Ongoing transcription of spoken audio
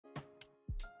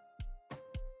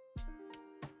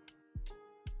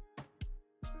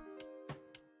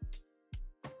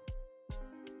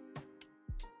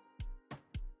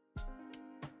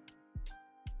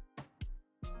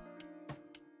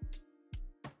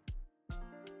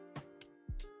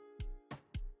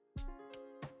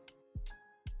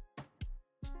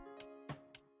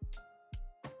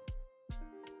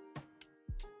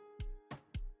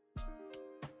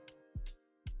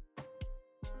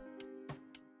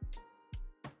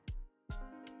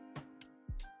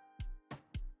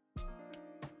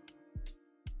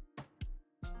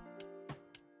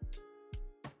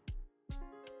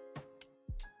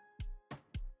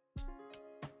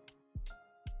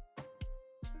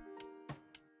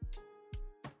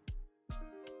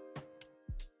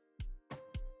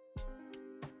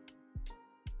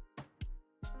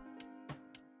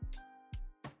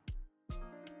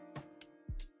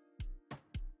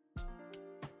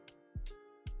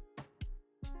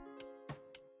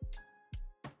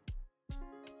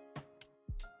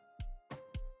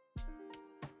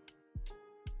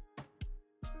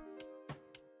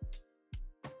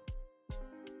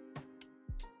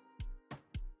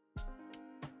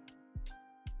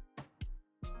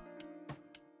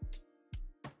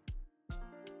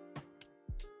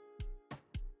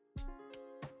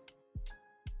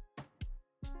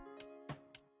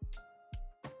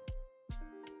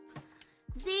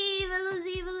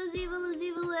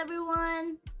Zivalu,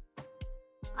 everyone.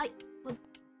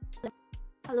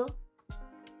 Hello?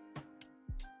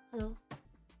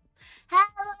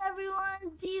 Hello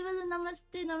everyone. Zivalu,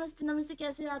 namaste.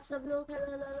 कैसे हो आप सब लोग?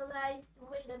 Hello guys.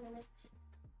 Wait a minute.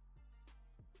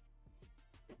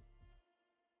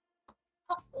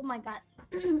 Oh my god.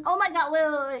 Oh my god,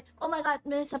 wait. Oh my god,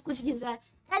 मेरे सब कुछ गिर रहा है.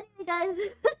 Anyway guys.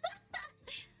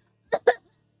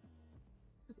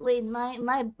 Wait,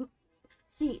 my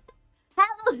see.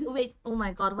 Hello. Wait. Oh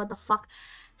my god, what the fuck?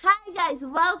 Hi guys,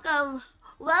 welcome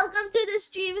to the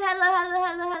stream. Hello.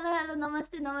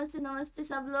 नमस्ते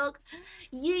सब लोग.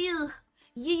 You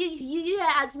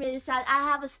है आज मेरे साथ. I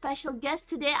have a special guest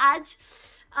today. आज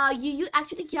you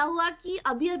actually क्या हुआ कि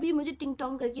अभी मुझे टिंग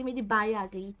टोंग करके मेरी बाई आ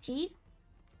गई थी.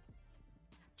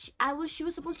 She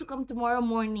was supposed to come tomorrow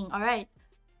morning. All right.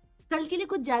 कल के लिए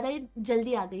कुछ ज़्यादा ही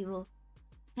जल्दी आ गई वो.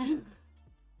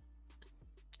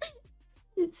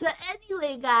 So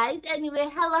anyway guys,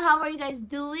 hello, how are you guys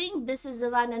doing? This is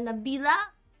Szivana Nabila.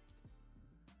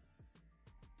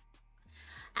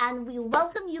 And we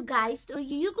welcome you guys to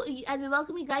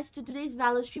today's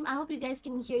Valor stream. I hope you guys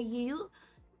can hear you.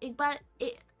 एक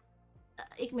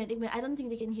minute. I don't think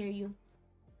they can hear you.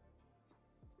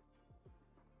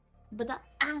 But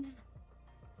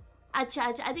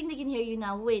अच्छा, I think they can hear you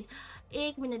now. Wait.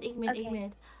 एक minute.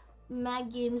 मैं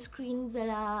game screen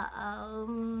जरा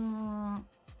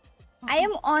I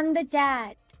am on the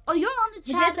chat. Oh, you're on the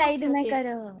chat. Side में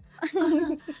करो.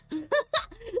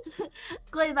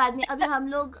 कोई बात नहीं. अभी हम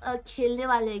लोग खेलने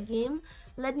वाले हैं गेम.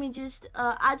 Let me just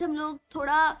आज हम लोग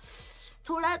थोड़ा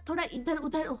इधर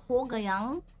उधर हो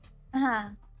गया.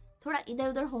 हाँ. थोड़ा इधर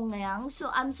उधर हो गया. So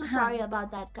I'm so sorry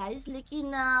about that guys.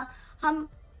 लेकिन हम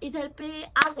इधर पे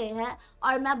आ गए हैं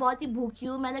और मैं बहुत ही भूखी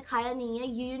हूँ. मैंने खाया नहीं है.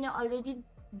 यूयू ने ऑलरेडी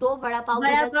 2 वड़ा पाव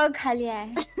खा लिया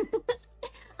है.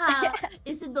 हाँ,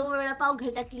 इससे 2 वड़ा पाव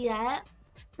घटक लिया है.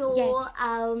 तो yes.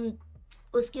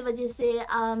 उसकी वजह से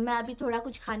मैं अभी थोड़ा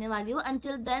कुछ खाने वाली हूँ.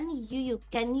 Until then, you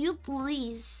can you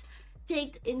please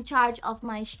take in charge of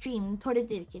my stream थोड़ी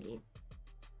देर के लिए?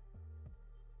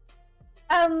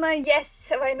 Yes,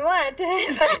 why not?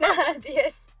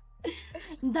 Yes.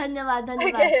 धन्यवाद.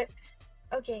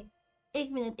 Okay.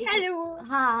 एक मिनट. Hello.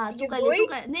 हाँ, तू कर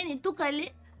ले. नहीं, तू कर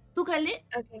ले.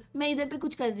 Okay. मैं इधर पे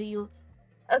कुछ कर रही हूँ.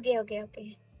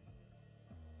 Okay.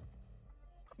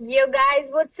 Yo guys,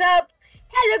 what's up?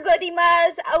 Hello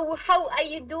Godimas. Oh, how are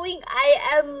you doing? I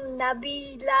am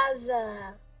Nabila's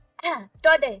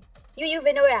daughter,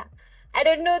 YuyuVanoraCh. I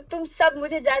don't know तुम सब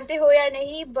मुझे जानते हो या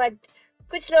नहीं, but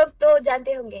कुछ लोग तो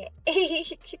जानते होंगे.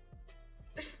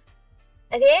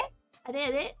 अरे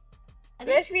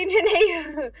मैं स्क्रीन पे नहीं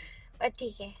हूँ, पर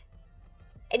ठीक है.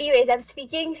 Anyways, I'm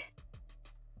speaking.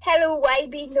 Hello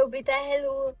YB Nobita.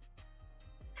 Hello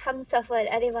हम सफर.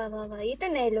 अरे वाह, ये तो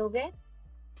नए लोग हैं.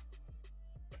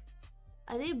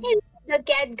 अरे the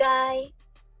cat guy.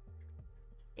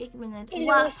 एक मिनट.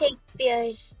 Hello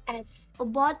Shakespeare's as.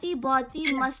 बहुत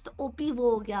ही मस्त ओपी वो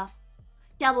हो गया.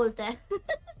 क्या बोलता है?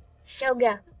 क्या हो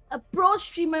गया? A pro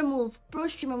streamer move.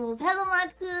 Hello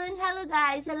Matkun. Hello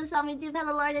guys. Hello Samidev.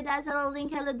 Hello Lordadas. Hello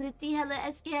Link. Hello Dhriti. Hello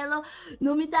SK. Hello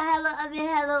Nomita. Hello Abe.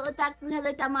 Hello Otaku.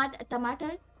 Hello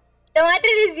Tomato.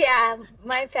 टमाटर is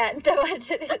my fan.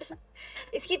 टमाटर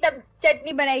इसकी तब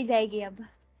चटनी बनाई जाएगी अब.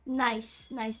 Nice.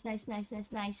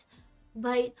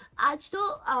 भाई आज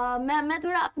तो मैं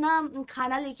थोड़ा अपना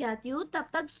खाना लेके आती हूँ. तब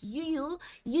तक यू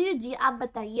जी आप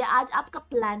बताइए आज आपका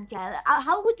प्लान क्या है?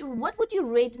 What would you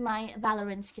rate my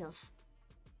Valorant skills?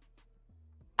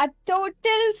 A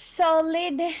total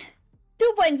solid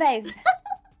 2.5.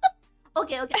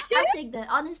 Okay, I'll take that.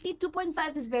 Honestly,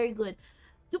 2.5 is very good.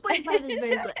 2.5 is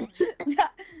very good.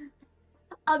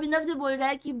 अभिनव जो बोल रहा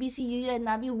है कि BCU and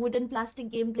Nabi wooden plastic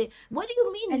gameplay. What do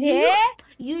you mean?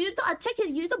 You तो अच्छा खेल.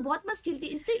 You तो बहुत मस्त खेलती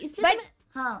है. इसलिए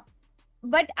हाँ.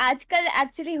 But आजकल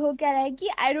actually हो क्या रहा है कि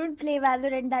I don't play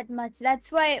Valorant that much. That's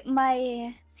why my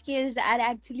skills are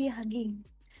actually hugging.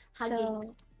 So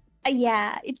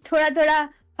yeah, it थोड़ा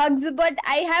hugs, but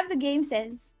I have the game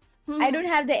sense. I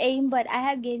don't have the aim, but I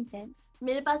have game sense.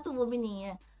 मेरे पास तो वो भी नहीं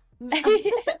है.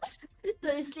 तो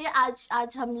इसलिए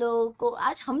आज हम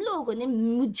लोगों ने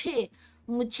मुझे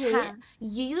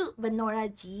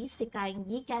YuyuVanoraCh जी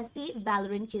सिखाएंगी कैसे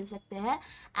Valorant खेल सकते हैं.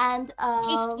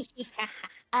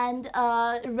 एंड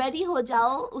रेडी हो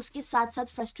जाओ उसके साथ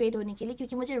फ्रस्ट्रेट होने के लिए,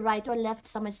 क्योंकि मुझे राइट और लेफ्ट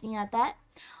समझ नहीं आता है.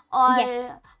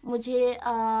 और मुझे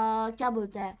क्या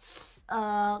बोलता है,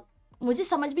 मुझे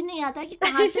समझ भी नहीं आता कि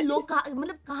कहाँ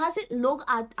से लोग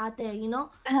आते हैं,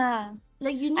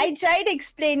 like you need... I tried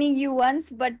explaining you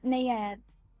once but नहीं आया.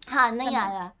 हाँ नहीं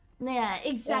आया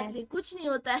exactly. कुछ नहीं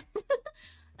होता है.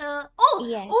 Oh,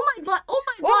 Yes. oh my god, oh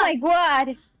my Oh my god,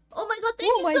 god. oh my god,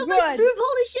 thank Oh you my so much, god. Dhruv.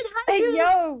 Holy shit, hi Dhruv.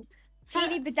 Yo.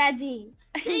 Chiri Pitaji.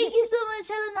 Thank you so much.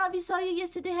 Hello Nabi, saw you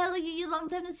yesterday. Hello you, long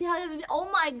time to see. How you? Oh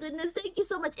my goodness, thank you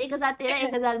so much. 1000 तेरा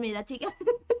 1000 मेरा, ठीक है?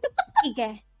 ठीक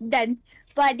है, done.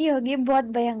 Party होगी बहुत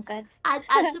भयंकर.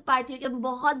 आज तो पार्टी के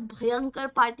बहुत भयंकर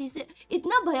पार्टी से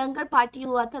इतना भयंकर पार्टी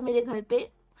हुआ था मेरे घर पे,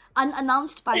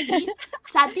 अनअनाउंस्ड पार्टी.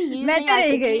 साथी यू मैं नहीं तो आ नहीं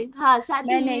सकी. गई. हाँ, साथी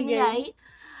मैं यू नहीं नहीं गई. आई.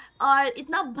 और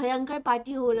इतना भयंकर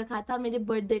पार्टी हो रखा था मेरे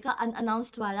बर्थडे का,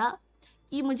 अनअनाउंस्ड वाला,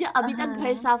 कि मुझे अभी तक घर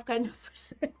हाँ. साफ करना पड़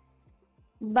रहा है.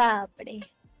 बाप रे.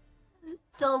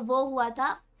 तो वो हुआ था.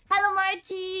 हेलो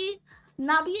मार्ची,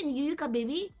 नाबी एंड यू का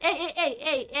baby. A A A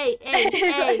A A A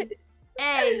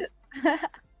A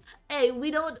A we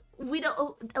don't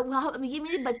ये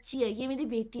मेरी बच्ची है, ये मेरी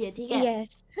बेटी है, ठीक है? Yes.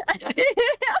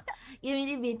 ये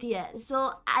मेरी बेटी है. So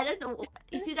I don't know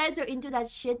if you guys are into that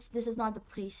shit, this is not the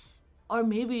place. Or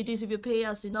maybe it is if you pay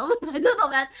us, you know. I don't know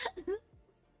man.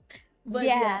 But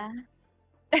yeah.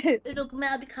 रुक, मैं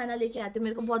अभी खाना लेके आती हूँ,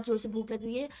 मेरे को बहुत जोर से भूख लग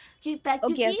रही है.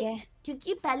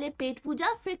 क्योंकि पहले पेट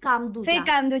पूजा फिर काम दूजा. फिर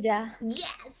काम दूजा.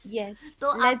 Yes. Yes. तो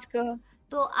Let's go.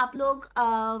 तो आप लोग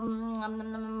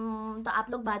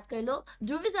बात कर लो.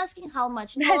 ध्रुव इज आस्किंग हाउ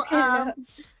मच.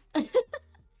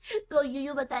 तो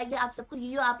यूयू बताएंगे आप सबको.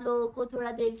 यूयू आप लोगों को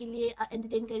थोड़ा देर के लिए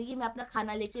एंटरटेन करिए. मैं अपना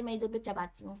खाना लेके मैं इधर पे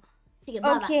चबाती हूँ, ठीक है?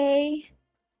 ओके.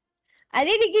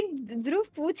 अरे लेकिन ध्रुव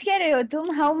पूछ क्या रहे हो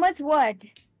तुम? How much what?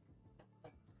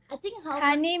 I think how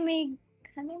खाने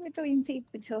में तो इनसे ही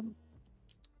पूछो.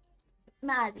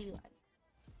 मैं आ रही हूँ.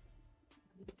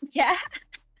 क्या?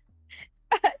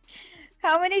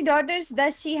 How many daughters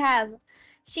does she have?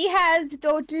 She has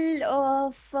total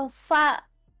of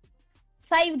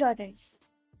 5 daughters.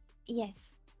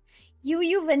 Yes.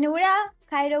 YuyuVanoraCh,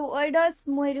 Cairo Ordos,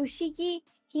 Moirushiki,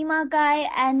 Himakai,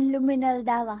 and Luminal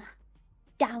Dawa.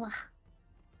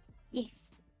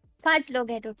 Yes. 5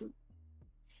 लोग हैं total.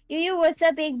 Yuyu, what's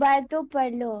up? एक बार तो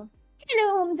पढ़ लो. Hello,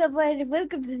 हम सब.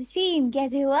 Welcome to the stream.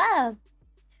 कैसे हो आप?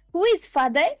 Who is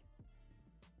father?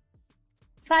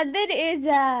 Father is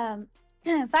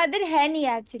father है नहीं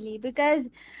actually, because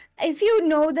if you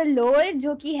know the lore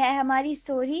जो कि है हमारी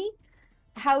story,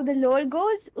 how the lore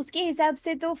goes, उसके हिसाब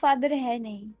से तो father है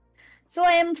नहीं. So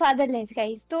I am fatherless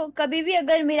guys. तो कभी भी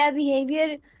अगर मेरा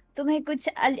behavior तुम्हें कुछ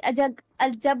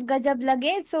अजब गजब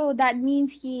लगे, so that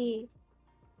means कि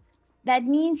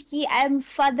I am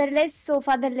fatherless, so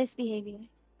fatherless behavior.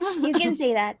 You can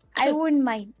say that. I wouldn't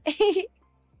mind.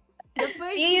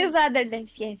 You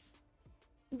fatherless, yes.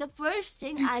 The first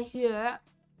thing I hear,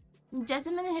 जैसे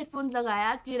मैंने headphones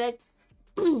लगाया कि like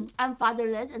I'm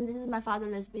fatherless and this is my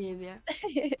fatherless behavior.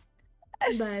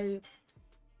 Bye.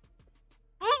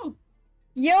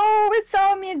 Yo,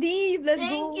 Samyadeep, let's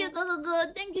Thank go. you,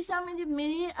 good. Thank you Samyadeep.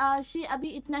 मेरी she अभी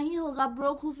इतना ही होगा.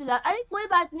 broke हूँ फिलहाल. अरे कोई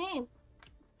बात नहीं,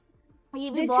 ये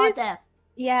भी बहुत है.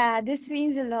 Yeah, this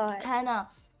means a lot. है ना?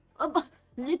 अब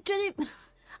literally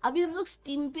अभी हम लोग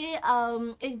स्टीम पे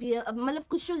एक मतलब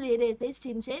कुछ तो ले रहे थे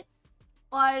स्टीम से,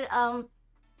 और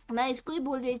मैं इसको ही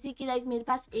बोल रही थी कि लाइक मेरे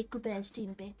पास 1 रुपया है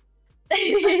स्टीम पे.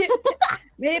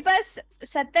 मेरे पास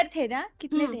 70 थे ना?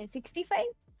 कितने थे?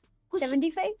 65?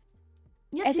 75?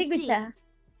 ऐसे कुछ था.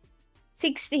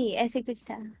 60 ऐसे कुछ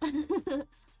था.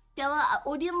 क्या हुआ?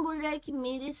 ओडियम बोल रहा है कि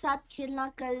मेरे साथ खेलना,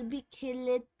 कल भी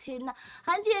खेले थे ना.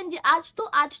 हाँ जी, आज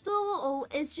तो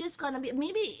it's just gonna be may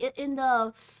be in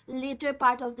the letter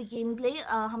part of the game play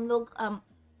हम लोग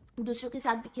दूसरों के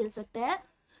साथ भी खेल सकते हैं.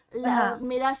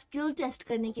 मेरा स्किल टेस्ट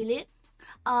करने के लिए.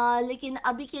 लेकिन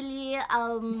अभी के लिए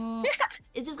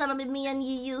it's just gonna be me and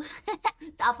you.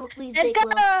 तो आप लोग प्लीज देख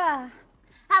लो.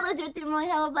 Hello Jyotirmoy,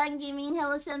 hello Blind Gaming,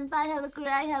 hello Senpai, hello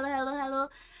Kurai, hello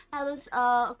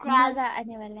Kraz.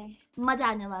 मजा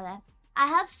आने वाला है. I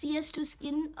have CS2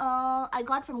 skin I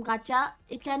got from Gacha.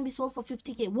 It can be sold for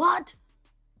 50k. What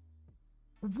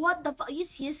the fuck? ये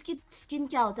CS की skin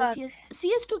क्या होता है?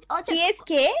 CS2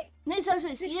 CSK? नहीं sorry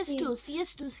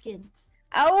CS2 skin.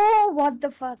 Oh, what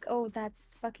the fuck? Oh, that's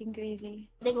fucking crazy.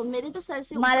 देखो मेरे तो sir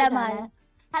से ऊपर जा रहा है.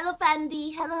 Hello Fandy,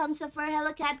 hello Humsuffer,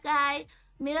 hello Cat Guy.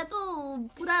 मेरा तो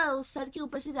पूरा सर के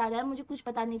ऊपर से जा रहा है. मुझे कुछ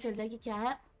पता नहीं चल रहा है कि क्या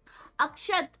है.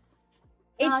 अक्षत,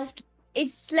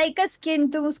 it's like a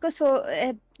skin. तुम उसको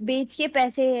बेच के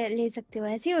पैसे ले सकते हो.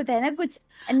 ऐसे ही होता है ना कुछ.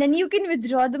 And then you can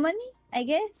withdraw the money, I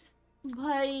guess.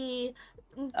 भाई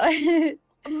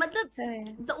मतलब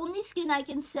the only skin I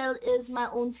can sell is my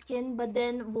own skin, but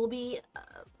then वो भी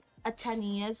अच्छा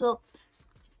नहीं है. So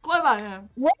कोई बात नहीं.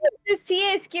 वो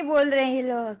CSK बोल रहे हैं ये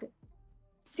लोग.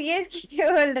 CSK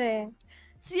क्यों बोल रहे हैं?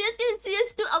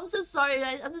 CS2. I'm so sorry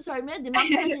guys. I'm so sorry. मेरा दिमाग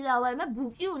में हिला हुआ है. मैं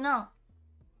भूखी हूँ ना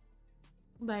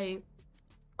भाई.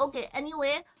 Okay,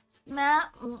 anyway, मैं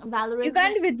You वैलोरेंट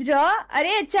can't में withdraw.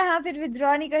 अरे अच्छा हाँ फिर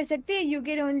withdraw नहीं कर सकते. You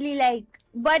can only like,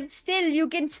 but still you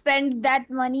can spend that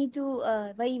money to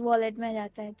वही wallet में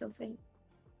जाता है तो फिर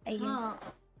I guess.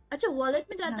 हाँ अच्छा वॉलेट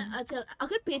में जाता है. हाँ अच्छा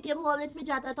अगर पेटीएम वॉलेट में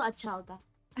जाता तो अच्छा होता.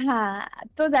 हाँ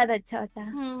तो ज्यादा अच्छा होता.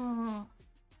 हम्म.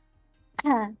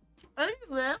 हाँ.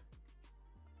 Anyway,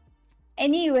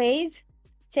 Anyways,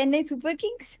 Chennai super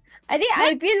Kings. अरे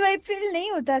मैं IPL वाईपीएल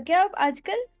नहीं होता क्या अब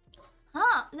आजकल?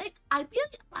 हाँ like IPL.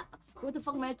 What the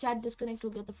fuck मेरा चैट डिस्कनेक्ट हो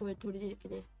गया था for थोड़ी देर के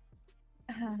लिए.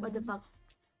 What the हाँ. fuck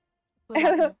कोई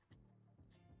बात नहीं.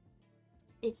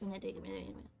 एक मिनट.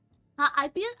 हाँ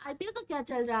आईपीएल का क्या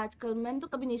चल रहा है आजकल. मैंने तो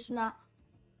कभी नहीं सुना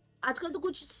आजकल तो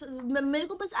कुछ. मेरे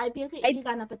को बस आईपीएल का एक ही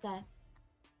गाना पता है.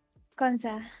 कौन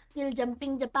सा? हिल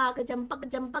जंपिंग जपाक जंपक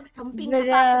जंपक थंपिंग ब्रा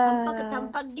थपाक थंपक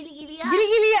थंपक गिली गिलिया. गिली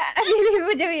गिली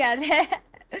मुझे भी याद है.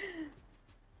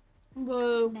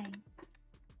 नहीं.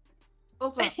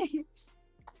 ओके.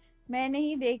 मैं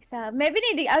नहीं देखता. मैं भी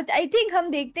नहीं देख. आई थिंक हम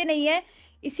देखते नहीं है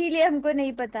इसीलिए हमको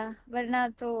नहीं पता, वरना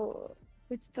तो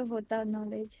कुछ तो होता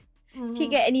नॉलेज.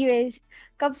 ठीक है. एनीवेज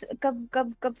कब कब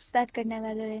कब कब स्टार्ट करना है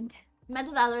वैलोरेंट? मैं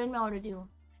तो वैलोरेंट में ऑलरेडी हूँ.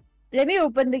 Let me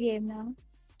open the game now.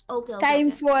 Okay okay time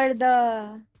okay. For the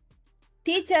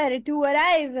teacher to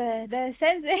arrive, the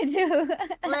Sensei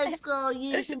let's go.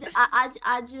 ये आज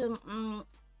आज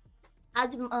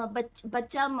आज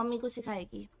बच्चा मम्मी को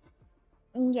सिखाएगी.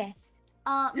 यस.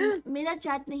 मेरा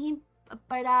चैट नहीं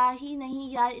पढ़ा ही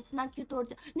नहीं यार. इतना क्यों तोड़.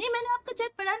 नहीं मैंने आपका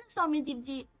चैट पढ़ा ना सौम्यदीप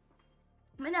जी.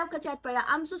 मैंने आपका चैट पढ़ा.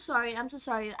 I am so sorry.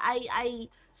 आई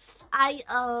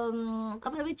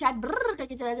कभी कभी चैट ब्रर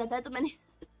करके चला जाता है तो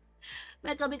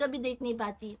मैं कभी कभी देख नहीं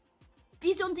पाती.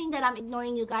 Please don't think that I am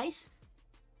ignoring you guys.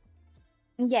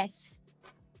 Yes.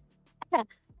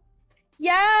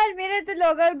 यार मेरा तो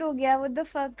लॉग आउट हो गया. What the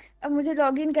fuck. अब मुझे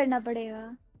लॉग इन करना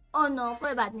पड़ेगा. ओह नो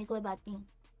कोई बात नहीं.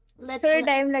 थोड़ा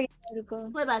टाइम लगेगा. रुको.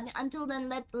 कोई बात नहीं. Until then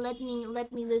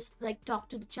let me just like talk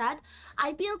to the chat.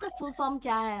 IPL का full form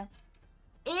क्या है?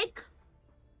 एक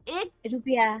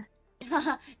रुपया.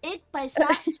 एक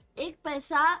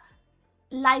पैसा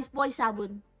लाइफ बॉय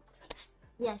साबुन.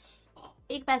 Yes.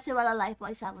 एक पैसे वाला लाइफ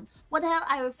बॉय साबुन. What the hell?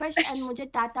 I refreshed and मुझे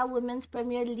टाटा वुमेन्स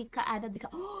प्रीमियर लीग का ऐड दिखा.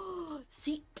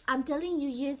 See, I'm telling you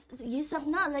ये सब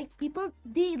ना like people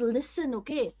they listen,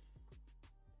 okay?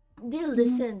 They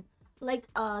listen. Like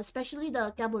especially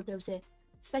the क्या बोलते हैं उसे,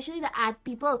 especially the ad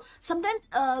people. Sometimes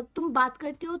तुम बात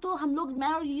करते हो तो हम लोग, मैं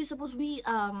और you suppose we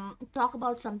talk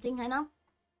about something है ना,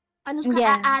 and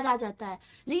उसका ad आ जाता है.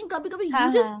 लेकिन कभी कभी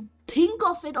you just think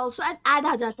of it also and ad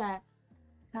आ जाता है.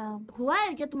 हुआ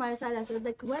है क्या तुम्हारे साथ ऐसा?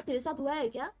 like हुआ है तेरे साथ? हुआ है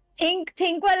क्या?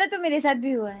 think वाला तो मेरे साथ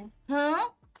भी हुआ है.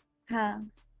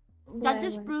 हाँ. That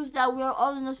just proves that we are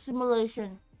all in a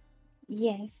simulation.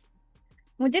 Yes.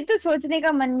 मुझे तो सोचने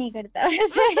का मन नहीं करता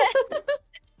वैसे.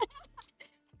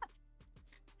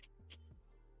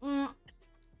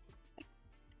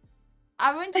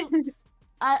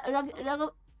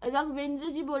 रघवेंद्र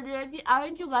जी बोल रहे हैं कि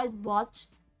aren't you guys bots?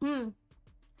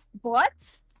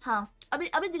 Bots? हाँ.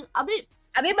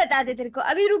 अभी बता दे तेरे को.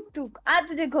 अभी रुक तू.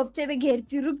 तुझे घोपचे में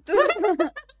घेरती हूँ. रुक तू.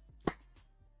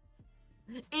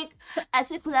 एक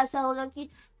ऐसे खुलासा होगा कि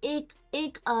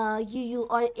एक यूयू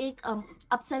और एक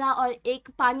अप्सरा और एक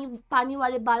पानी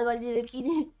वाले बाल वाली लड़की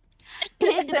ने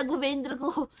एक रघुवेंद्र को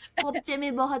घोपचे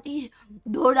में बहुत ही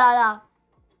धो डाला.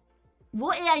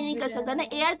 वो एआई नहीं कर सकता ना.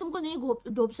 एआई तुमको नहीं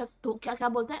धोप सकता. क्या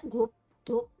बोलता है?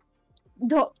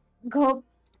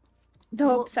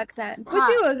 धोप सकता है. कुछ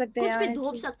भी बोल सकते हैं. कुछ भी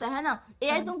धोप सकता है ना.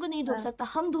 एआई तुमको नहीं धोप सकता.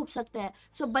 हम धोप सकते हैं.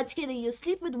 सो बच के रहिए.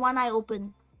 Sleep with one I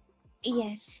open.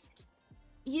 Yes.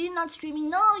 Yuyu not streaming.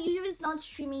 No, Yuyu is not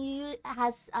streaming.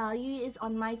 Yuyu is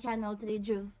on my channel today,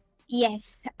 Dhruv. Yes.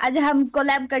 आज हम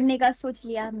collab करने का सोच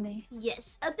लिया हमने. Yes.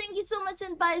 Thank you so much,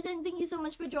 Senpais, and thank you so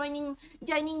much for joining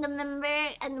the member,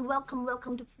 and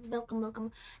welcome.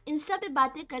 Insta पे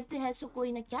बातें करते हैं so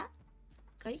कोई ना क्या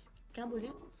बोल रहे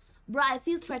हो? Bro, I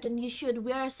feel threatened. You should.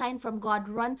 We are a sign from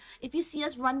God. Run. If you see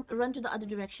us, run to the other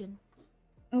direction.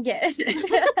 Yes.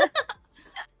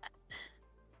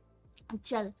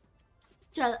 चल.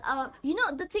 You know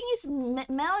the thing is,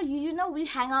 मैं और you know we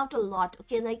hang out a lot,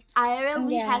 okay? Like IRL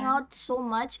we hang out so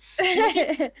much.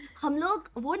 हम लोग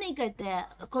वो नहीं करते हैं,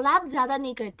 collab ज़्यादा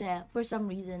नहीं करते हैं for some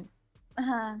reason.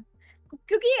 हाँ.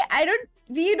 क्योंकि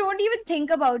we don't even think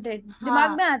about it.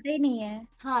 दिमाग में आता ही नहीं है.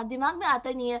 हाँ, दिमाग में आता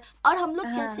ही नहीं है. और हम लोग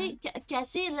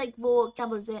कैसे like वो क्या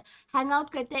बोलते हैं, hang out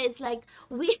करते हैं. It's like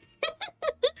we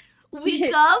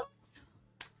come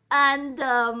and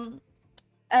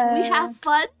we have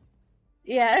fun.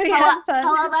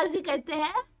 हवाबाजी करते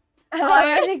हैं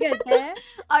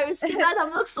और उसके बाद हम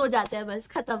लोग सो जाते हैं. बस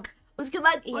खत्म. उसके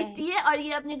बाद उठती है और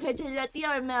ये अपने घर चली जाती है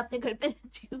और मैं अपने घर पे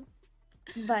रहती हूँ.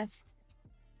 बस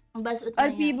बस उतना और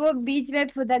ही है। पीबो बीच में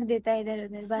फुदक देता है इधर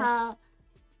उधर बस। हाँ,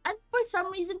 एंड फॉर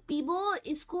सम रीजन पीबो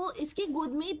इसके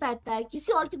गोद में ही बैठता है,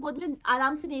 किसी और के गोद में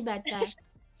आराम से नहीं बैठता है।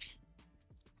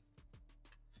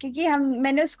 क्योंकि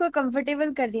मैंने उसको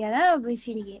कंफर्टेबल कर दिया ना अब,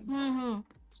 इसीलिए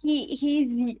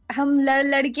हम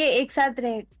लड़के एक साथ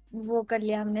रहे, वो कर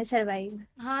लिया हमने सरवाइव।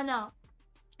 हाँ ना।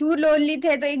 टू लोनली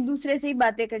थे तो एक दूसरे से ही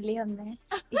बातें कर ली हमने,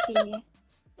 इसीलिए।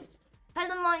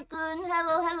 हेलो माइकन,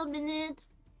 हेलो बिनित।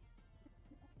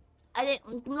 अरे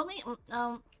तुम लोग नहीं,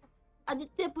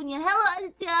 Aditya Punya. Hello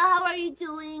Aditya, how are you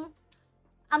doing?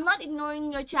 I'm not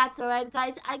ignoring your chats, alright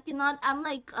guys. I cannot, I'm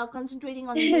like concentrating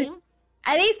on the game.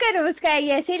 अरे इसका रोज का है,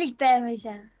 ये ऐसे ही लिखता है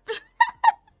हमेशा।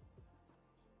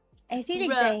 ऐसे ही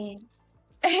लिखता है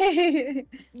ये।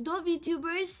 दो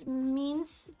VTubers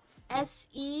means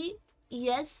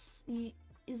SES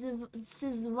is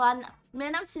Szivana. मेरा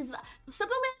नाम सिजवा, सब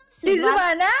लोग मेरा नाम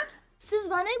सिजवाना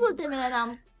सिजवाना ही बोलते हैं मेरा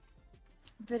नाम।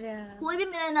 कोई भी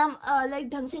मेरा नाम लाइक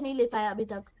ढंग से नहीं ले पाया अभी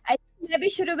तक। मैं भी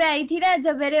शुरू में आई थी ना,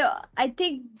 जब मेरे आई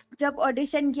थिंक जब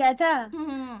ऑडिशन किया था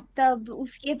तब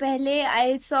उसके पहले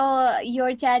I saw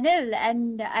your channel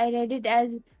and I read it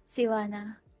as Siwana.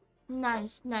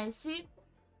 Nice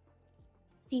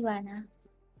Siwana.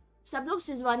 सब लोग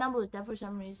सिजवाना बोलते हैं फॉर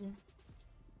सम रीजन।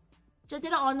 चल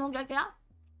तेरा ऑन हो गया क्या?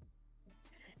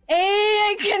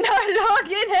 I cannot log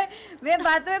in. मैं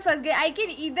बातों में फंस गई। I can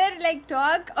either like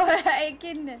talk or I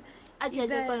can. अच्छा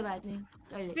कोई बात नहीं,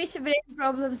 कर ले। Fish brain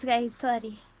problems guys,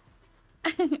 sorry.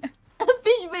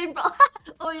 Fish brain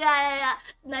problem. Oh yeah,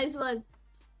 nice one.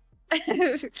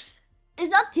 It's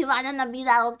not Szivana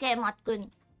Nabila, okay मातकुन।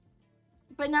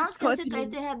 Pronounce कैसे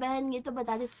कहते हैं बहन, ये तो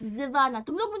बता दे। Szivana,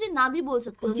 तुम लोग मुझे ना भी बोल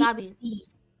सकते हो, ना भी।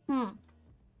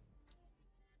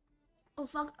 Oh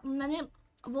fuck, मैंने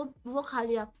वो खा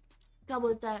लिया, क्या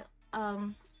बोलता है,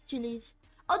 चिलीज।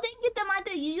 ओ थैंक यू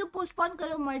टमाटर। यू पोस्टपोन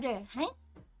करो मर्डर है।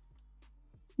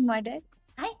 मर्डर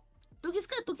है? तू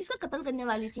किसका कत्ल करने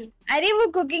वाली थी? अरे वो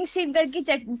कुकिंग स्ट्रीम करके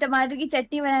टमाटर की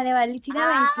चटनी बनाने वाली थी ना,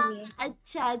 मैं इसलिए।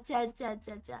 अच्छा।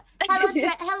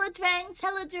 हेलो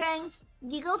ट्रैंक्स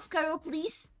गिगल्स करो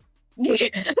प्लीज।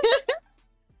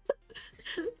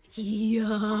 या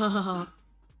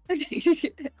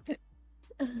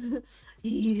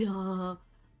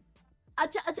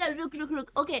अच्छा रुक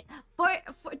okay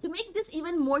for to make this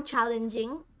even more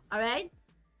challenging, alright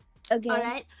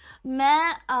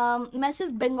मैं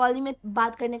सिर्फ बंगाली में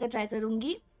बात करने का ट्राई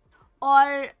करूंगी,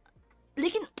 और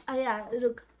लेकिन अरे यार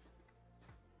रुक,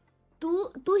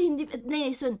 तू हिंदी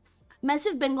नहीं सुन, मैं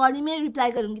सिर्फ बंगाली में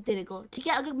रिप्लाई करूंगी तेरे को, ठीक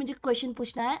है? अगर मुझे क्वेश्चन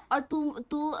पूछना है और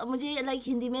तू मुझे लाइक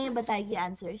हिंदी में बताएगी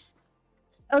आंसर्स।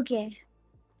 ओके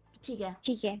ठीक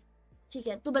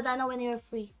है तू बताना when you are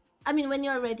free, I mean when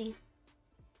you are ready.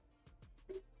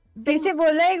 फिर से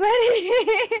बोलना एक बार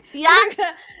यार।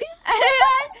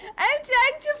 I'm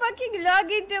trying to fucking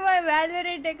log into my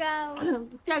Valorant account.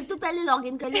 चल तू पहले लॉग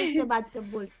इन कर ले, उसके बाद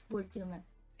कब बोलती हूँ मैं।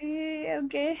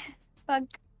 Okay, fuck.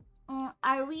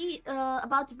 Are we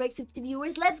about to break 50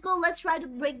 viewers? Let's go. Let's try to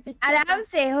break 50. आराम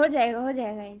से हो जाएगा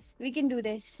guys. We can do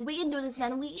this. We can do this,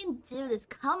 man. We can do this.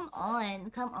 Come on.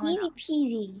 Easy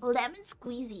peasy. Lemon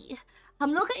squeezy.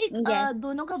 हम लोग का एक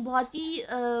दोनों का बहुत ही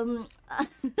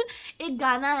एक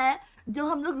गाना है जो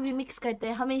हम लोग रिमिक्स करते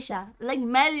हैं हमेशा, लाइक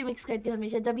मैं रिमिक्स करती हूँ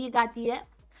हमेशा जब ये गाती है।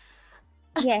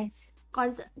 Yes.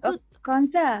 कौन सा? कौन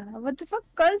सा? What the fuck?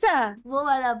 कौन सा? वो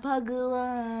वाला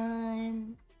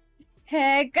भगवान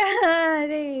है कहाँ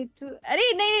रे तू।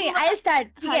 अरे नहीं I'll start।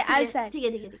 ठीक है I'll start।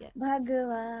 ठीक है।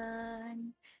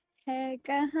 भगवान है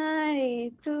कहाँ रे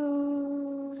तू,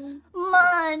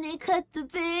 माँ ने खत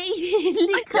पे ये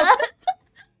लिखा था,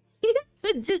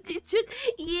 झुक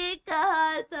ये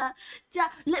कहा था।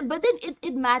 But then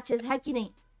it matches, है कि नहीं?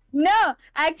 No,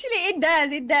 actually it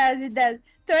does.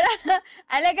 थोड़ा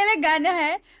अलग अलग गाना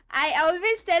है। I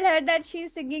always tell her that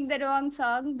she's singing the wrong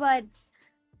song, but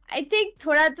I think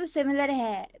थोड़ा तो similar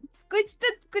है, कुछ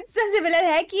तो similar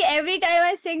है कि every time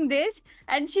I sing this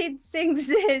and she sings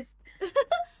this।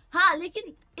 हाँ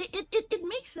लेकिन it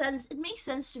makes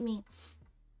sense to me।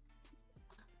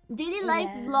 Daily life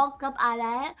vlog कब आ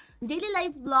रहा है? डेली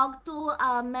लाइफ व्लॉग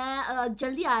तो मैं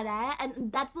जल्दी आ रहा है, and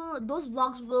those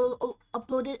vlogs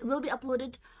will be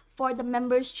uploaded for the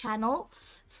members channel,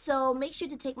 so make sure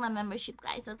to take my membership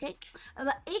guys, okay?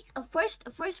 एक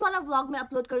first वाला vlog मैं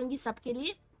upload करूँगी सबके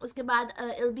लिए, उसके बाद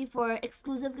it'll be for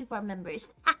exclusively for members।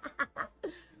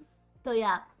 तो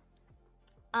या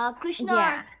Krishna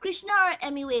or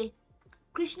Emiway,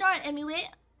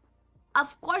 of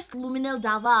course Luminal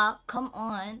Dava, come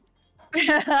on।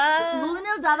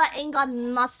 Luminal Dava ain't got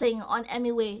nothing on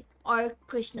Emiway or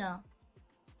Krishna।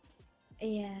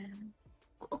 Yeah,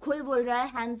 कोई बोल रहा है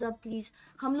हैंड्स अप प्लीज,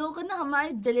 हम लोगों को ना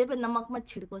हमारे जले पे नमक मत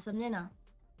छिड़को, समझे ना?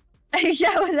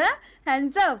 क्या बोला?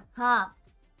 Hands up? हाँ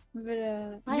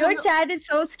Bro, your chat is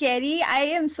so scary. I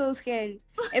am so scared.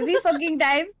 Every fucking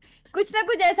time कुछ ना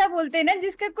कुछ ऐसा बोलते हैं ना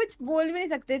जिसका कुछ बोल भी नहीं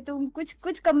सकते तुम,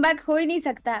 कुछ कमबैक हो ही नहीं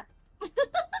सकता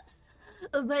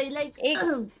भाई लाइक एक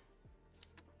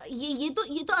ये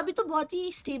तो अभी तो बहुत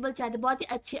ही स्टेबल चैट है, बहुत ही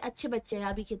अच्छे बच्चे हैं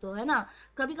अभी के तो, है ना?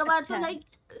 कभी कभार तो अच्छा। लाइक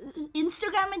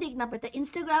इंस्टाग्राम में देखना पड़ता है,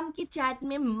 इंस्टाग्राम की चैट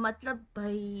में मतलब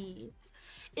भाई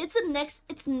it's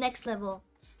next level.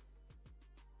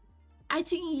 I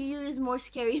think you is more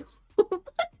scary.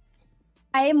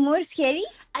 I am more scary?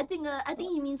 I think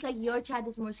he means like your chat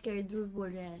is more scary. ध्रुव बोल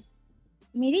रहे हैं.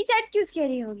 मेरी चैट क्यों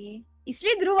स्कैरी होगी?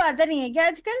 इसलिए ध्रुव आता नहीं है क्या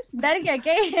आजकल? डर गया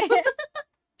क्या?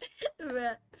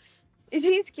 Is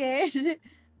he scared?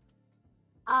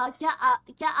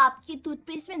 क्या आपकी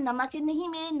टूथपेस्ट में नमक है? नहीं,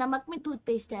 मेरे नमक में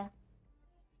टूथपेस्ट है.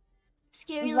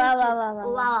 Scary. वाह वाह वाह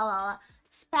वाह वाह.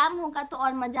 स्पैम होगा तो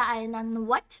और मजा आए ना.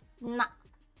 What? ना.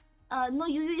 No,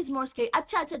 Yuyu is more scary.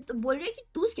 अच्छा तो बोल रहे कि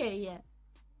तू scary है.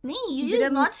 नहीं, Yuyu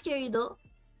is not scary though.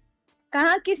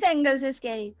 कहाँ किस एंगल से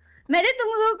स्कैरी? मैंने तुम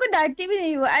लोगों को डांटती भी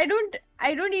नहीं हूँ. I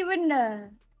don't even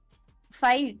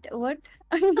fight. What?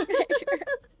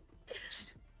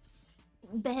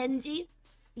 बहन जी,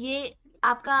 ये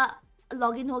आपका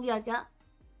लॉगिन हो गया क्या?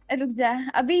 रुक जा,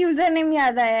 अभी यूजर नेम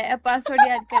याद आया है, पासवर्ड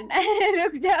याद करना है.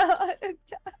 रुक जा.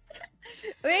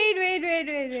 Wait. I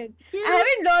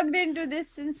haven't logged into this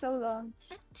since so long.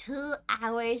 2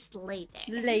 hours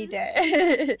later.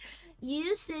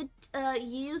 You said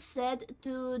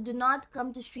to do not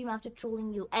come to stream after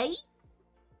trolling you. Eh?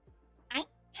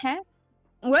 Huh?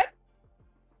 What?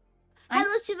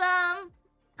 Hello, Shivam.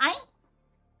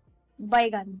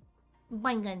 Baigan.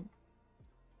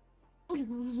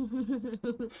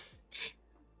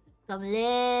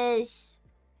 Kamlesh.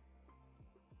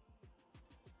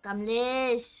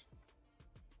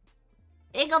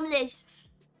 A Kamlesh.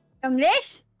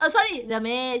 Sorry,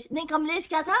 Ramesh नहीं, कमलेश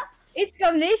क्या था? It's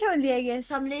Kamlesh only, I guess.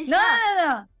 Kamlesh. No.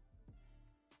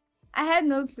 I had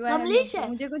no clue. Kamlesh है.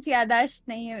 मुझे कुछ याददाश्त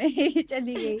नहीं है, मेरी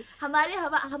चली गई.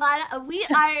 हमारा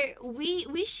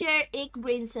we share एक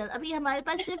ब्रेन सेल. अभी हमारे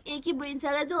पास सिर्फ एक ही ब्रेन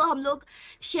सेल है जो हम लोग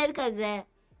शेयर कर रहे हैं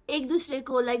एक दूसरे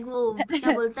को, लाइक वो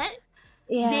क्या बोलता है,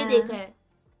 दे देकर.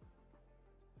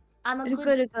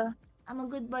 रुको. I'm a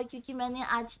good boy क्योंकि मैंने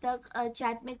आज तक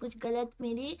चैट में कुछ गलत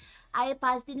मेरे आए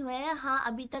 5 दिन हुए हैं. हाँ,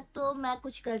 अभी तक तो मैं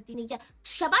कुछ गलती नहीं किया.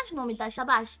 शाबाश नोमिता,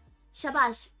 शाबाश.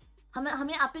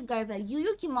 हमें आप पे गर्व है.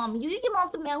 यूयू की मॉम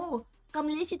तो मैं हूँ.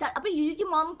 कमलेश था. अबे यूयू की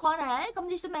मॉम कौन है?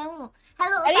 कमलेश तो मैं हूँ.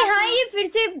 हेलो. अरे हाँ, ये फिर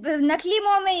से नकली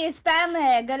मॉम है, ये स्पैम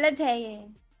है, गलत है ये.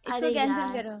 इसको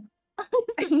कैंसिल करो.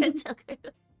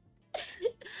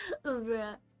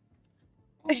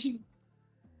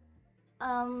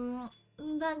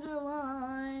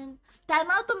 भगवान,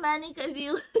 टाइम आउट तो मैं नहीं कर रही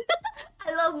हूँ.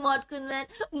 I love मॉडकुन man.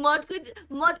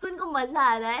 मॉडकुन को मजा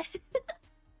आ रहा है.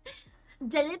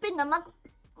 जले पे नमक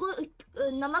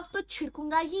तो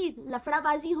छिड़कूंगा ही,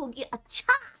 लफड़ाबाजी होगी.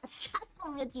 अच्छा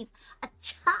समझती.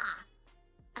 अच्छा.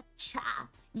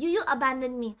 यूयू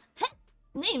अबैंडन मी है?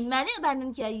 नहीं, मैंने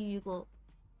अबैंडन किया यूयू को.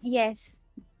 Yes,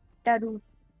 Taru.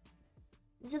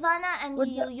 Szivana and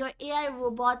you, your AI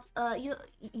robot,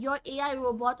 your AI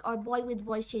robot or boy with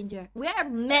voice changer. We are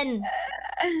men.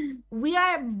 We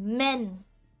are men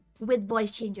with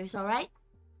voice changers, all right?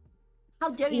 How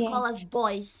dare you call us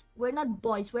boys? We're not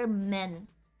boys. We're men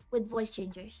with voice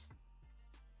changers.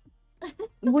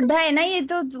 बुढ़ा है ना ये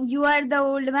तो. You are the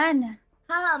old man.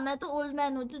 हाँ, मैं तो old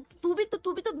man हूँ. तू भी तो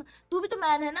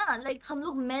मैन है ना. लाइक हम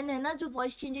लोग मैन है ना जो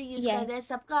वॉइस चेंजर यूज कर रहे हैं.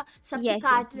 सबकी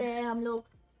काट रहे हैं हम लोग.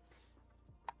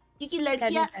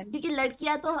 क्योंकि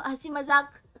लड़कियां तो हंसी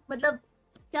मजाक, मतलब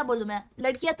क्या बोलूं मैं,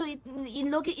 लड़कियां तो इन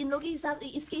लोग के हिसाब,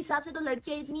 इसके हिसाब से तो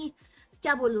लड़कियां इतनी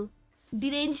क्या बोलूं,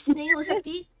 डिरेंज्ड नहीं हो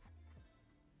सकती.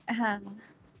 हाँ,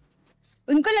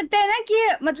 उनको लगता है ना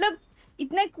कि मतलब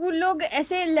इतने कूल लोग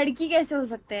ऐसे लड़की कैसे हो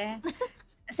सकते हैं.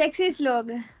 सेक्सिस्ट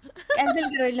लोग. कैंसिल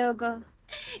करो इन लोगों को.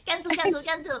 कैंसिल.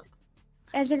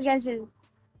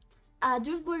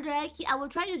 ध्रुव बोल रहा है कि I will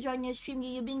try to join your stream.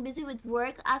 You being busy with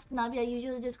work? Ask Nabi. I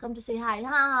usually just come to say hi.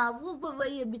 हाँ, वो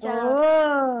वही है बेचारा.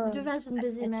 ध्रुव has been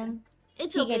busy, man.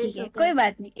 It's okay. कोई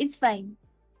बात नहीं. It's fine.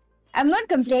 I'm not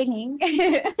complaining.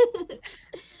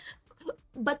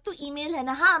 But तो email है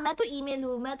ना. हाँ, मैं तो ईमेल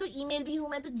हूँ. मैं तो ईमेल भी हूँ.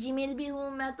 मैं तो जीमेल भी हूँ.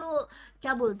 मैं तो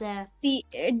क्या बोलते हैं,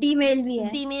 डीमेल भी है.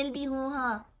 डीमेल भी हूँ.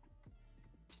 हाँ.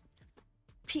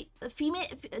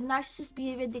 फीमेल नार्सिसिस्ट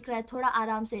बिहेवियर दिख रहा है. थोड़ा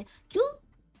आराम से. क्यों?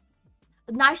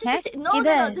 Narcissist? No,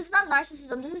 this is not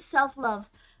narcissism. This is self love.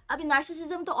 अभी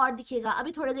नार्सिसिज्म तो और दिखेगा.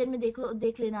 अभी थोड़ी देर में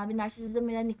देख लेना. अभी नार्सिसिज्म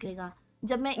मेरा निकलेगा.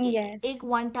 जब मैं Yes. एक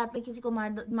वन टैप में किसी को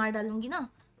मार डालूंगी ना,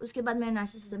 उसके बाद मेरा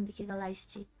नार्सिसिज्म दिखेगा। लाइस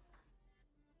जी,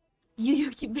 यूयू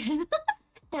की बहन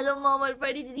हेलो मॉम और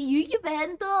बड़ी दीदी। यूयू की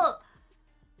बहन तो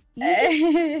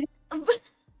नहीं,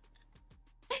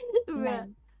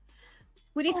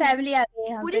 पूरी फैमिली आ गई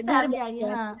यहाँ पूरी पे, घर फैमिली बन आ गई।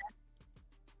 गया।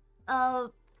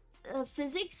 हाँ,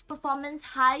 फिजिक्स परफॉर्मेंस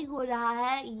हाई हो रहा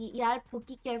है यार,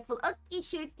 poke careful. Okay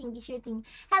share thing.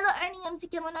 Hello earning MC,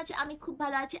 কেমন আছো? আমি খুব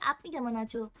ভালো আছি, আপনি কেমন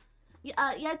আছো?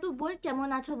 यार तू बोल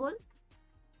কেমন আছো बोल।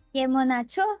 কেমন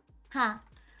আছো? हाँ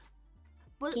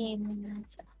बोल, কেমন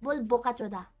আছো? बोल बोका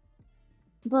चोदा।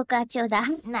 बोका चोदा।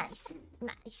 नाइस।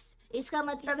 इसका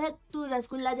मतलब है तू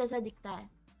रसगुल्ला जैसा दिखता है।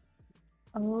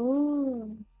 ओह,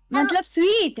 Hello. मतलब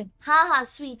स्वीट। हाँ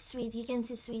sweet you can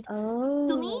say sweet.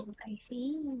 तुम्ही ओह, आई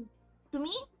सी।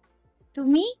 तुम्ही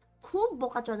तुम्ही खूब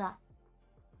बोका चोदा।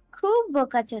 खूब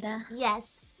बोका चोदा।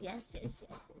 Yes.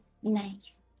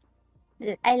 Nice,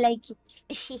 I like it.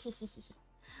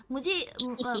 मुझे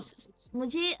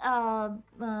मुझे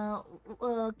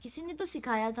किसी ने तो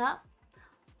सिखाया था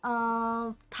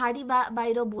थाड़ी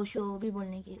बाइरो बोशो भी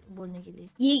बोलने के लिए।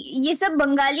 ये सब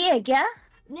बंगाली है क्या?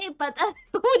 नहीं पता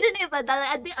मुझे नहीं पता।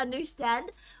 I don't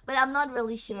understand but I am not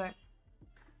really sure.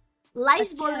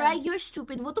 लाइस बोल रहा है यू आर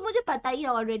स्टूपिड, वो तो मुझे पता ही है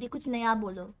ऑलरेडी। कुछ नया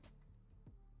बोलो।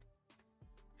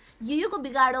 यूयू को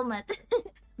बिगाड़ो मत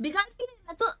बिगाड़ क्यों नहीं,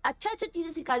 मैं तो अच्छा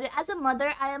चीजें सिखा रही हूँ। As a mother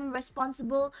I am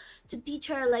responsible to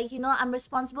teach her, like you know I am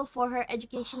responsible for her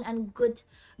education and good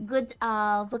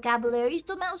vocabularies.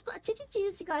 तो मैं उसको अच्छी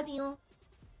चीजें सिखा रही हूँ।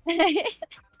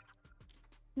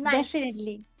 नाइस।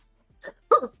 डेफिनेटली।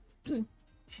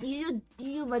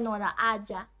 यू बनोरा,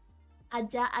 आजा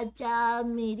आजा आजा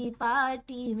मेरी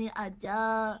पार्टी में आजा।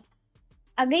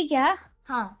 आ गई क्या?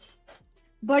 हाँ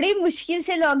बड़ी मुश्किल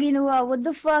से लॉगिन हुआ। What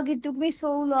the fuck, it took me so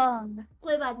long.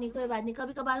 कोई बात नहीं,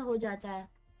 कभी कभार हो जाता है।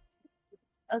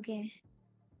 Okay.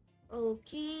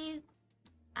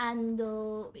 And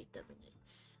wait a minute.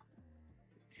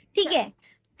 ठीक है,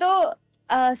 तो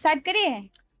स्टार्ट करें।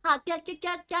 हाँ क्या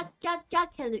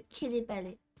खेले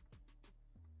पहले?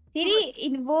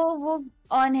 तेरी वो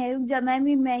ऑन है, रुक जा,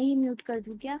 मैं ही म्यूट कर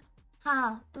दूं क्या?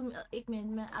 हाँ तुम एक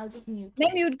मिनट में, I'll just mute मैं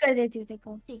it। म्यूट कर देती हूँ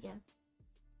देखो। ठीक है।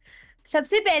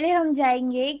 सबसे पहले हम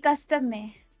जाएंगे कस्टम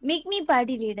में। Make me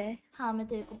party leader. हाँ मैं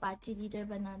तेरे को पार्टी लीडर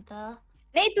बनाता।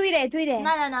 नहीं, तू ही रहे।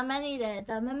 ना मैं नहीं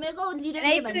रहता। मेरे को लीडर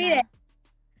नहीं, नहीं तू बनना ही है। रहे।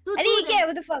 अरे ये क्या है?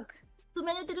 What the fuck?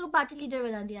 मैंने तेरे को पार्टी लीडर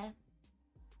बना दिया है।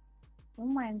 Oh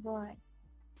my god.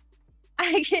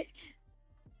 आगे।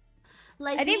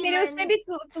 अरे मेरे उसमें भी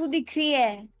तू दिख रही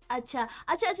है। अच्छा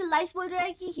लाइस बोल रहा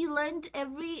है कि he learned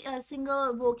every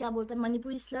single, वो क्या बोलते हैं,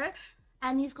 Manipuri slur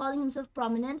and he's calling himself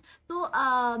prominent। तो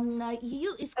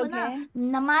यू इसको ना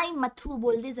नमाई मथु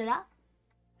बोल दे जरा।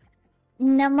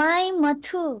 नमाई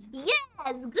मथु।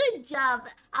 Yes good job.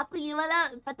 आपको ये वाला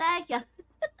पता है क्या?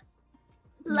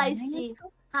 लाइस जी,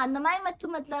 हाँ नमाई मथु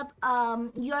मतलब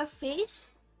your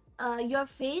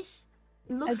face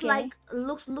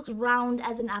looks round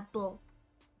as an apple।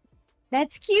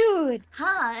 That's cute.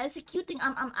 हाँ ऐसे cute thing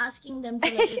I'm asking them to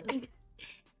like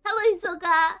hello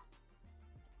हिसोका।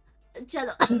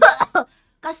 चलो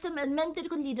कस्टम मैंने तेरे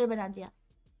को लीडर बना दिया।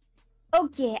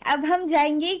 ओके, अब हम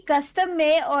जाएंगे कस्टम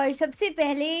में और सबसे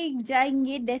पहले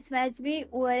जाएंगे डेथ मैच में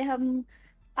और हम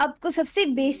आपको सबसे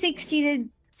बेसिक चीजें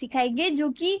सिखाएंगे जो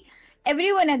कि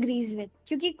एवरीवन अग्रीज विद,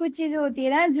 क्योंकि कुछ चीजें होती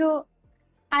है ना जो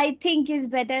आई थिंक इज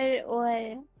बेटर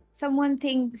और समवन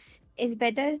थिंक्स इज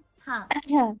बेटर। हाँ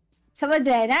समझ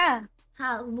रहा है ना?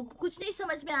 हाँ कुछ नहीं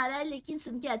समझ में आ रहा है लेकिन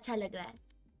सुन के अच्छा लग रहा है।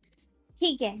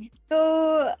 ठीक है,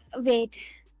 तो वेट,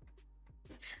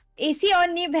 एसी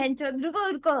ऑन नहीं बहन चोद,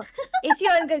 रुको एसी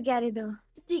ऑन करके आने दो।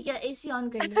 ठीक है एसी ऑन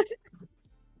कर ले।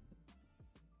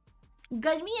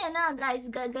 गर्मी है ना गाइस,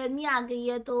 गर्मी आ गई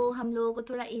है तो हम लोगों को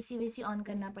थोड़ा एसी वेसी ऑन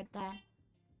करना पड़ता है।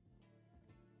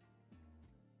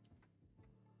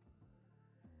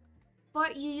 For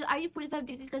you are you 45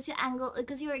 degree because your angle,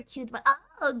 because you're a cute one?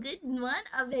 Oh good one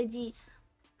Abheji।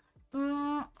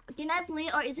 Can I play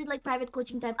or is it like private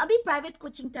coaching time? अभी private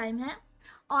coaching time है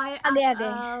और आप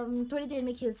थोड़ी देर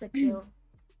में खेल सकते हो।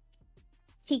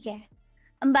 ठीक है,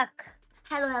 I'm back।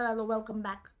 Hello welcome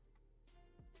back।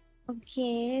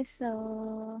 Okay,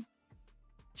 so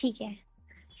ठीक है,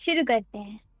 शुरू करते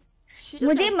हैं।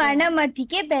 मुझे मारना मत,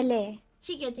 ठीक है? पहले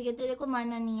ठीक है तेरे को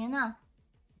मारना नहीं है ना?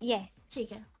 यस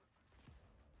ठीक है।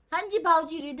 हाँ जी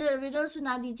भाऊजी, रिडल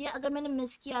सुना दीजिए। अगर मैंने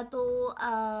मिस किया तो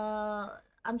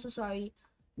आई एम सो सॉरी।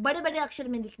 बड़े अक्षर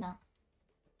में लिखना।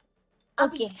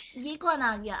 ओके ये कौन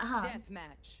आ गया? हाँ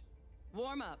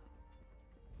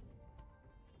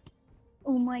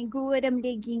oh my God, I am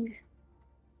lagging.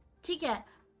 ठीक है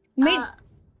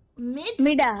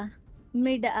मिडा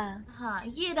मिड हाँ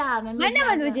ये रहा, मैं मिड मानना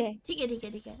में आ मत गया। मुझे, ठीक है ठीक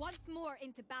है ठीक है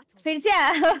फिर से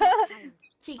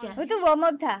ठीक है। वो तो वार्म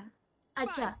अप था।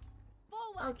 अच्छा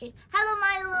okay. Hello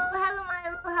Milo,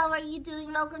 how are you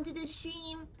doing? Welcome to the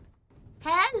stream.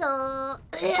 Hello.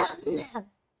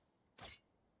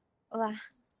 वाह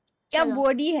क्या चलो,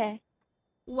 बॉडी है,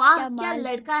 वाह क्या क्या माल।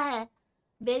 लड़का है,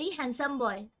 वेरी हैंडसम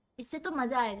बॉय, इससे तो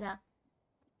मजा आएगा।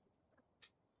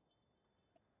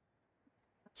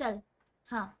 चल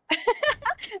हाँ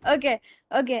ओके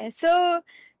ओके सो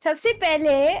सबसे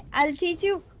पहले I'll teach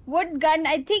you what gun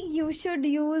I think you should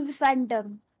use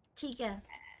Phantom. ठीक है।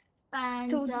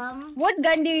 तो Phantom, what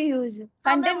gun do you use?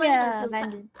 हाँ मैं Phantom वही या करती हूँ।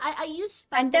 Vandal? I use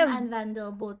Phantom Phantom and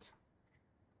Vandal both.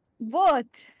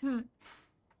 both. Hmm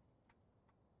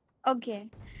Okay,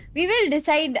 we will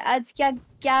decide आज क्या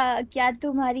क्या क्या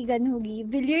तुम्हारी गन होगी.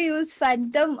 Will you use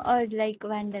Phantom or like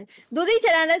Vandal? दोनों ही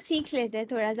चलाना सीख लेते हैं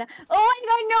थोड़ा सा. Oh my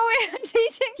god, no way.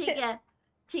 ठीक है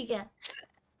ठीक है।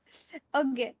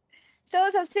 Okay, तो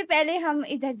सबसे पहले हम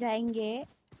इधर जाएंगे.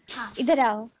 हाँ इधर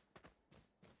आओ.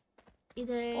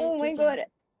 इधर Oh my ठीक है। god,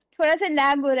 थोड़ा सा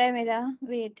लैग हो रहा है मेरा.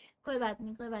 Wait. कोई बात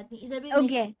नहीं कोई बात नहीं, इधर भी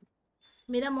Okay,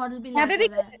 मेरा मॉडल भी यहाँ लैग पे हो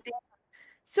भी रहा कर है। सकते हैं.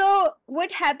 So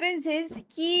what happens is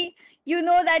कि you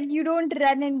know that you don't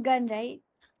run and gun, right?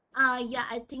 Yeah,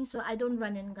 I think so. I don't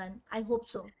run and gun. I hope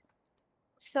so.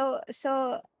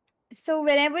 So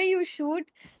whenever you shoot,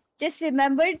 just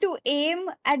remember to aim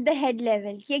at the head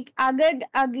level. कि अगर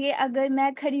आगे अगर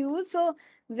मैं खड़ी हूँ, so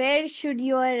where should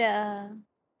your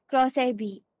crosshair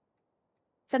be?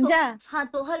 तो समझा? हाँ,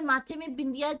 तो हर माथे में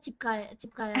बिंदिया चिपकाया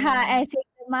है हाँ मैंने। ऐसे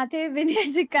माथे में बिंदिया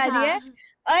चिपका दिया है.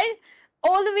 हाँ और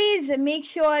ऑलवेज मेक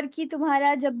श्योर कि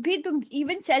तुम्हारा जब भी तुम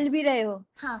इवन चल भी रहे हो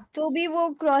हाँ तो भी वो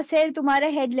क्रॉसहेयर तुम्हारा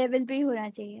हेड लेवल पे ही होना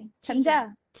चाहिए.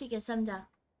 समझा? ठीक है समझा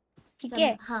ठीक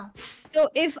है. हाँ तो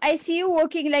if I C you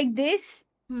walking like this,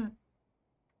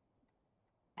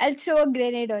 I'll throw a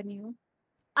grenade on you.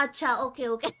 अच्छा okay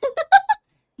okay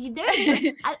wait,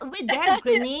 there are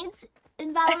grenades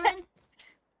in Valorant?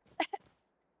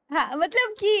 हाँ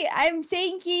मतलब कि आई एम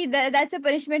सेइंग कि that's a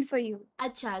punishment for you.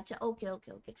 अच्छा अच्छा ओके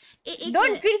ओके ओके। एक don't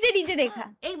minute फिर से नीचे देखा.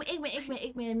 एक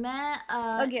मिनट मैं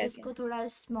Okay. इसको थोड़ा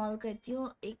स्मॉल करती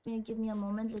हूँ। एक minute, give me a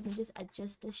moment, let me just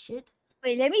adjust the shit.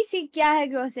 Wait, let me see क्या है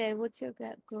crosshair. What's your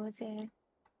crosshair?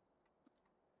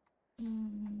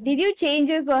 Did you change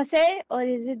your crosshair or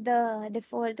is it the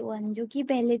default one जो कि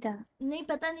पहले था? नहीं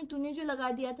पता नहीं, तूने जो लगा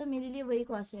दिया था मेरे लिए वही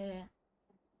क्रॉसहेयर है।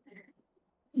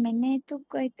 मैंने तो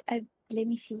कोई let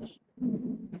me see.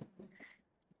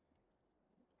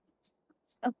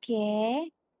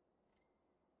 Okay.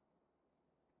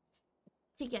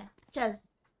 ठीक है चल।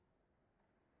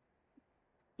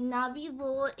 नावी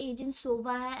वो एजेंट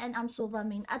सोवा है and I am Sowa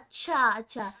main. अच्छा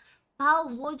अच्छा हाँ,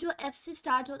 वो जो एफ से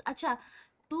स्टार्ट हो। अच्छा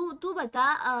तू तू बता,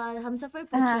 हमसफर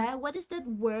पूछ रहा है what is that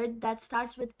word that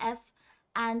starts with F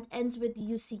and ends with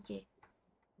यूसीके?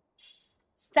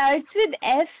 Starts with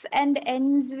F and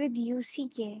ends with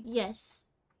UCK. Yes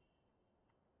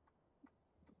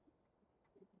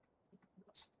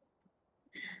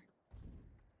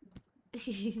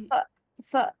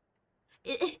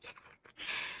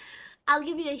I'll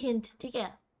give you a hint, ठीक है?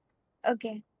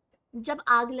 Okay. जब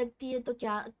आग लगती है तो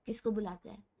क्या किसको बुलाते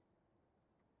हैं?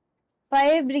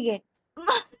 Fire brigade.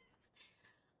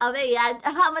 अबे यार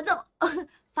हाँ मतलब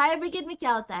फायर ब्रिगेड में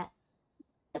क्या होता है?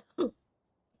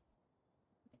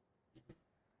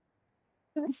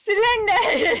 Cylinder.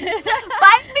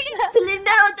 फायर ब्रिगेड में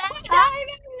सिलेंडर होता है? I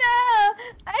don't know.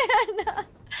 I don't know.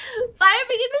 Fire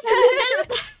brigade में सिलेंडर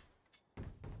होता है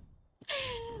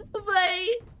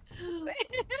भाई।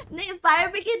 नहीं, फायर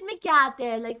ब्रिगेड में क्या आते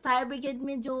हैं? लाइक फायर ब्रिगेड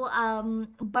में जो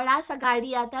बड़ा सा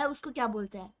गाड़ी आता है उसको क्या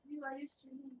बोलते हैं?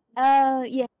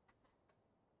 Yeah.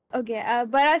 Okay.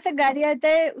 बड़ा सा गाड़ी आता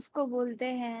है उसको बोलते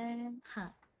हैं.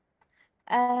 हाँ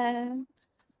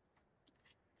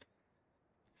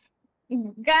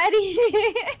गाड़ी.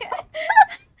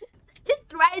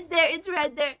 It's right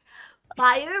there.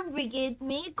 Fire brigade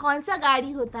में कौन सा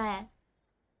गाड़ी होता है?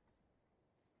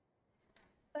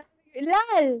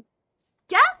 लाल.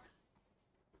 क्या?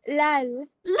 लाल.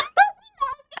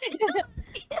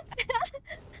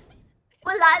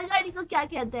 वो लाल गाड़ी को क्या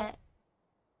कहते हैं?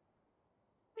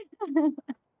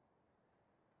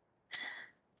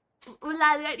 वो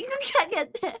लाल गाड़ी को क्या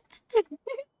कहते हैं?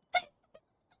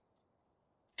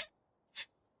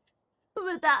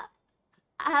 बता।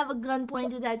 I have a gun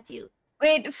pointed at you.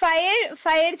 Wait,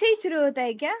 fire से ही शुरू होता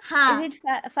है क्या? हाँ Is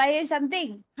it fire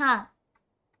something? हाँ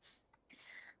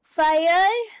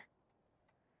Fire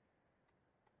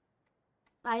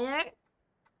फायर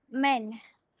men.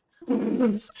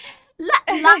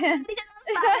 लाल गाड़ी का नाम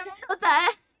फायरमैन होता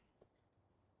है?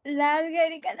 लाल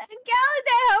गाड़ी का नाम क्या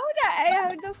होता है?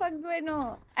 How the fuck do I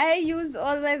know? I use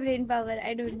all my brain power.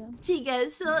 I don't know. ठीक है,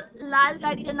 सो लाल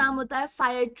गाड़ी का नाम होता है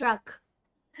fire truck.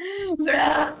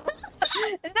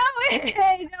 No way,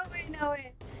 no way, no way.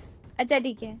 अच्छा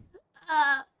ठीक है,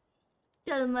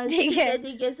 चलो मस्त, ठीक ठीक है, है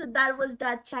ठीक है। सो दैट वाज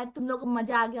दैट, शायद तुम लोग को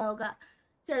मजा आ गया होगा।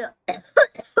 चलो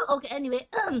ओके एनीवे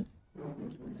चल।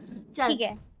 ठीक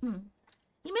है.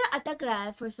 ये मेरा अटक रहा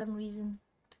है for some reason.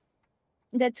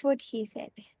 That's what he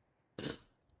said.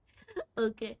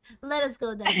 Okay let us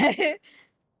go then.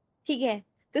 ठीक है,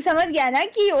 तो समझ गया ना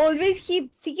कि ऑलवेज कीप,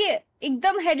 ठीक है,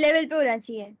 एकदम हेड लेवल पे होना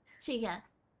चाहिए। ठीक है,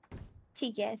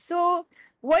 ठीक है, सो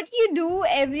what you do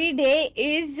every day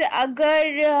is, अगर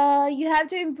you have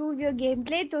to improve your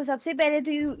gameplay, तो सबसे पहले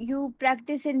तो you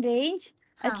practice in range,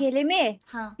 हाँ अकेले में.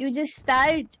 हाँ You just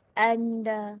start and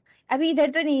अभी इधर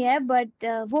तो नहीं है, but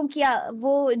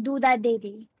वो do that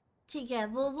daily ठीक है,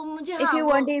 वो मुझे if हाँ you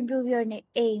वो want to improve your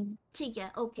aim. ठीक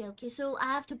है okay okay. So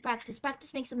I have to practice,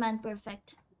 practice makes a man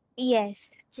perfect. Yes.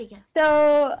 ठीक है So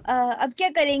अब क्या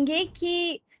करेंगे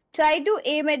कि try to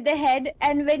aim at the head,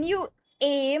 and when you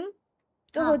aim,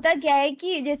 तो हाँ होता क्या है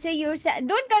कि जैसे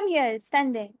don't come here,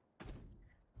 stand there.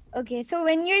 Okay, so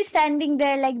when you're standing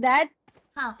there like that,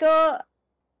 हाँ तो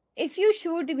if you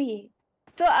shoot me,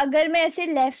 तो अगर मैं ऐसे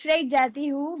left right जाती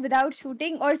हूँ without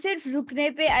shooting और सिर्फ रुकने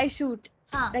पे I shoot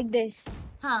हाँ like this,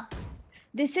 हाँ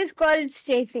this is called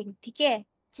strafing. ठीक है,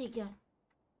 ठीक है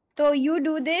तो you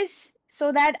do this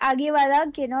so that आगे वाला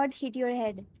cannot hit your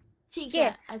head. ठीक ठीक है,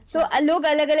 है। तो अच्छा लोग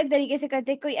अलग अलग तरीके से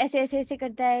करते हैं, कोई ऐसे ऐसे ऐसे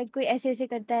करता है, कोई ऐसे ऐसे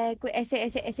करता है, कोई ऐसे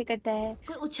ऐसे ऐसे करता है.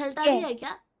 कोई उछलता ठीक भी है, है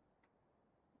क्या?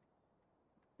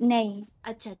 नहीं,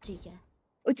 अच्छा ठीक है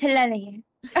उछलना नहीं है.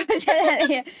 उछलना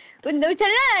नहीं है.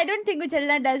 उछलना, I don't think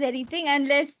उछलना does anything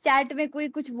unless chat में कोई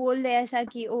कुछ बोल दे ऐसा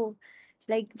कि ओ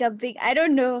like jumping, I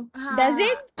don't know. Does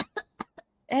it,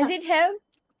 does it help?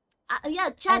 या आई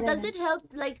chat, don't does no. It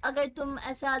help like अगर तुम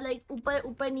ऐसा लाइक ऊपर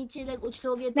ऊपर नीचे लाइक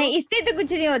उछलोगे तो? नहीं, इससे तो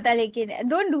कुछ नहीं होता, लेकिन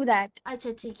डोंट डू दैट.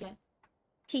 अच्छा ठीक है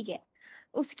ठीक है,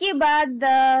 उसके बाद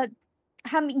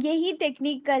हम यही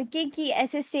टेक्निक करके कि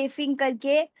ऐसे सेफिंग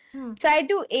करके try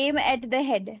to M at the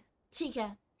head. ठीक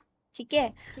है ठीक है,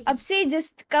 ठीक अब है। से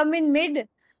जस्ट कम इन मिड.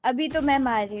 अभी तो मैं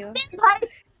मार रही हूँ. भाई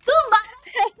तू मार।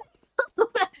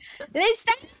 Let's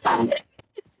start.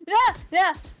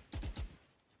 ना,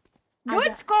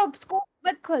 डोंट स्कोप, स्कोप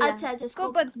मत खोलना. अच्छा अच्छा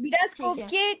स्कोप स्कोप, मत, बिना स्कोप है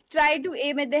के try to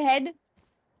M at the head.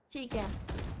 ठीक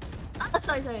है।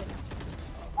 Sorry sorry.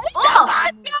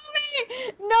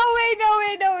 No way, no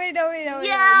way, no way, no way, no way.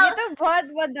 Yeah. ये तो बहुत,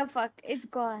 what the fuck, it's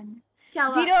gone. क्या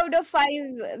हुआ? 0 out of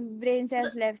 5 brain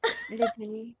cells left,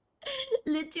 literally.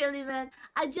 Literally man,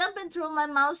 I jump and throw my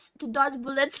mouse to dodge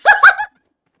bullets.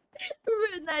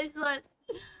 Real nice one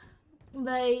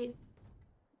भाई।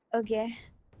 Okay,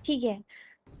 ठीक है.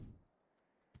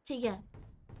 ठीक है,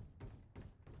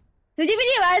 तुझे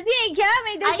मेरी आवाज नहीं आई क्या?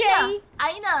 मैं इधर से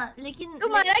आई ना लेकिन तू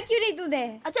मारा क्यों नहीं तूने?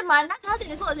 अच्छा मारना था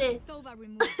तेरे को ले।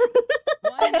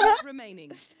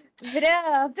 मेरा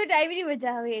अब तो टाइम ही नहीं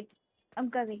बचा. Wait, I am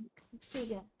coming.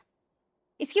 ठीक है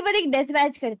इसके बाद एक डेथ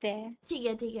मैच करते हैं. ठीक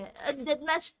है ठीक है। Death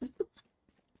match.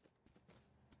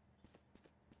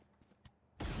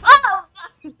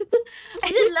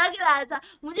 मुझे लग रहा था,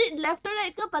 मुझे लेफ्ट और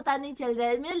राइट का पता नहीं चल रहा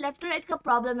है. मेरा लेफ्ट और राइट का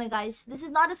प्रॉब्लम है guys, this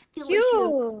is not a skill issue.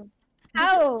 क्यों?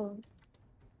 हाउ?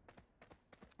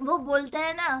 वो बोलते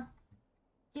हैं ना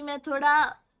कि मैं थोड़ा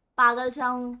पागल सा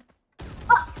हूँ.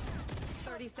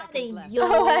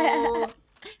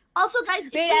 Also guys,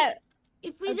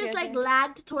 if we just like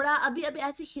lagged थोड़ा, अभी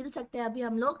ऐसे हिल सकते हैं अभी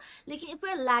हम लोग, लेकिन if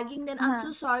we're lagging then I'm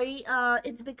so sorry.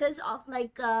 It's because of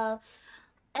like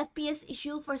FPS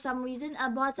issue for some reason.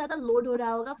 बहुत ज़्यादा लोड हो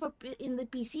रहा होगा for in the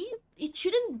PC. It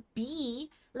shouldn't be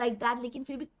like that, लेकिन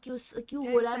फिर भी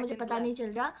क्यों हो रहा है मुझे पता नहीं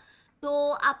चल रहा.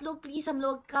 तो आप लोग प्लीज हम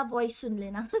लोग का वॉइस सुन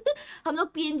लेना. हम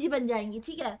लोग PNG बन जाएंगे.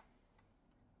 ठीक है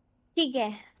ठीक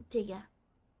है ठीक है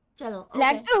चलो.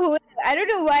 Lag तो हो. I don't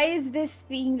know why is this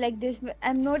being like this.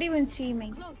 I'm not even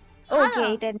streaming.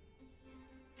 Okay, then.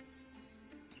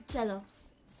 चलो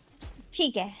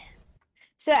ठीक है.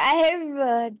 So I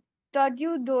have taught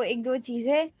you दो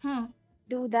चीजें.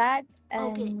 Do that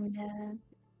and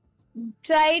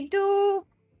try to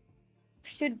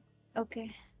okay.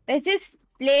 Let's just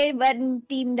play one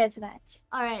team deathmatch.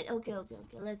 Alright, okay,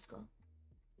 let's go.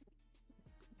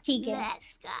 ठीक है.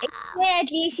 Let's go.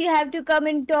 At least you have to come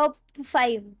in top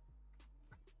 5.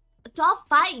 Top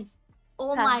 5?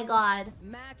 Oh my god.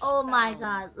 Oh my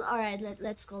god. Alright,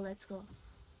 let's go.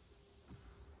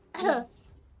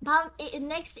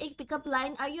 Next egg pickup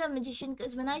line. Are you a magician?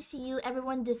 Because when I see you,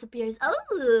 everyone disappears.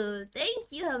 Oh,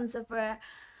 thank you, Hamza.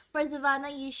 For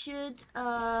Szivana, you should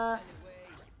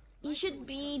You should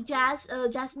be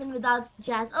Jasmine without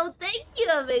Jazz. Oh, thank you,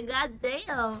 Omega.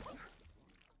 Damn.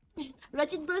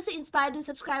 Rachit bro से inspired हूँ,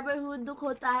 subscriber हूँ, दुख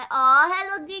होता है. Oh,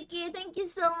 hello DK. Thank you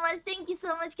so much. Thank you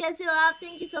so much. कैसे हो आप?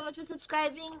 Thank you so much for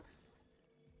subscribing.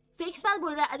 Fake smile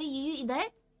बोल रहा है. अरे ये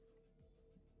इधर?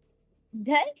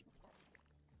 इधर?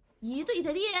 ये तो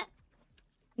इधर ही है.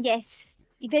 Yes.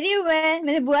 इधर ही हूँ मैं.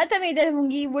 मैंने बोला था मैं इधर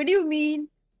होंगी. What do you mean?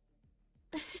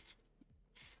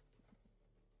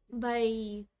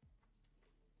 भाई.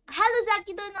 Hello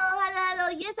Zaki Dono. Hello.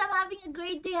 Yes, I'm having a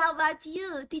great day. How about you?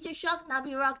 Teacher shock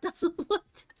Nabi rocked up.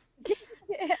 What?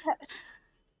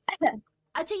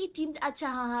 अच्छा ये टीम. अच्छा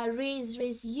हाँ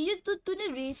रेस ये तूने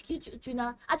रेस क्यों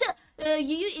चुना? अच्छा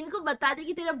ये इनको बता दे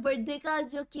कि तेरा बर्थडे का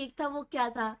जो केक था वो क्या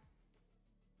था.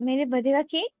 मेरे बर्थडे का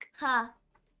केक? हाँ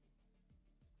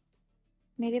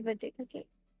मेरे बर्थडे का केक.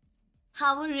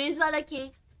 हाँ वो रेस वाला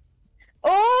केक.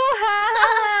 ओह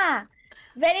हाँ.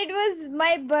 When it was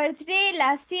my birthday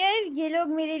last year, ये लोग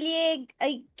मेरे लिए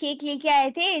एक केक लेके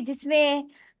आए थे जिसमें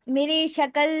मेरी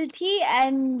शक्ल थी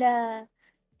and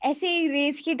ऐसे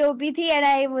रेस की टोपी थी and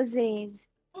I was raised.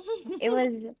 It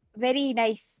was very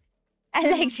nice. I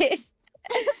liked it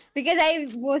because I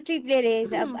mostly play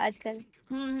race अब आजकल.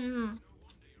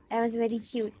 I was very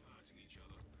cute.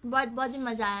 बहुत ही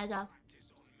मजा आया था.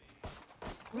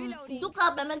 तू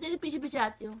कब है? मैं तेरे पीछे पीछे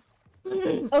आती हूँ.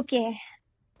 Okay.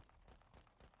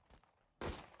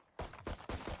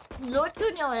 लोड क्यों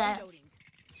नहीं हो रहा है?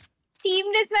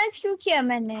 टीम डेथमैच क्यों किया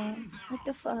मैंने? What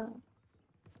the fuck?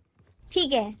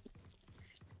 ठीक है.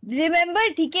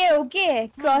 रिमेम्बर ठीक है. ओके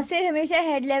क्रॉसर हमेशा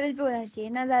हेड लेवल पे होना चाहिए,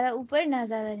 ना ज्यादा ऊपर ना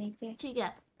ज्यादा नीचे. ठीक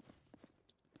है.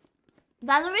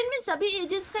 वैलोरेंट में सभी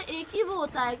एजेंट्स का एक ही वो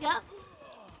होता है क्या?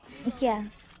 क्या?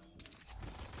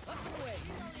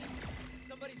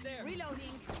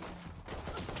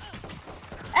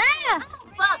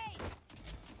 Fuck.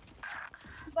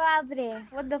 बाप रे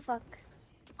what the fuck.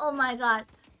 Oh my god.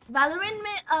 Valorant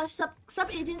में सब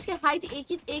एजेंट्स के हाइट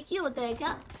एक ही होता है क्या?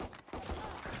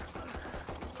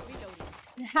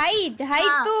 हाइट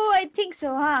तो आई थिंक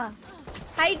सो. हाँ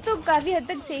हाइट तो काफी हद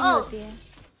तक सेम होती है.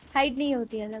 हाइट नहीं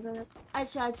होती है अलग अलग.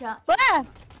 अच्छा.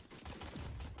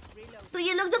 तो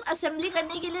ये लोग जब असेंबली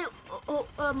करने के लिए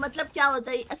मतलब क्या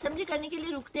होता है, असेंबली करने के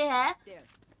लिए रुकते हैं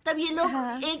तब ये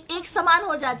लोग एक समान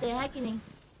हो जाते हैं कि नहीं?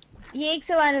 ये एक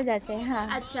समान हो जाते हैं. हाँ.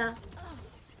 अच्छा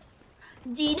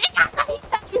जीने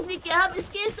का किसी के हम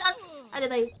इसके संग. अरे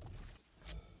भाई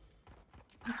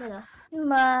चलो.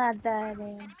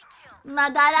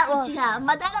 मदारा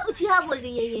उचिहा बोल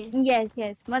रही है ये.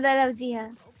 Yes Madara उचिहा.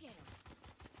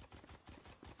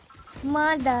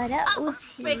 Madara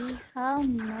उचिहा.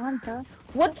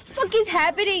 What the fuck is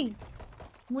happening?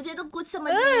 मुझे तो कुछ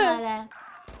समझ नहीं आ रहा है.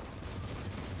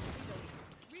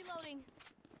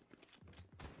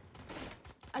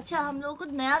 अच्छा हम लोगों को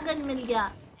नया गन मिल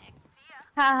गया.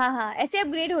 हाँ ऐसे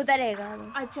अपग्रेड होता रहेगा.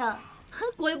 अच्छा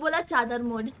कोई बोला चादर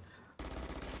मोड.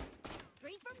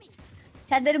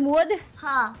 चादर मोड?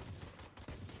 हाँ.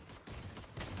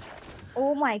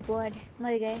 ओ माय गॉड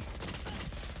मर गए.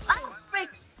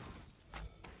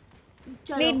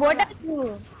 Wait, what are you?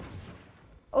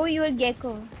 Oh, you're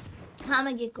Gecko. हाँ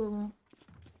मैं गेको हूँ.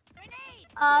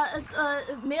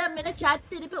 मेरा चैट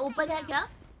तेरे पे ओपन है क्या?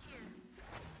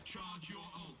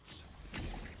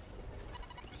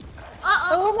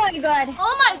 Oh my god.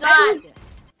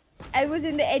 I was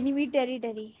in the enemy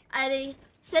territory. अरे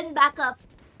send backup.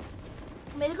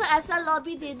 मेरे को ऐसा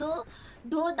लॉबी दे दो,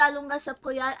 ढो डालूंगा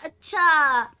सबको यार. अच्छा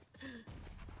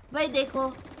भाई देखो.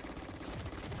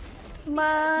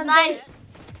 नाइस.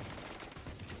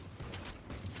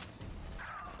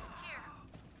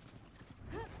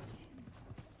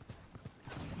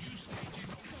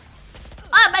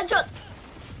 बंचो.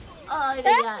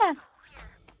 अरे यार.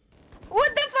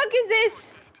 What the fuck is this?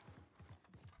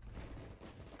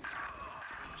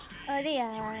 अरे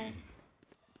यार.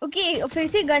 ओके फिर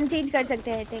से गन चेंज कर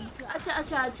सकते हैं थिंक.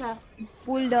 अच्छा.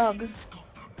 बुलडॉग.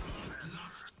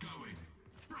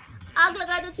 आग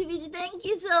लगा दो सीवीजी. Thank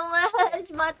you so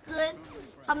much. मत कर.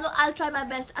 हम लोग I'll try my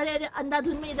best. अरे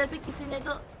अंधाधुन में इधर पे किसी ने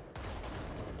तो.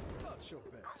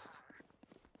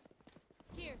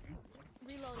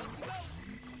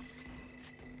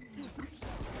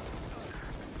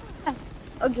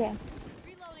 ओके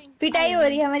पिटाई हो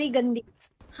रही है हमारी गंदी.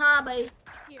 हाँ भाई.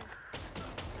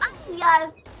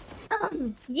 यार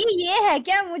ये है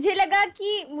क्या? मुझे लगा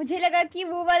कि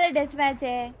वो वाला डेथ मैच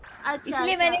है. अच्छा.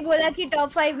 इसलिए मैंने बोला कि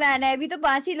टॉप 5 में आना है. अभी तो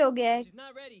 5 ही लोग हैं.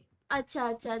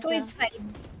 अच्छा. So it's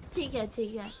fine. ठीक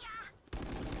है.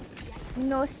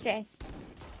 No stress.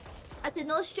 अच्छा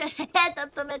नो स्ट्रेस है. तब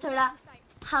तो मैं थोड़ा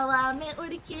हवा में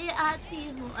उड़ के आती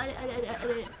हूँ.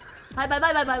 अरे bye bye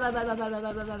bye bye bye bye bye bye bye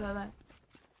bye bye bye bye.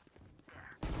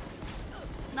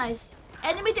 Nice.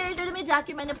 Enemy territory में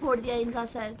जाके मैंने फोड़ दिया इनका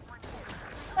सर।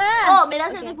 ओ मेरा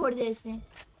सर भी फोड़ दिया इसने।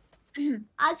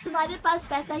 आज तुम्हारे पास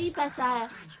पैसा ही पैसा है।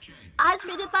 आज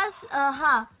मेरे पास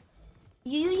हाँ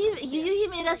यूयू ही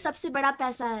मेरा सबसे बड़ा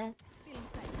पैसा है।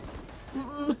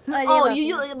 ओ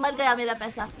यूयू मर गया मेरा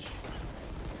पैसा।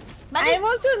 I am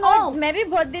also not, मैं भी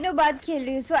बहुत दिनों बाद खेल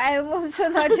रही हूँ, so I am also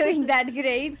not doing that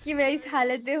great कि मैं इस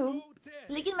हालत में हूँ।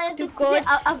 लेकिन मैंने तो कुछ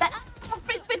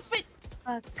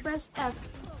प्रेस F।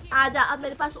 आजा, अब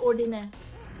मेरे पास ओडिन है।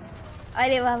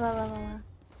 अरे वाह वाह वाह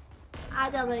वाह।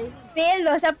 आजा भाई। पेल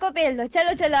दो, सबको पेल दो।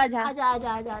 चलो चलो आजा। आजा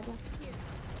आजा आजा आजा।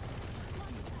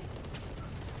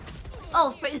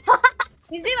 ओह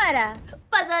किसने मारा?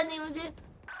 पता नहीं मुझे।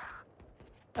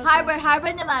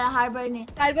 हार्बर ने मारा, हार्बर ने।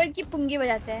 हार्बर की पुंगी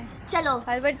बजाते हैं। चलो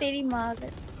हार्बर तेरी माँ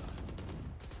कर।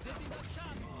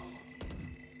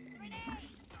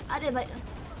 अरे भाई,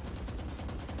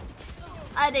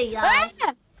 अरे यार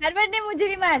हार्बर ने मुझे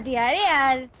भी मार दिया। अरे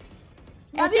यार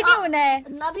ऐसे नहीं होना है।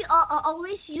 नबी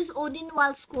always use Odin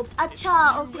while scope। अच्छा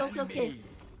ओके ओके ओके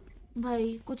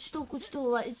भाई, कुछ तो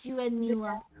हुआ। It's you and me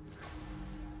हुआ।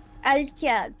 अल्ट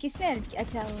क्या? किसने अल्ट किया?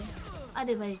 अच्छा वो।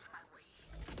 अरे भाई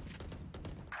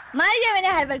मार दिया मैंने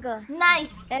हार्बर को।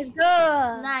 Nice let's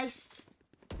go. नाइस।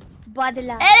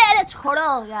 बादला। अरे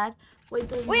छोड़ो यार, कोई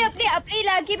तो। ओए अपने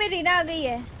इलाके में रीना आ गई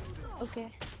है। ओके।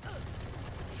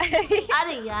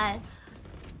 अरे यार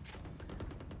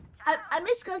I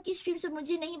miss कल की स्ट्रीम से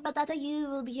मुझे नहीं पता था you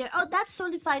will be here। Oh that's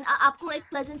totally fine। आपको एक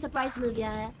pleasant surprise मिल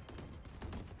गया है।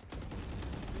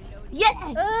 Yeah!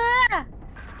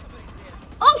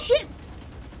 Oh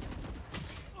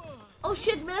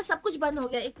shit मेरा सब कुछ बंद हो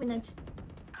गया। एक मिनट,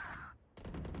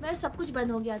 मेरा सब कुछ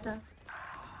बंद हो गया था।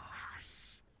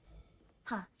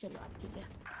 हाँ चलो अब ठीक है।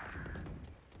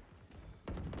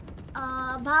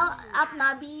 भाव आप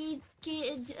नाबी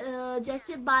के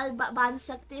जैसे बाल बांध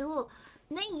सकते हो।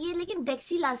 नहीं ये लेकिन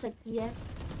डेक्सी ला सकती है।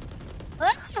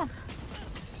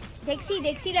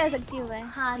 डेक्सी ला सकती हूँ मैं।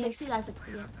 हाँ डेक्सी ला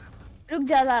सकती है। रुक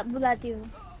जा, बुलाती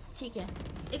हूँ। ठीक है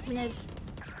एक मिनट।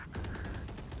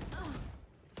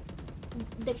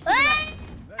 डेक्सी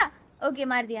ओके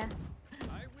मार दिया।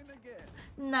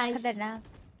 नाइस। खतरनाक।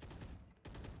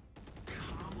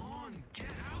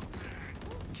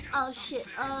 Oh shit।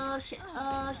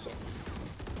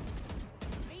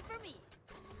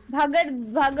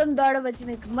 भागम दौड़ बच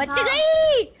में मच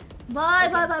गई। Bye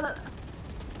bye bye bye.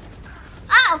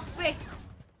 Ah frick।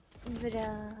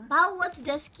 भाव what's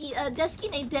डेस्की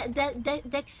नहीं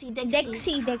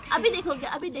डेक्सी। अभी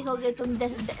देखोगे तुम।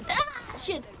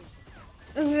 shit।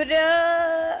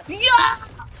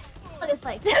 What a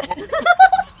fight।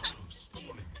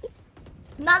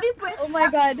 Nabi press Oh my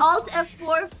god। Alt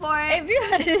F4 for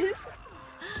everyone।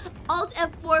 Alt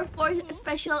F4 for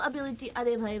special ability।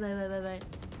 अरे भाई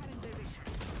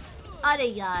अरे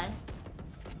यार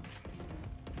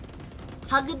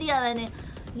हग दिया मैंने।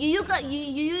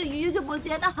 यूयू जो बोलती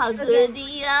है ना, हग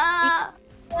दिया।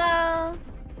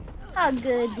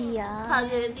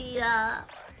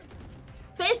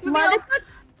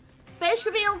 फेस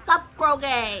रिवील कब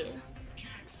करोगे?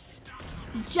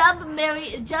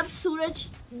 जब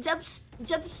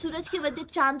सूरज की वजह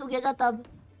चांद उगेगा तब।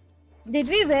 Did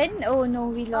we win? Oh no,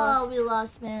 we lost. Oh, we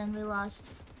lost, man. We lost.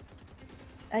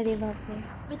 अरे बाप रे।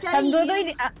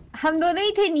 हम दोनों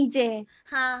ही थे नीचे।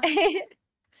 हाँ।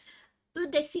 तू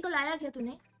डेक्सी को लाया क्या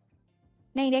तूने?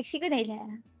 नहीं डेक्सी को नहीं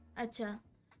लाया। अच्छा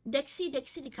डेक्सी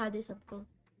दिखा दे सबको।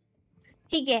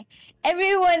 ठीक है।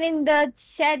 Everyone in the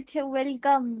chat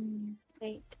welcome.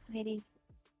 Wait, where is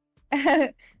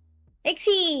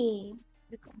डेक्सी?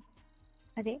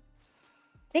 अरे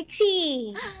डेक्सी।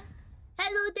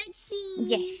 हेलो डेक्सी।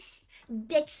 Yes.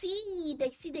 डेक्सी।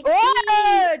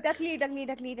 ओह टकली।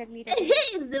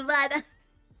 दोबारा।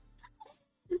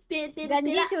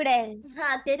 गंदी चुड़ैल।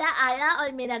 हाँ तेरा आया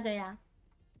और मेरा गया।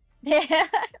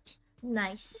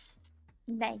 नाइस।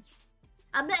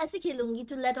 अब मैं ऐसे खेलूंगी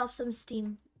to let off some steam।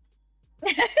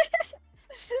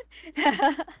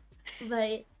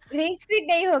 भाई रेस क्विट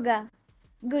नहीं होगा।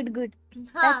 Good.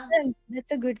 हाँ।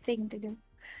 That's a good thing to do.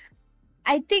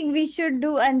 I think we should do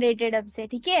unrated अब से।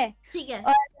 ठीक है।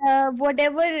 और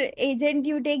whatever agent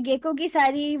you take, gecko की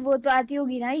सारी वो तो आती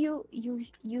होगी ना। You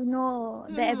know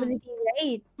the ability,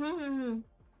 right?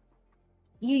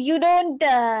 You don't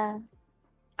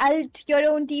ult your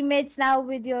own teammates now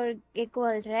with your gecko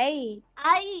ult, right?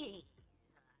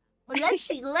 Let's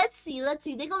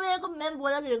see। देखो मेरे को मैं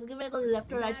बोला तेरे को कि मेरे को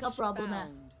लेफ्ट और राइट का प्रॉब्लम है।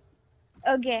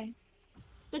 Okay।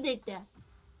 तो देखते हैं।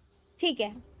 ठीक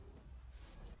है।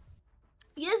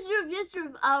 Yes,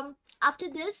 Dhruv। After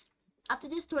this, after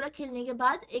this थोड़ा खेलने के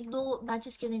बाद, 1-2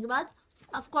 मैचेस खेलने के बाद,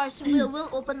 of course we will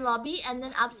open lobby and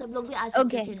then आप सब लोग भी आ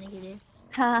सकते हैं खेलने के लिए।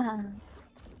 हाँ हाँ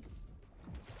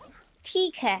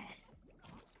ठीक है,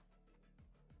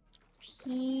 ठीक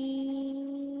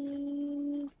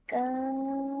है।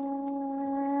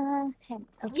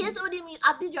 यस ओडीएम,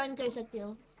 आप भी ज्वाइन कर सकते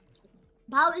हो।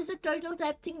 भाव is the turtle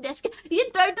type thing desk. ये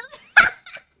टर्टल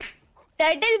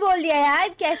टर्टल बोल दिया यार,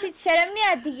 कैसी शर्म नहीं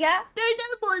आती क्या?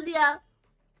 टर्टल बोल दिया,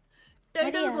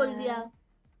 टर्टल बोल दिया।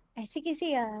 ऐसे कैसे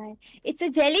यार? It's a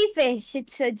jellyfish,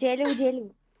 it's a जेलू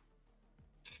जेलू।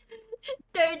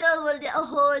 Turtle बोल दिया।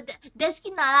 ओहो,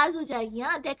 डेस्की नाराज हो जाएगी।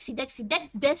 हाँ डेक्सी डेक्सी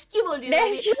डेस्की बोल रही हूँ।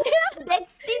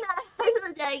 डेक्सी नाराज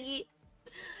हो जाएगी।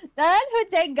 नाराज हो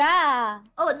जाएगा।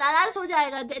 ओ नाराज हो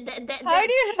जाएगा। How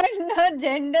do you not know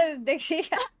gender?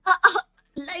 देखिएगा।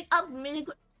 Like अब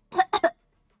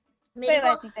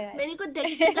मेरे को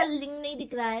डेक्सी का लिंक नहीं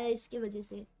दिख रहा है इसकी वजह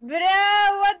से। Bro,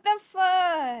 what the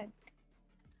fuck?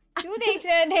 क्यों देख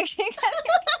रहा है डेक्सी का?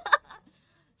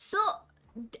 So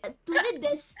तूने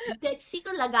डेक्सी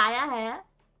को लगाया है,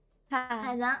 हाँ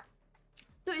है ना?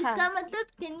 तो इसका मतलब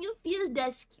can you feel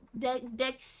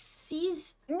Dexy's?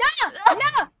 No,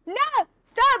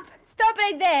 stop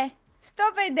right there.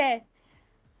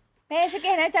 मैं ऐसे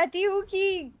कहना चाहती हूँ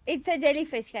कि it's a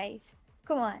jellyfish, guys.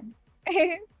 Come on.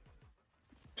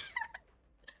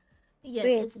 Yes,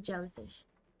 it's a jellyfish.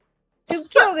 चुप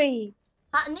क्यों हो गई?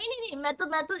 हाँ नहीं, मैं तो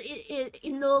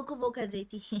इन लोगों को वो कर रही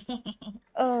थी।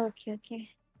 ओके।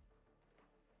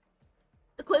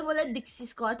 तो कोई बोला डिक्सी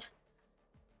स्कॉट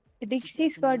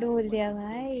बोल दिया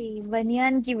भाई,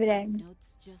 बनियान की ब्रांड।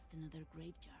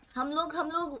 हम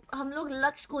लोग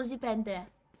लक्स कोजी पहनते हैं,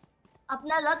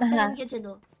 अपना लक पहन के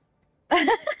चलो।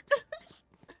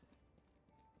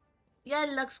 यार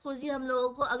लक्स कोजी हम लोगों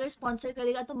को अगर स्पॉन्सर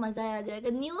करेगा तो मजा आ जाएगा।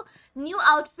 New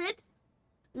outfit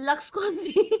lux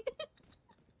Cozi.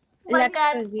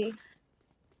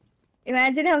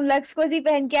 Imagine हम लक्स कोजी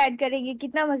पहन के ऐड करेंगे,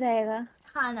 कितना मजा आएगा।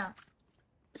 हाँ ना।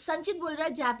 संचित बोल रहा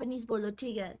है जापानीज बोलो।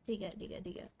 ठीक है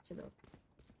चलो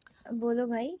बोलो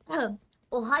भाई।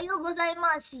 Ohio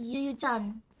गोजाइमासु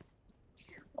युयु-chan।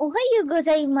 Ohio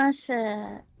गोजाइमासु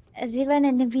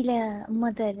Szivana Nabila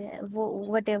mother,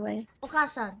 whatever.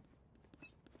 Oka-san.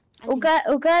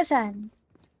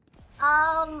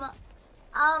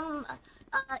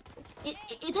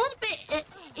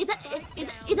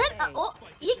 इधर ओ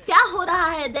ये क्या हो रहा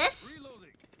है? देश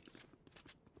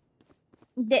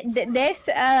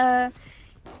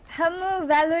हम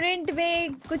वैलोरेंट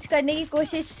में कुछ करने की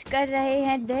कोशिश कर रहे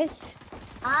हैं। देश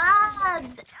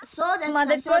सो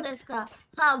देश का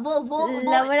हाँ वो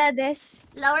लवड़ा देश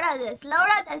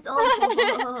ओ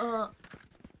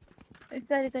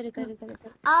कर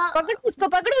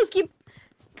पकड़ो उसकी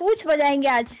पूछ बजाएंगे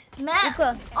आज। ओ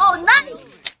नहीं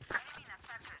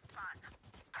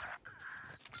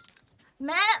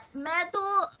मैं तो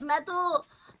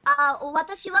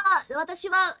वाताशी wa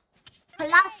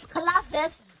खलास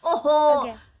देश। ओहो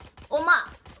ओमा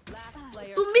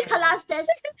तुम भी खलास देश।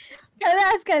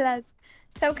 खलास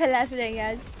सब खलास हो जाएंगे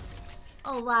आज।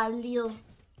 ओ वाह लियो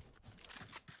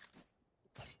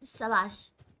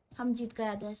शाबाश, हम जीत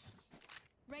गया देश।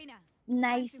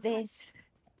 नाइस देश।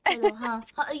 चलो हाँ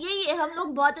ये हम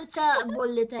लोग बहुत अच्छा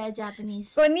बोल लेते हैं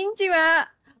जापानीज। कोनिंचिवा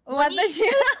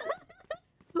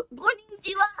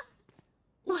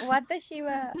वाताशी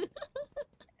wa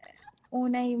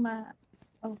ओनाइमा।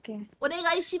 ओके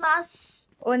ओनेगाइशिमास।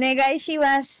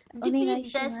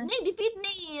 डिफीट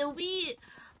नहीं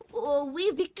we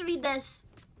victory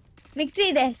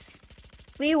this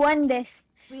we won this.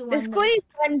 The score is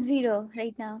 1-0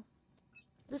 right now.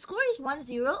 The score is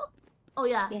 1-0. Oh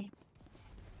yeah.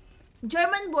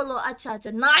 German bolo अच्छा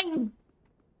 9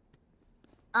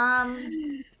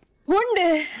 Hund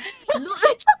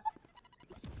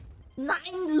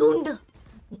 9 lund।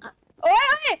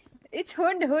 ओए it's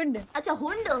hund अच्छा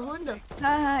hund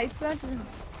हाँ it's not hund.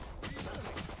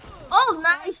 Oh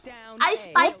nice, I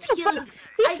spike kill।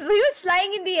 He was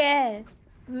flying in the air।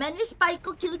 मैंने spike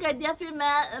को किल कर दिया, फिर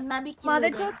मैं भी किल हो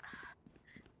गया।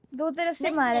 दो तरफ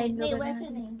से मारा इन लोगों ने।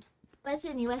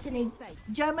 वैसे नहीं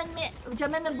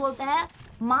जर्मन में बोलता है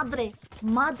माद्रे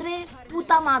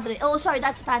पुता Madre. Oh sorry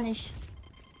that's Spanish.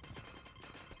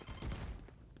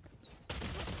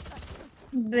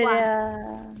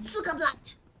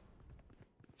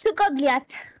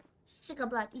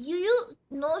 Sukablat you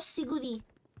know Sugiri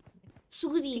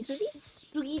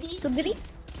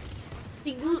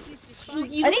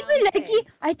अरे कोई लड़की,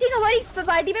 आई थिंक हमारी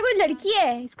पार्टी में कोई लड़की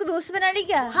है, इसको दोस्त बना ली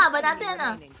क्या? हाँ बनाते हैं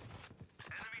ना।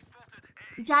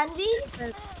 जानवी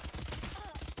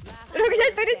रुक जा,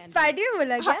 तूने पार्टी में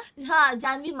बोला क्या? हाँ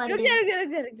जानवी मर गई। रुक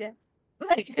जा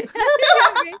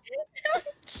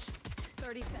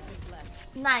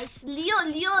नाइस। लियो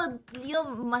लियो लियो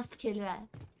मस्त खेल रहा है।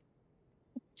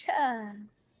 अच्छा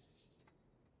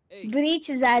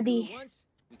ब्रीच ज़ादी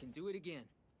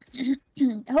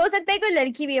हो सकता है कोई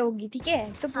लड़की भी होगी, ठीक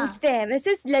है तो हाँ। पूछते हैं।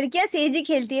 वैसे लड़कियां सेज ही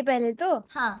खेलती है पहले तो।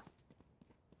 हाँ।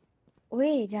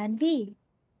 ओए जानवी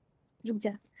रुक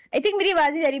जा, आई थिंक मेरी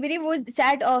आवाज नहीं जा रही, मेरी वो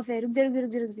चैट ऑफ है। रुक जा रुक जा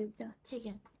रुक जा रुक जा। ठीक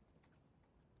है।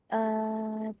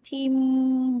 Theme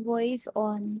voice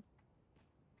on.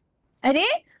 अरे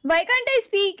why can't I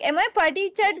speak, M I party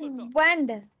chat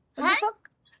band? What the fuck?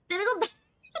 तेरे को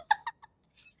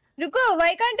रुको,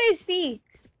 व्हाई कांट आई स्पीक?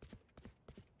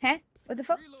 हैं व्हाट द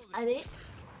फक? अरे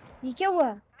ये क्या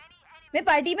हुआ? मैं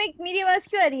पार्टी में, मेरी आवाज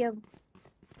क्यों आ रही है अब?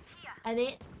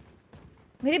 अरे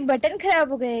मेरे बटन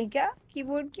खराब हो गए हैं क्या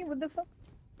कीबोर्ड के? What the fuck?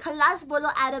 खलास बोलो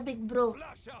अरबिक ब्रो।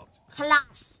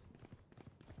 खलास।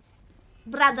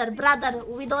 Brother brother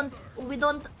we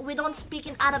don't speak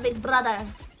in Arabic brother.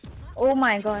 Oh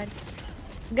my god,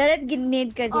 गलत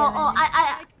गिनेट कर दिया मैंने।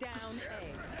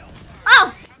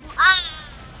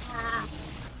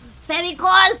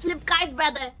 फेविकॉल फ्लिपकार्ट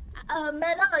ब्रदर।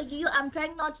 मैं ना I'm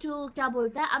trying not to, क्या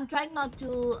बोलता है, I'm trying not to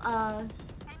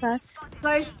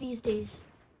curse these days.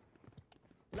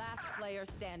 Last player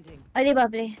standing. अरे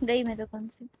बाप रे, गई मैं तो कौन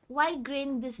सी? Why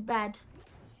grain this bad?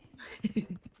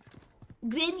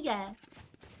 Grain क्या है?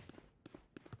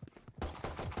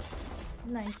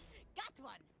 Nice. Got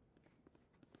one.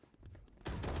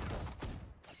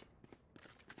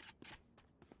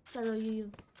 चलो you.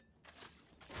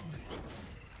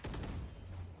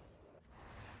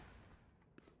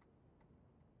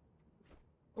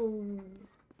 Oh.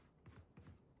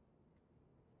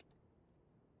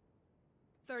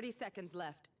 30 seconds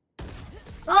left.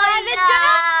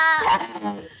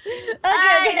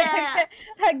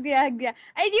 Okay, hug दिया.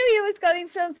 I knew he was coming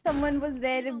from someone was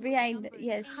there behind.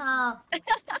 Yes. हाँ।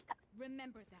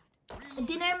 Remember that.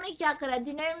 डिनर में क्या करा?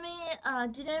 डिनर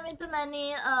में तो मैंने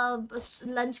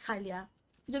लंच खा लिया।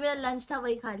 जो मेरा लंच था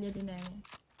वही खा लिया डिनर में।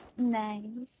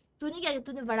 Nice. तूने क्या किया?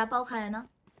 तूने वड़ा पाव खाया ना?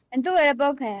 And तो वड़ा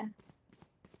पाव खाया।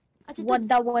 अच्छा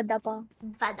वड़ा पाव।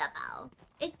 वड़ा पाव।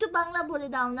 एक तो बांग्ला बोले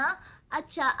दाओ ना।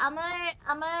 अच्छा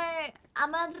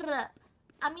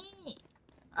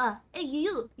ए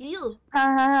युयु।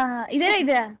 हाँ इधर।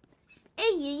 ए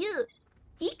युयु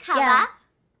की खावा?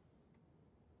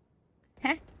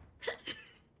 हैं?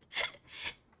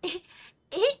 ए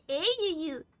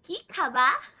युयु की खावा?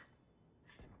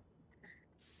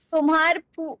 तुम्हार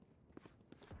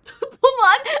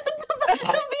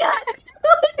बिहार।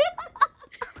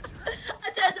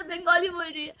 अच्छा बंगाली बोल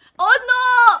रही है। ओह नो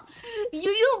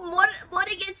युयु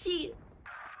मोरे गेची।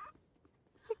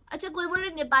 अच्छा कोई बोल रहे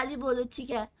नेपाली बोलो, ठीक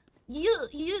है।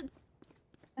 युयु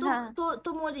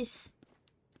तो मोरिस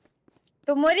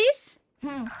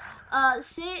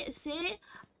से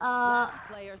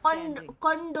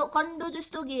कोंडो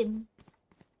जस्तो game.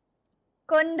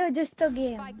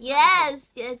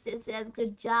 Yes,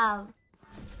 good job.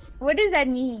 What does that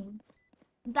mean?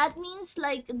 That means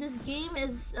like this game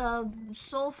is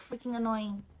so freaking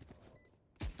annoying.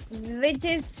 Which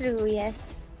is true, yes.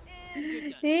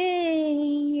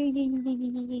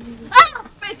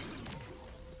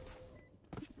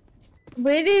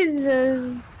 Where is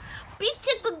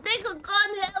पीछे तो देखो कौन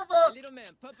है वो।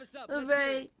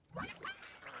 Right.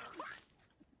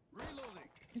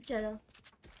 चलो।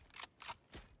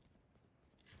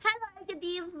 Hello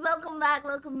Arkadeep, welcome back.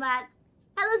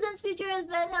 Hello Zen's future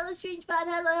husband, hello Strange Fan,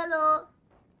 hello.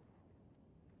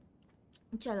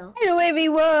 चलो। Hello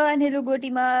everyone, hello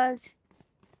Gotimas.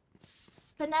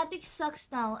 Fnatic sucks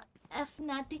now.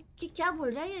 Fnatic की क्या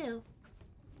बोल रहा है ये?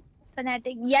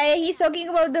 Fnatic, yeah, he's talking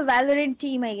about the Valorant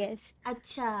team, I guess.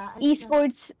 अच्छा.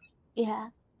 Esports, yeah.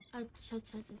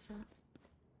 अच्छा.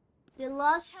 They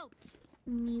lost.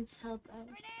 Needs help.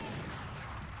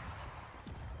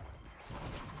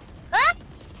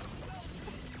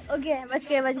 Okay, बच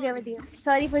गया.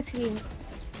 Sorry for screaming.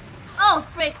 Oh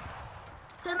frick!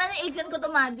 So मैंने एक जन को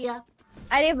तो मार दिया.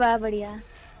 अरे वाह बढ़िया.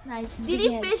 Nice. दीदी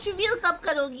फेस रिवील कब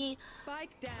करोगी?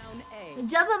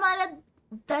 जब हमारा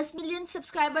 10 मिलियन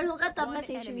सब्सक्राइबर होगा तब मैं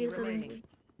फेस रिवील करूंगी.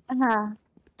 हाँ.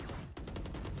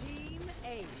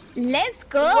 Let's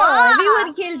go.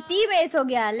 Everyone kill. Team Ace हो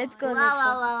गया. Let's go.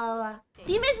 वाह.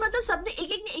 Team Ace मतलब सबने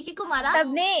एक को मारा.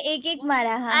 सबने एक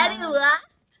मारा. हाँ. अरे वाह.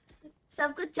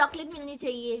 सबको चॉकलेट मिलनी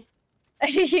चाहिए.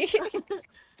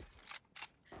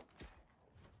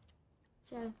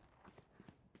 चल.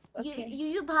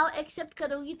 यू भाव एक्सेप्ट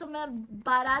करोगी तो मैं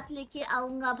बारात लेके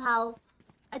आऊंगा भाव.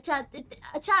 अच्छा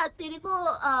तेरे को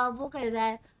वो कर रहा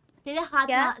है. तेरा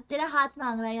हाथ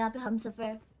मांग रहा है यहाँ पे हम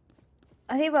सफर.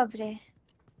 अरे बाप रे.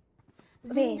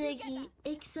 जिंदगी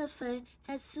एक सफर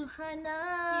है सुहाना।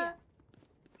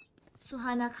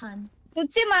 सुहाना खान।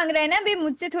 तुझसे मांग रहा है ना बे,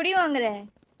 मुझसे थोड़ी मांग रहा है।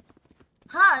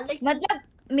 हाँ मतलब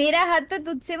मेरा हाथ तो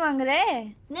तुझसे मांग रहा है।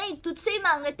 नहीं, तुझसे ही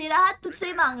मांग रहा है, तेरा हाथ तुझसे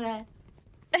ही मांग रहा है।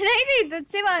 नहीं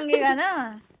तुझसे मांगेगा ना।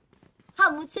 हाँ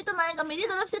मुझसे तो मांगेगा, मेरी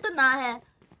तरफ से तो ना है।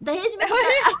 दहेज में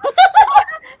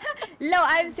लो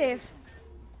I am safe.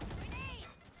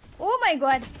 Oh my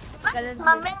God,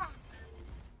 mummy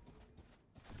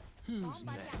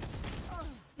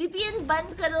VPN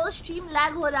बंद करो, स्ट्रीम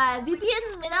लैग हो रहा है।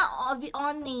 VPN मेरा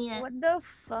ऑन नहीं है। व्हाट द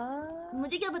फक,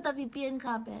 मुझे क्या पता VPN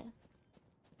कहाँ पे है।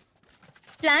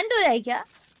 प्लांट हो रहा है क्या?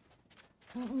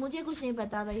 मुझे कुछ नहीं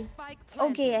पता भाई।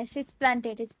 Okay yes it's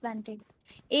planted, it's planted.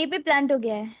 ए पे प्लांट हो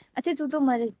गया है। अच्छा तू तो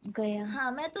मर गया।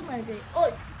 हाँ मैं तो मर गई।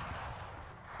 ओए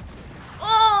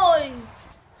ओए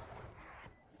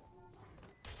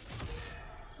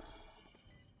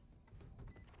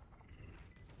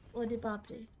ओरे बाप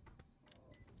रे।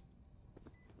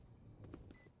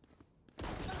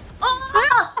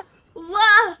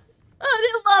 वाह,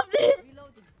 अरे बाप रे।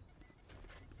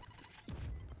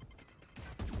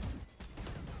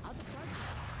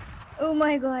 Oh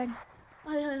my God,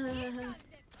 hi hi hi hi.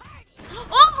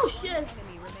 Oh shit.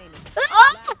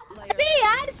 अबे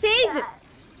यार says.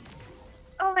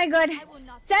 Oh my God,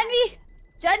 Janvi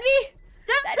Janvi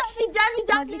Janvi Janvi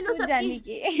Janvi लो जानवी सबकी।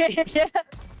 की।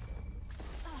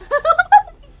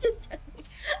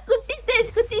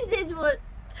 कुत्ती सेज बोल।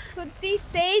 कुत्ती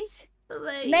सेज।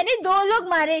 भाई मैंने 2 लोग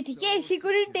मारे, ठीक है। She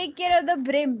couldn't take care of the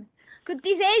brim.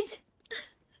 कुत्ती says.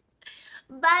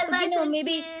 Bye bye. Okay, no,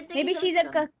 maybe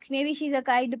she's a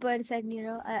kind person, you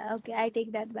know. Okay, I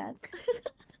take that back.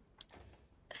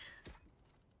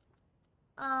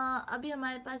 अभी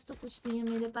हमारे पास तो कुछ नहीं है।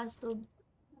 मेरे पास तो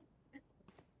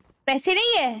पैसे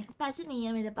नहीं है। पैसे नहीं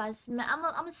है मेरे पास। मैं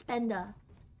I'm a spender।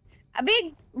 अबे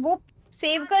वो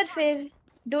सेव कर फिर।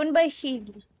 Don't buy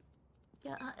shield.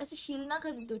 क्या ऐसे शील ना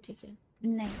खरीदो, ठीक है।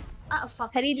 नहीं फक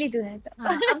खरीद ली तूने तो।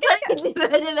 हाँ, अब खरीद ली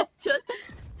मैंने बच्चों।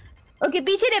 ओके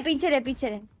पीछे रह।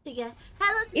 ठीक है।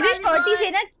 हेलो इधर शॉर्टी से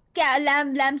ना क्या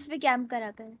लैंप्स पे कैंप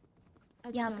करा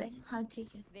कर। यहाँ पे। हाँ ठीक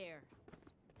है।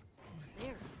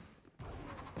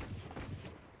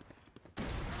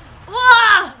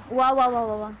 वाह वाह वाह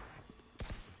वाह,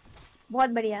 बहुत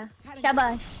बढ़िया,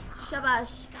 शाबाश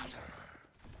शाबाश।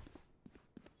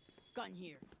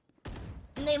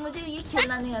 नहीं मुझे ये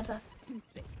खेलना नहीं आता।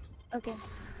 ओके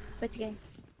बच गए।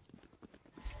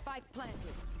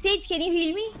 Says can you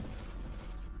heal me?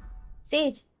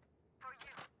 Says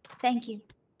thank you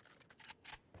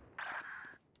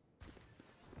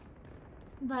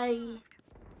भाई।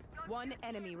 One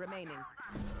enemy remaining.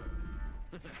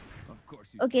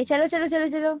 ओके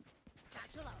चलो।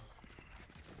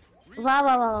 वाह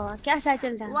वाह वाह वाह, क्या सा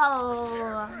चल रहा।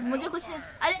 वाह मुझे कुछ नहीं।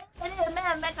 अरे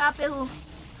मैं कहाँ पे हूँ?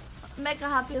 मैं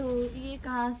कहाँ पे हूँ? ये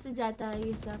कहाँ से जाता है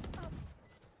ये सब?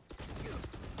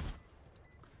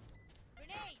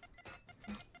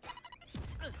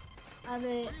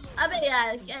 अबे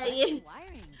यार क्या है ये?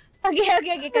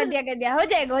 ओके कर दिया हो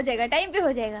जाएगा टाइम पे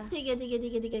हो जाएगा। ठीक है।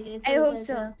 I hope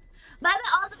so. Bye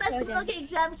bye, all the best तुम लोग के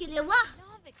एग्जाम के लिए। वाह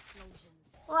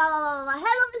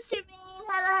hello mister mean.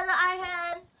 Hello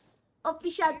iron. ओ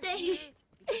पिशाते।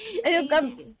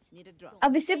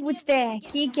 अब इससे पूछते हैं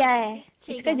कि क्या है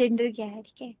इसका जेंडर क्या है,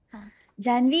 ठीक है। हाँ।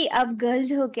 जानवी आप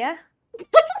गर्ल्स हो क्या?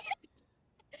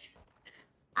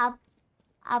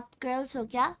 आप गर्ल्स हो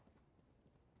क्या?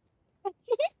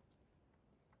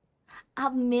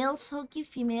 आप मेल्स हो कि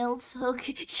फीमेल्स हो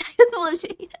कि शायद बोल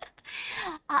रही है।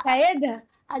 शायद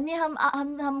अन्य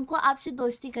हमको आपसे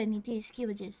दोस्ती करनी थी इसकी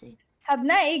वजह से। अब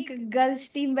ना एक गर्ल्स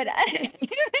टीम बना रहे हैं।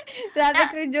 ज़्यादा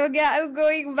क्रिंज हो गया। I'm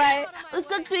going by।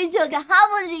 उसको क्रिंज हो गया। हाँ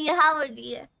बोल रही है।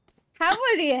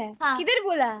 हाँ। किधर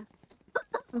बोला?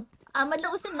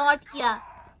 मतलब उसने नोट किया।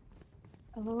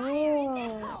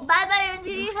 Bye bye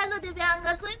Ranveer. Hello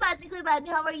Divyanga. कोई बात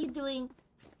नहीं। How are you doing?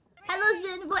 Hello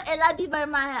जिन। वो एलाडी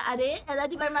वर्मा है। अरे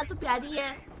एलाडी वर्मा तो प्यारी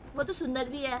है, वो तो सुंदर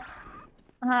भी है।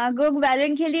 हाँ गोग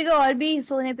वैलेंट खेली तो और भी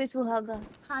सोने पे सुहागा।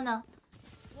 हाँ ना।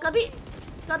 कभी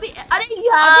अरे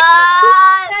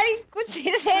यार कुछ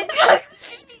भी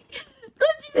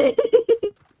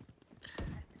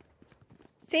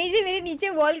सही से मेरे नीचे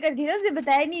वॉल कर दी ना, उसे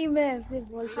बताया नहीं मैं फिर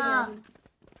वॉल पे जा रही।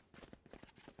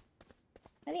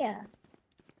 अरे यार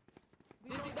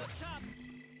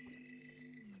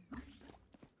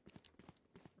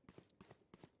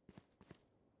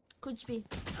कुछ भी।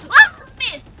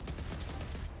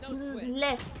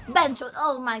 ले बेंच।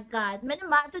 ओह माय गॉड, मैंने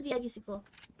मार तो दिया किसी को।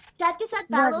 चैट के साथ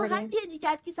वैलोरेंट है जी,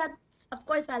 चैट के साथ Of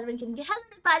course Valorant खेलेंगे. Hello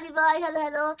Nepali boy.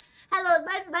 Hello.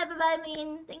 Bye Mean.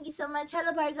 Thank you so much.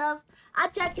 Hello Bhargav. आज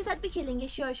chat के साथ भी खेलेंगे.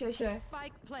 Sure.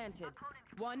 Spike planted.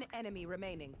 One enemy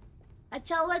remaining.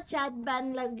 अच्छा हुआ chat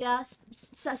ban लग गया.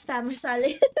 Spammer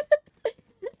साले.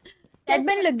 Chat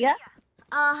ban लग गया?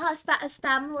 हाँ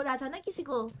spam हो रहा था ना किसी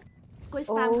को. कोई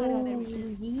spam कर रहा था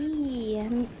इसलिए.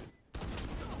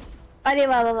 अरे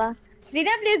वाह.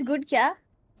 रीना plays good क्या?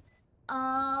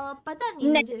 पता नहीं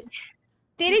मुझे.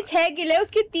 तेरी 6 किल है,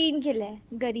 उसकी 3 किल है.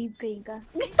 गरीब कहीं का.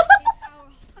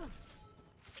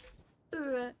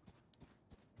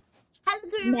 Hello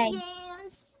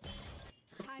games.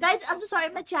 Guys, I'm so sorry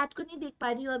मैं chat को नहीं देख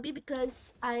पा रही हूँ अभी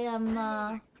because I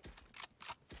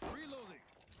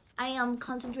am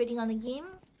concentrating on the game.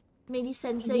 मेरी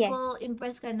sensei को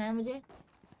impress करना है मुझे.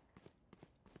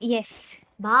 Yes.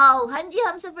 Wow, हाँ जी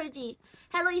हम सफर जी.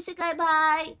 Hello इसेकाई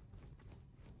भाई.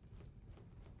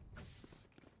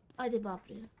 अरे बाप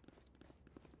रे.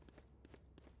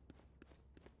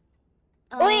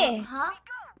 ओए हाँ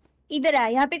इधर आ,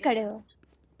 यहाँ पे खड़े हो.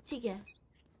 ठीक है.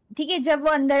 जब वो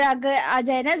अंदर आ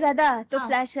जाए ना ज्यादा तो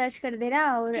फ्लैश कर देना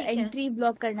और ठीक है. एंट्री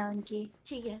ब्लॉक करना उनकी.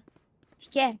 ठीक है.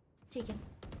 ठीक है.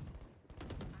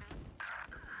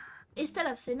 इस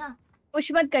तरफ से ना.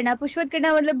 पुश मत करना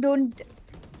मतलब डोंट.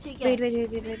 ठीक है.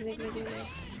 वेट.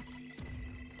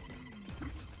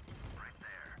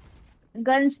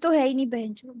 गन्स तो है ही नहीं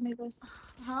बहन चो मेरे पास.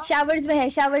 हाँ शावर्स में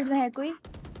है कोई.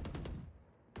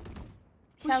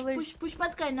 पुश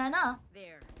मत करना ना.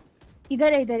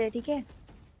 इधर है. ठीक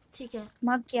है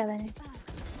मार्क किया मैंने.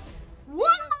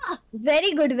 वाह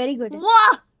वेरी गुड.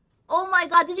 वाह. Oh my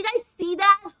god, did you guys see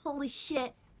that? Holy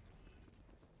shit.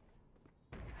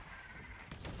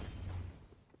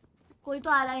 कोई तो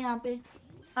आ रहा है यहाँ पे.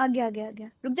 आ गया.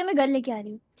 रुक जा मैं गन लेके आ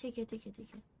रही हूँ. ठीक है.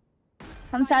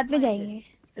 हम साथ में जाएंगे.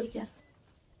 रुक जा.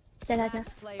 चला जा.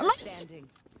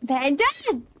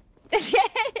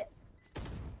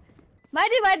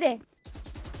 मार दे.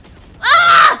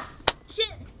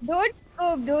 Shit.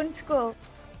 Don't scope.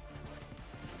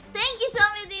 Thank you so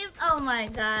much, Deep. Oh my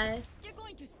god.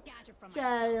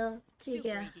 चलो ठीक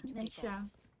है. Next round.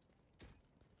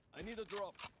 I need a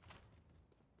drop.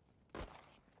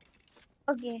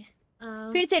 Okay.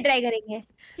 फिर से ट्राई करेंगे.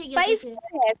 ठीक है. 5 है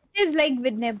which is like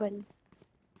winnable.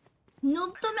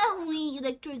 noob तो मैं हूँ ही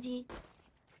electro ji.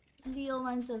 Leo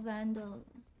wants a vandal.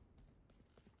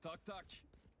 Touch.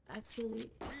 Actually.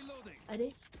 Reloading.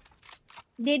 अरे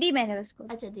दे दी मैंने उसको.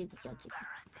 अच्छा दे दी क्या. ठीक है.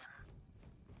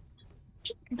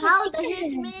 भाव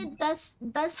दहेज में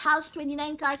 10 house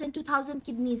 29 cars and 2000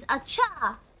 kidneys. अच्छा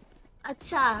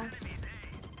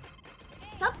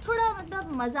तब थोड़ा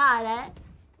मतलब मजा आ रहा है.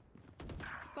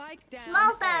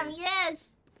 Small fam, yes.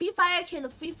 Free Fire खेलो.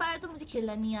 Free Fire तो मुझे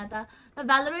खेलना नहीं आता. मैं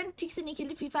Valorant ठीक से नहीं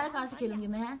खेली. Free Fire कहाँ से खेलूंगी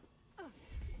मैं.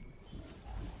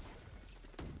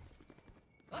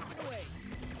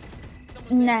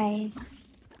 Nice.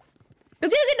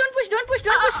 रुक जा. Don't push.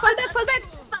 Fall back.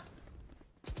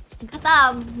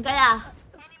 खत्म गया.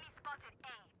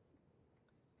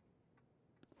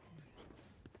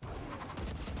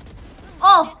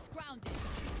 ओह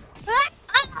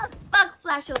fuck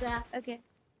फ्लैश हो गया. Okay.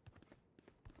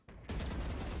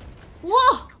 वो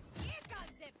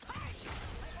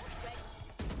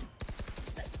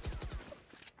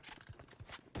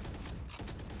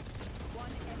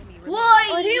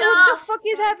अरे what the fuck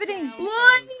is happening?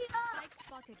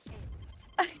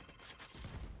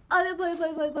 अरे भाई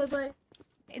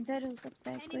इधर हो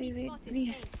सकता है कोई. वेट भी.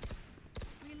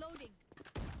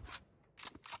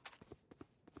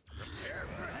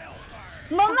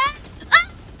 मम्मा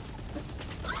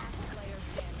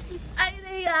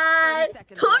अरे यार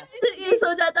थोड़ा सीरियस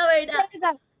हो जाता बेटा.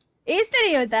 इस तरह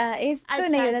ही होता. इस तो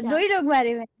नहीं होता. 2 ही लोग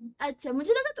मारे मैंने. अच्छा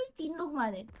मुझे लगा तू 3 लोग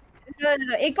मारे.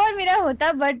 एक और मेरा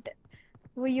होता बट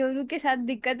वो योरू के साथ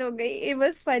दिक्कत हो गई. It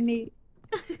was funny.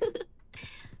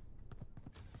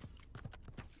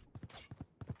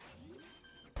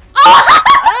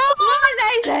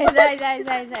 Nice.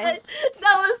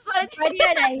 That was funny.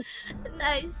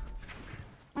 Nice.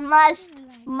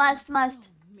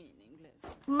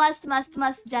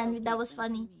 Must Janvi, that was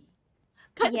funny.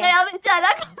 Cut गया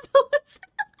बेचारा.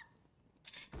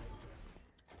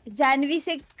 जानवी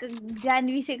से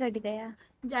कट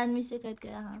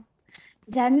गया. हाँ.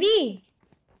 जानवी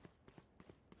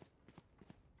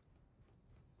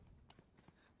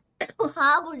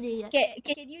हाँ बोल रही है.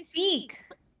 Can you speak?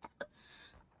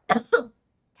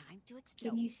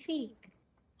 Can you speak?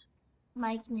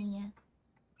 Mic नहीं है.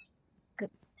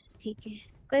 ठीक है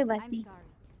कोई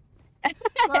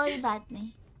बात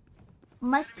नहीं.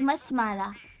 मस्त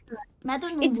मारा. मैं तो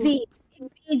It's B.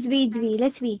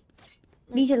 Let's B.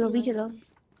 B चलो.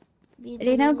 बी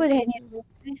रेना को चलो रहने दो।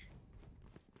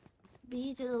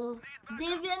 बी चलो।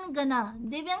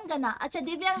 दिव्यांगना अच्छा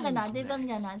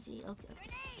दिव्यांगना जी okay.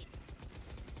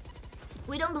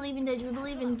 We don't believe in that, we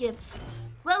believe in gifts.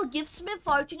 Well, gifts में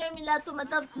Fortuner मिला तो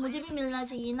मतलब मुझे भी मिलना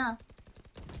चाहिए ना।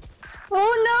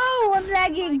 Oh no, I'm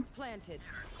lagging. Planted.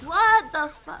 What the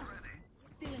fuck?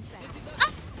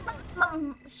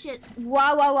 Shit.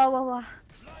 वाह।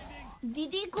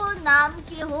 दीदी को नाम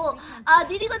के हो,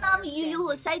 दीदी को नाम यूयू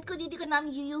हो, साइड को दीदी को नाम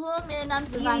यूयू हो, मेरा नाम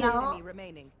शिवाना हो। Enemy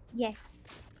remaining. Yes.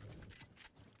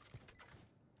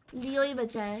 लियो ही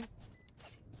बचा है।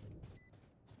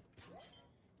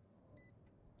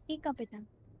 ठीक है बेटा।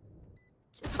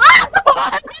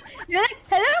 You're like,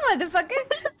 hello motherfucker.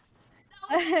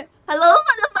 Hello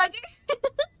motherfucker.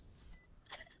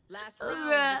 Last round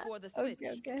before the switch.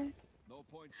 Okay. No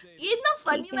point saving. ये इतना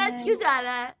फनी ठीक है। मैच क्यों जा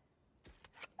रहा है?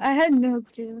 I had no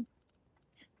clue.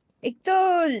 एक तो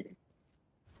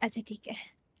अच्छा ठीक है।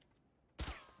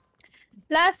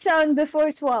 Last round before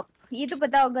swap. ये तो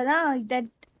पता होगा ना that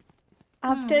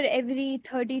after every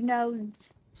 13 rounds.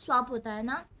 Swap होता है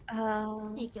ना?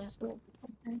 हाँ। ठीक है।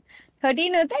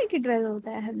 13 होता है कि 12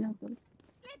 होता है? I have no clue.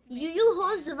 U U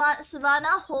हो,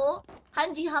 शिवाना हो, हाँ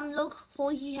जी हम लोग हो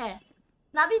ही है।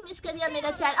 ना भी मिस कर दिया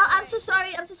मेरा चैट। I'm so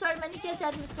sorry मैंने क्या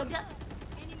चैट मिस कर दिया?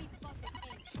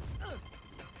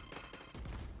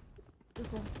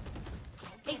 रुको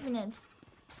 1 मिनट।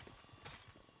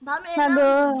 मेरा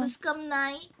नाम दुष्कम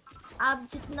नाई, आप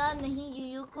जितना नहीं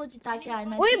यूयू को जिता के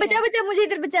आना। ओए बचा मुझे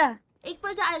इधर बचा। एक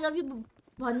बार आई लव यू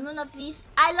भन्नु ना प्लीज।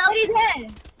 आई लव इधर।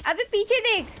 अबे पीछे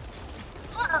देख।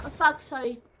 Fuck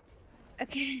sorry.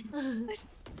 ओके।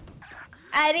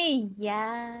 अरे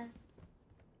यार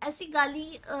ऐसी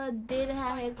गाली दे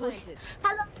रहा है कोई।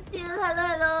 हेलो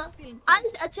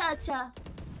अच्छा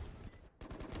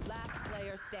Last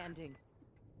player standing.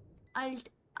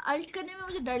 अल्ट करने में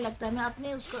मुझे डर लगता है, मैं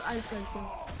अपने उसको अल्ट करती हूँ।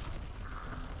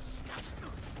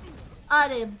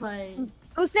 अरे भाई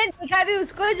उसने देखा भी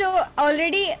उसको जो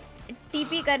ऑलरेडी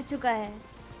टीपी कर चुका है।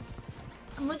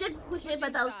 मुझे कुछ नहीं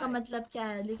पता उसका मतलब क्या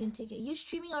है, लेकिन ठीक है। यू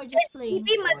स्ट्रीमिंग और जस्ट प्लेइंग?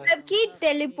 टीपी मतलब कि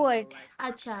टेलीपोर्ट।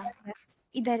 अच्छा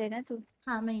इधर है ना तू?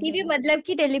 हाँ मैं टीपी मतलब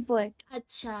कि टेलीपोर्ट।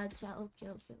 अच्छा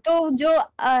ओके। तो जो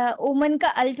ओमन का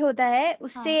अल्ट होता है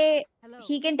उससे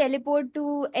he can teleport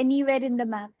to anywhere in the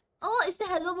map. ओह इसने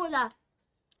हेलो बोला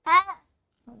है?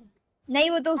 नहीं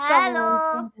वो तो उसका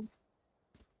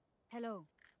Hello.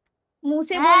 मुंह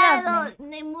से बोला आपने?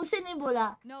 नहीं मुंह से नहीं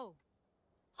बोला। No.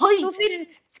 तो फिर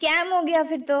स्कैम हो गया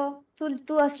फिर तो।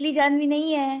 तू असली जानवी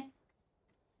नहीं है।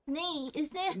 नहीं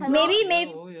इसने मे बी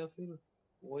या फिर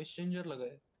वॉइस चेंजर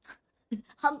लगाए।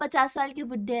 हम 50 साल के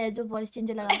बुड्ढे हैं जो वॉइस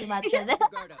चेंजर लगा के बात कर रहे हैं।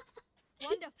 Guard up.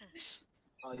 Wonderful.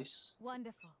 Nice.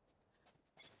 Wonderful.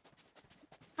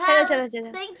 चलो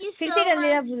थैंक यू फिर सो से कर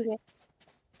लेना मच। भूल गए।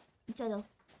 चलो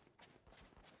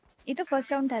ये तो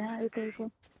फर्स्ट राउंड था ना। रुको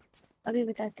अभी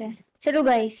बताते हैं। चलो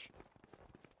गाइस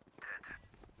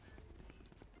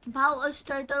भाव उस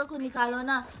टर्टल को निकालो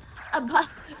ना। अब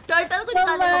टर्टल को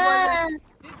निकालो को बोलो।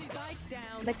 Dizzy's eye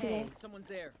down. बच गए। Someone's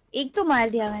there. एक तो मार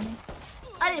दिया मैंने।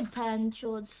 अरे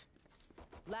भैंचोद।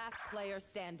 Last player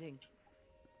standing.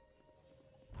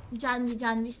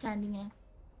 Janvi standing है।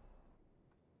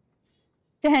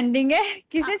 स्टैंडिंग है?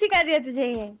 किसने सिखा दिया तुझे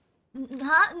ये?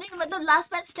 हाँ नहीं मतलब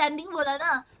लास्ट मैच स्टैंडिंग बोला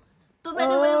ना, तो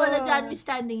मैंने वही बोला जानवी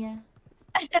स्टैंडिंग है।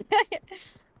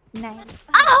 नहीं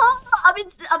अभी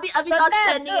नॉट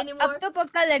स्टैंडिंग एनीमोर। अब तो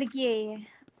पक्का लड़की है ये,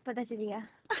 पता चल गया।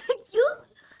 क्यों?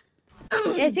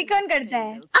 ऐसे कौन करता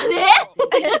है? अरे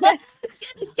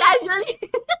कैजुअली।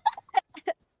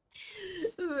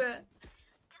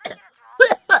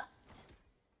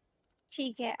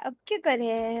 ठीक है अब क्या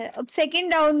करें? अब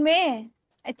सेकंड राउंड में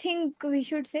I think we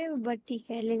should say, but ठीक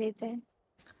है ले लेते हैं।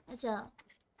 अच्छा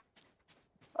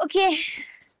okay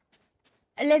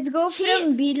let's go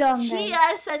from B long.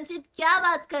 यार संचित क्या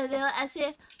बात कर रहे हो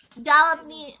ऐसे? जाओ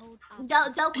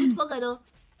खुद को करो।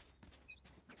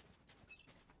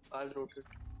 I'll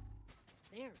rotate.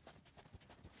 There.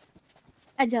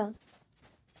 आ जाओ।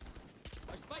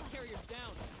 Our spike carrier's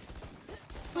down.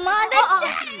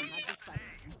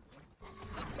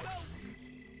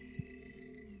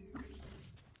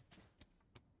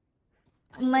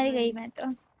 मर गई मैं तो।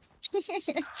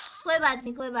 कोई बात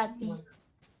नहीं।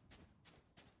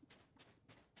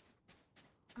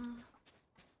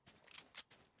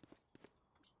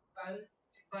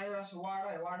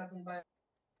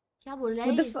 क्या बोल रहा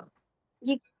है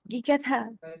ये क्या था?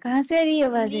 कहाँ से आ रही है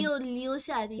आवाज? लियो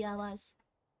से आ रही है आवाज।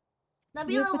 ये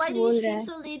नबीला कुछ why do you बोल stream रहा है।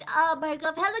 so late?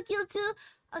 Bhargava hello kill too।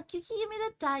 क्योंकि ये मेरा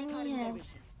टाइम ही है।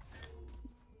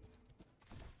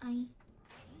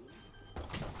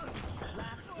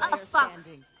 Last player fuck.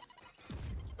 standing.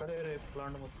 अरे अरे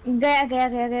प्लांट मत गया गया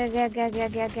गया गया गया गया गया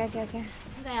गया गया गया गया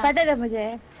गया पता था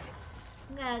मुझे।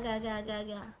 गया गया गया गया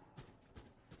गया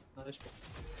नाइस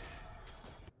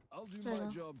I'll do चलो। my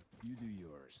job, you do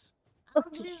yours. I'm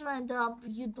doing my job,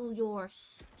 you do yours।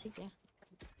 ठीक है,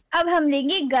 अब हम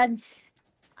लेंगे गन्स।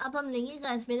 अब हम लेंगे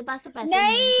गन्स। मेरे पास तो पैसे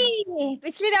नहीं नहीं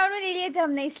पिछले राउंड में ले लिए थे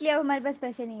हमने, इसलिए अब हमारे पास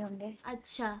पैसे नहीं होंगे। है।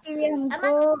 अच्छा इसलिए Am I-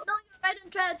 हमको no,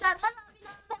 you're right, I'm trying,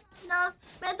 Love,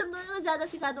 मैं तुम दोनों को ज्यादा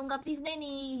सिखा दूंगा प्लीज। नहीं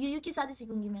नहीं, यूयू के साथ ही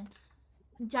सीखूंगी मैं।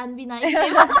 Janvi nice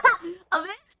name.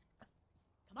 अबे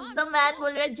द मैन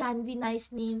बोल रहा है जानवी नाइस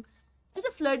नेम। ऐसे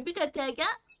फ्लर्ट भी करते हैं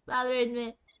क्या वैलोरेंट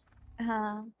में?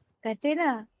 हाँ करते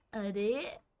ना।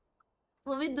 अरे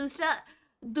वो भी दूसरा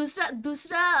दूसरा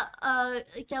दूसरा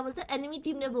क्या बोलते हैं, एनिमी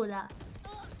टीम ने बोला।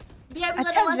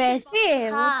 अच्छा वैसे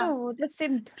हाँ। वो तो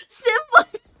सिम्प।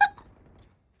 सिंपल।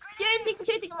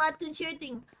 शेयरिंग मत कर,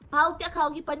 शेयरिंग। भाव क्या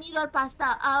खाओगी? पनीर और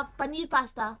pasta. Paneer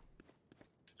pasta.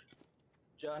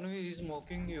 Janvi is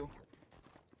mocking you.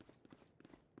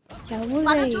 क्या बोल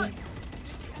मारो रही चो- है?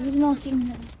 Who's mocking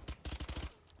her?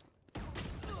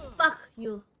 Fuck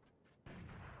you।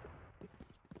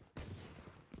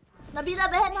 Nabila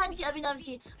बहन, हाँ जी अभिनव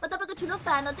जी, मतलब अगर चुनो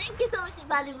फैन हो। Thank you so much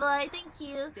Nepali boy, thank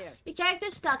you. Your character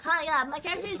is stuck, हाँ यार, my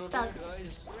character is stuck।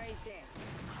 Guys,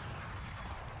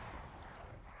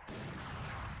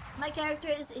 My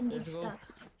character is indeed Let's go. stuck।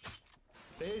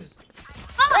 please.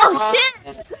 Oh shit!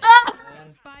 Man,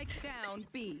 Spike down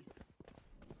B.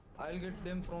 I'll get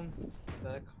them from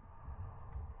back.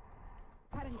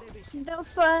 The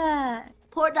fuck?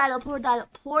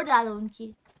 फोड़ डालो उनकी।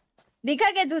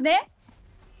 देखा क्या तूने?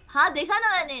 हाँ देखा ना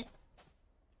मैंने।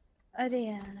 अरे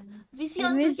यार वीसी I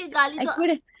अंकल missed- की गाली I तो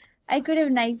could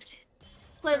have knifed.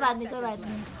 कोई बात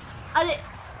नहीं। अरे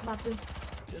बाप रे।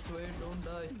 Just wait, don't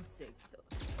die.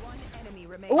 One enemy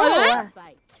Oh, remaining. wow.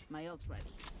 Spike. My ult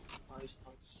ready. Nice,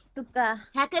 nice. तुक्का।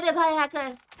 हैकर है भाई,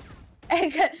 हैकर।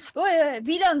 ओए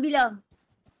belong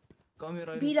Come here,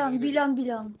 I'll belong get you.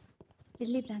 belong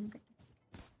जल्दी प्लान कर।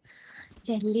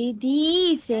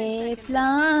 जल्दी से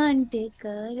प्लांट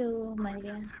करो। मर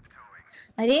गया।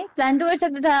 अरे प्लान तो कर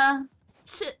सकता था।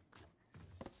 Shit।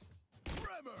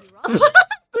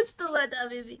 कुछ तो हुआ था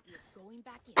अभी भी। Going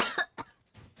back in.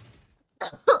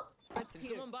 Can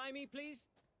someone buy me, please?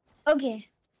 Okay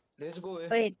Let's go.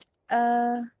 Wait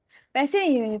पैसे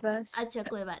नहीं है मेरे पास। अच्छा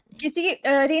कोई बात नहीं। किसी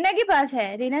की रीना के पास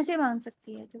है, रीना से मांग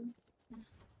सकती है तू।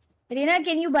 Reena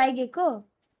can you bye gecko?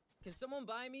 Can someone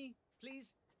buy me, please?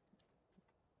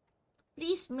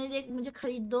 Please मुझे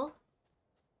खरीद दो।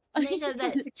 नहीं कर रहा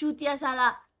है चूतिया साला।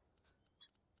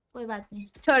 कोई बात नहीं।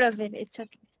 छोड़ो फिर, इट्स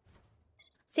ओके।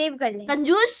 सेव कर ले।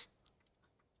 कंजूस।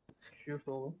 Shift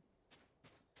over.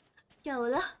 क्या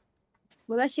बोला?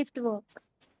 बोला शिफ्ट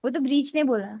वो तो ब्रीच ने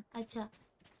बोला। अच्छा।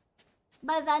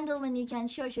 Buy Vandal when you can.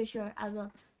 Sure, I will.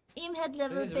 Aim head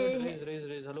level Raise, पे।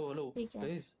 raise. Hello. ठीक है।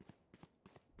 Raise.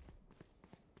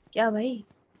 क्या भाई?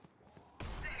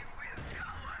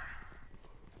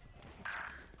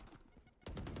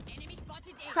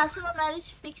 सासू का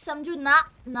मैरिज फिक्स समझू ना।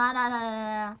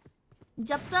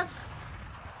 जब तक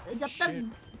Shit.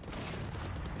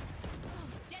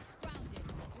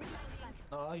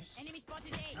 Nice.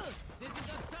 Dizzy's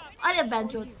up top. अरे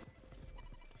बेंचो।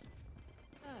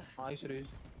 Nice raise.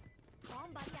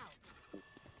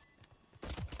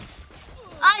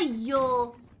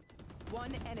 अयो।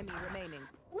 One enemy remaining.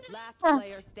 Last Ah.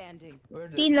 player standing. Where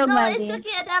the 3 लोग No, मार it's दिए।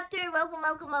 okay. Adapter, welcome.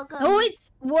 Oh,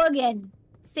 it's वो again.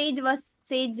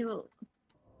 Sage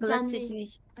गलत जानवी।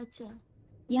 सिचुएशन। अच्छा।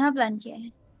 यहाँ प्लान किया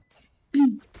है।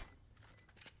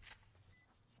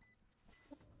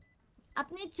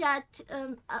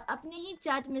 अपने ही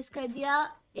चैट मिस कर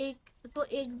दिया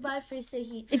एक बार फिर से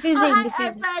ही। If you're saying hi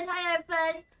the same.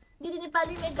 अर्पण दीदी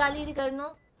नेपाली में गाली नहीं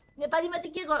करनो। नेपाली में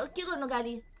चाहिँ के गर्नु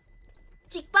गाली?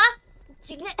 चिकपा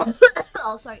चिकने।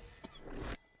 Oh sorry.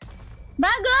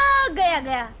 भागो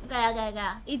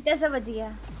गया। इतना सा बच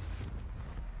गया।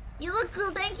 You look cool,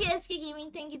 thank you SK Gaming,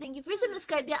 thank you। फिर से मिस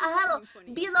कर दिया। हेलो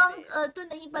बिलोंग तो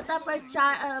नहीं पता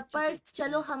पर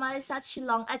चलो हमारे साथ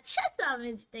शिलोंग। अच्छा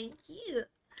समझ, थैंक यू।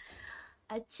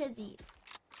 अच्छा जी।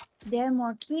 They are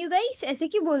mocking you guys. ऐसे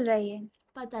क्यों बोल रहा है ये?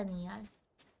 पता नहीं यार।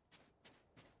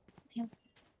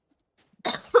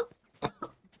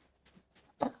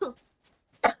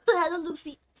 Hello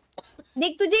Luffy.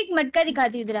 देख तुझे एक मटका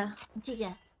दिखाती हूँ इधर। ठीक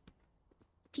है।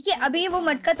 ठीक है अभी वो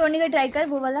मटका तोड़ने का ट्राई कर,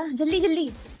 वो वाला।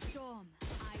 जल्दी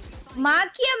मार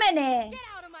किया मैंने।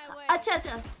 अच्छा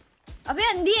अबे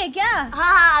अंधी है क्या?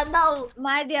 हाँ अंधा हूँ।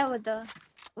 मार दिया वो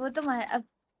तो मार। अब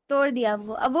तोड़ दिया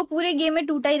वो। अब वो पूरे गेम में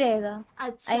टूटा ही रहेगा।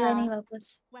 अच्छा आएगा नहीं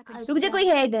वापस। अच्छा। रुक जा, कोई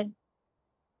है इधर।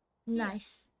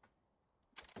 नाइस।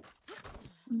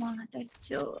 मादर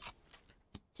चो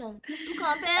चल तू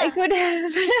कहाँ पे I है? could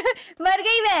have मर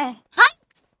गई मैं। हाय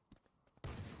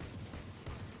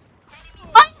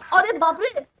अरे बाप रे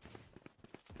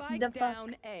Spike The fuck?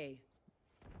 down A.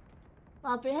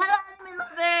 बाप रे हेलो एनिमी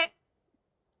लवर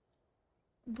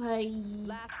भाई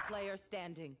Last player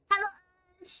standing. Hello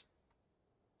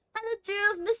hello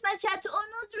Dhruv missed my chat oh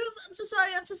no Dhruv I'm so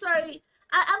sorry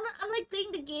I'm like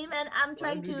playing the game and I'm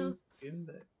trying to Came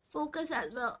back. focus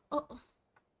as well oh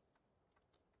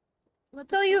what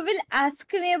So you will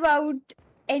ask me about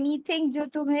anything जो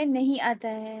तुम्हें नहीं आता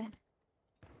है।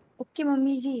 Okay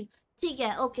mummy जी। ठीक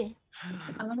है okay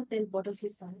I want to tell both of you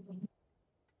something.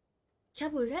 क्या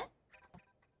बोल रहा है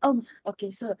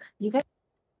Okay, so you guys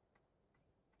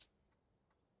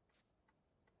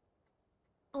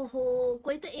ओहो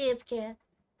कोई तो AFK है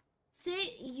से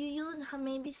यू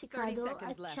हमें भी सिखा 30 दो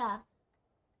seconds left. अच्छा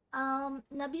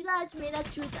नबीला आज मेरा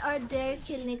ट्रूथ और डेयर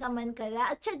खेलने का मन कर रहा है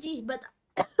अच्छा जी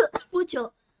बता पूछो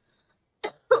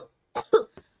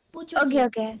पूछो Okay ji.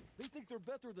 okay। They think they're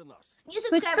better than us. कुछ ये तो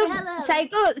सब्सक्राइबर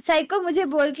हेलो साइको मुझे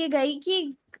बोल के गई कि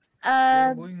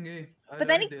They're going A. I'll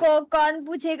पता wait नहीं there. कौन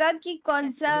पूछेगा कि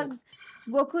कौन सा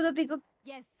गोकू तो पिको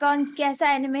Yes. कौन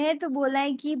कैसा एनिमे है तो बोला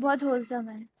है कि बहुत होलसम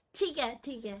है। ठीक है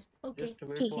ओके Just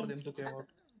wait ठीक for है। them to come out.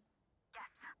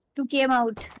 To came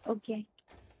out okay।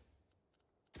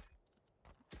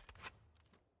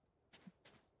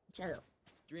 चलो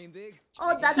Dream big.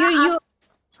 ओ दादा you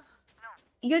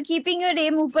you're keeping your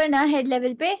aim ऊपर ना हेड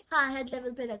लेवल पे। हाँ हेड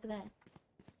लेवल पे रख रहा है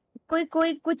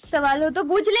कोई कुछ सवाल हो तो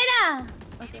पूछ लेना।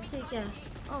 ओके ठीक है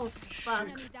oh fuck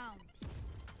Enemy down.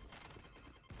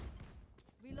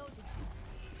 Reloading.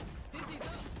 Dizzy's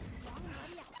up.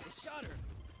 I shot her.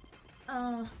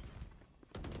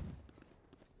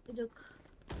 रुक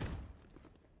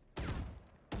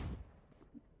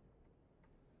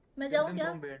मैं Get जाऊँ them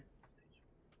क्या from bed.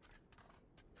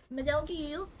 मैं जाऊँ कि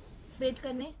यू वेट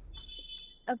करने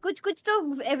कुछ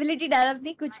तो एबिलिटी डाल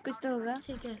अपनी कुछ तो होगा।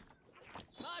 ठीक है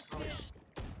Mosh pit.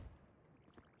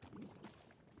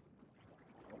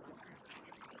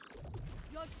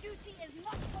 Your duty is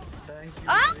not over. Thank you.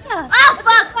 ah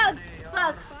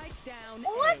fuck Spike down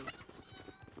A.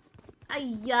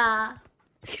 Aiah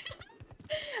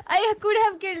I could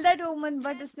have killed that woman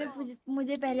but उसने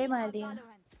मुझे पहले मार दिया।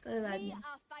 कोई बात नहीं We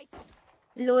are fighters.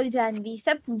 लोल जानवी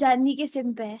सब जानवी के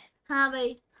सिम पे है। हाँ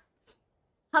भाई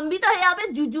हम भी तो है यहाँ पे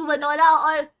जुजू वनोरा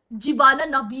और जिबाना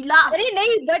नबीला अरे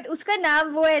नहीं बट उसका नाम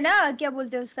वो है ना क्या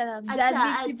बोलते हैं उसका नाम अच्छा, जानवी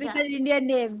अच्छा। Typical Indian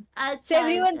name. अच्छा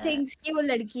एवरीवन अच्छा। थिंक्स कि वो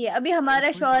लड़की है। अभी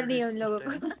हमारा श्योर नहीं है उन लोगों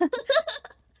को।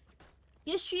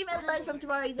 You stream and learn from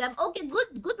tomorrow exam. Okay,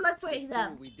 good luck for Let's do exam.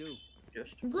 what we do.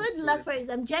 Just Good do luck it. for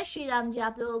exam. जय श्री राम जी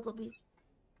आप लोगों को भी।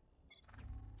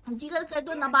 जिगल कर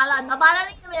दो नबाला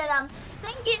नहीं है मेरा नाम।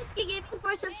 Thank you SK Gaming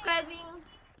for subscribing.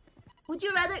 Would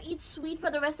you rather eat sweet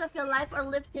for the rest of your life or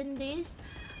live 10 days?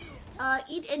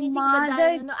 Eat anything but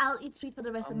die. No, I'll eat sweet for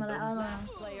the rest of my life. I don't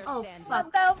know. Player Oh standing. fuck.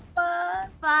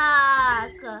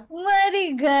 Fuck. मर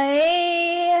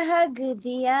गए हग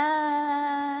दिया।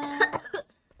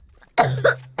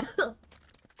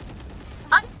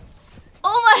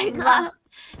 Oh my god.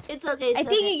 It's okay. I It's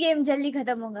think okay. ये game जल्दी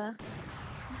खत्म होगा।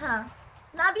 हाँ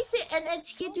नाबी से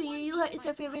NHK to you it's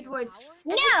your favorite word.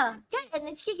 No, क्या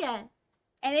NHK क्या है?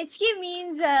 NHK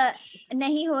means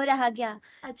नहीं हो रहा क्या।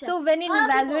 अच्छा So when in हाँ,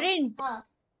 Valorant, हाँ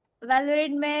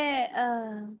Valorant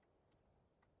में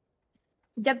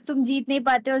जब तुम जीत नहीं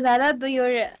पाते हो ज्यादा तो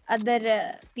your other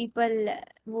people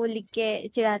वो लिख के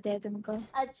चिढ़ाते हैं तुमको।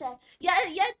 अच्छा यार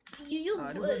you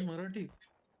Are you guys Marathi?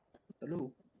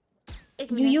 Hello.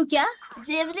 एक यू क्या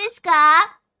जेवलिस का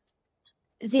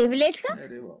जेवलेस का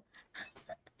अरे वाह.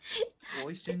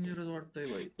 Voice changer वाटतंय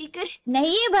भाई. इकडे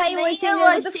नहीं है भाई नहीं वो है चेंज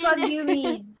voice तो fuck changer। you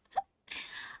mean।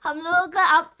 हम लोगों का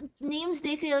आप नेम्स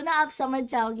देख रहे हो ना आप समझ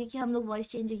जाओगे कि हम लोग वॉइस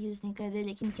चेंजर यूज नहीं कर रहे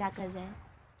लेकिन क्या कर रहे हैं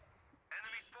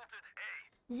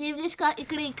जेवलिस का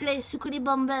इकडे सुकड़ी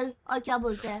बम्बल और क्या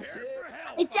बोलते हैं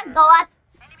इच्छा गवात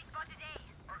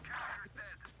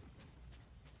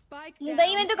Spike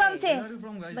गई मैं तो कम down से Where are you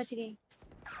from guys? बच गई।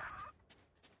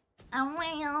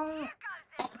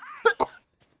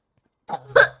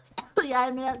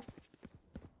 यार मेरा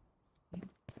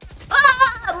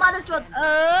मदर चोद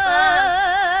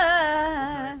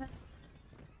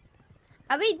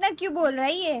अभी इतना क्यों बोल रहा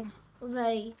है ये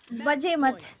भाई बजे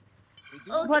मत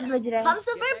बहुत बज रहा है। हम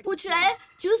सब फिर पूछ रहा है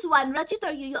चूज वन रचित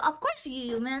और U U of course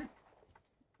U U man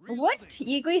what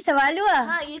ये कोई सवाल हुआ।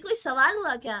 हाँ ये कोई सवाल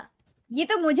हुआ क्या ये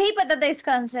तो मुझे ही पता था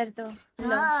इसका आंसर तो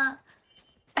लो। हाँ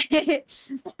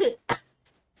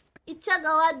इच्छा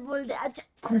गवात बोल दे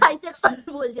अच्छा इच्छा गवात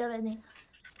बोल दिया मैंने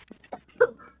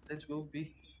Let's go B.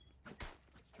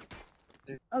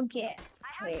 Okay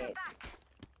Wait.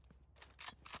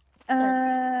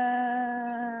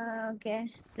 Okay,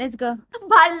 let's go.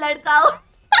 भाई लड़का हो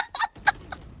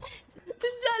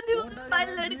जादू भाई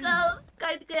लड़का हो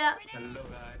कट गया Hello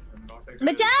guys, I'm not a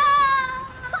बचा।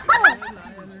 I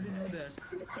already know that.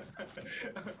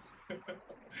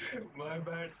 My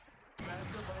bad. मैं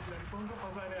तो भाई लड़कों को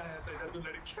फंसाने आया था, इधर तो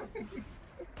लड़कियां।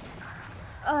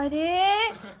 अरे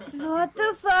what the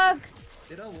fuck?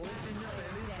 तेरा वॉइस चेंजर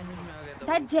पहले ही समझ में आ गया था।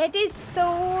 That jet is so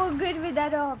good with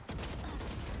that op.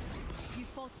 You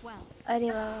fought well. अरे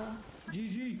वाह, जी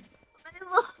जी। अरे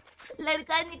वो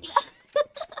लड़का निकला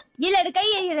ये लड़का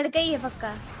ही है, ये लड़का ही है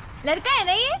पक्का। लड़का है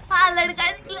ना ये? हाँ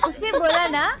लड़का निकला उसने बोला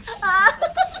ना। हाँ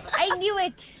I knew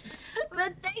it.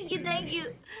 But thank you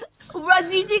bro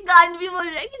जी गान भी बोल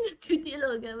रहा है कि तो चुतियल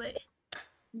हो गया भाई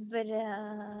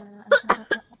Bruh.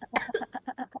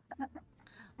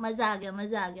 मजा आ गया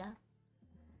मजा आ गया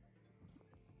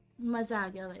मजा आ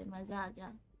गया भाई मजा आ गया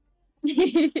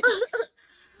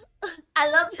आई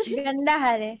लव गंदा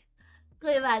हाल है।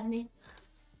 कोई बात नहीं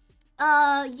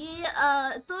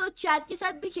तो चैट के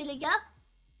साथ भी खेले क्या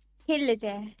खेल लेते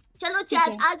हैं। चलो ठीक चैट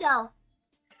है। आ जाओ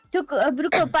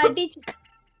रुको पार्टी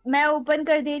मैं ओपन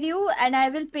कर दे रही हूँ and I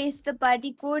will paste the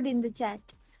party code in the chat.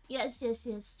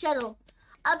 Yes चलो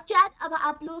अब चैट अब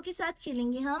आप लोगों के साथ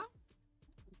खेलेंगे हम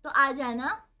तो आ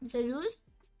जाना जरूर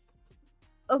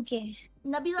Okay.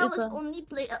 Nabila was रुको। only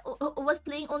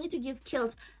playing only to give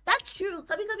kills. That's true.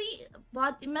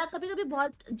 मैं कभी कभी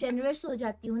बहुत generous हो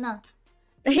जाती हूँ ना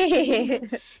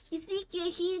इसी के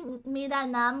ही मेरा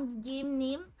नाम गेम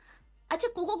नेम अच्छा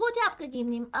कोको थे आपका गेम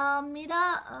नेम मेरा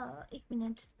एक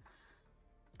minute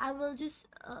I will just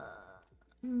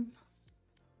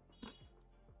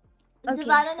Okay.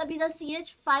 Szivana Nabila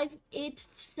CH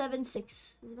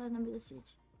 5876 Szivana Nabila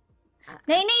CH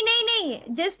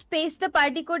नहीं just paste the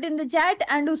party code in the chat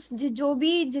and उस जो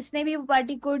भी जिसने भी वो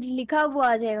party code लिखा वो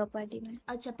आ जाएगा पार्टी में।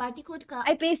 अच्छा पार्टी कोड का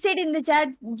I pasted in the chat,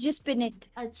 just pin it.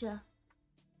 अच्छा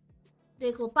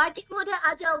देखो पार्टी कोड है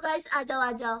आ जाओ गाइस आ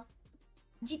जाओ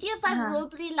GTA 5 हाँ। रोल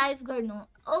प्ले लाइव करनो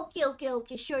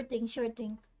okay sure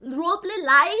thing role play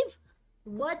live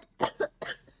what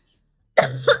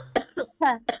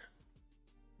हाँ।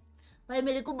 भाई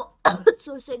मेरे को बहुत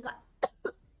जोर से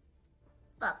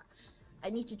fuck I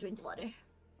need to drink water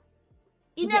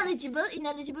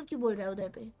ineligible क्यों बोल रहा है उधर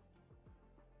पे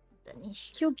तनिष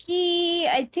क्योंकि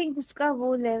I think उसका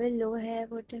वो लेवल लो है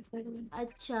whatever.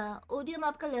 अच्छा ओडियम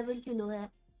आपका लेवल क्यों लो है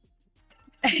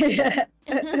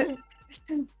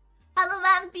हेलो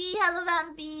वैम्पी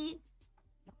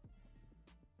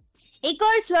एक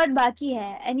और स्लॉट बाकी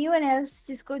है। Anyone else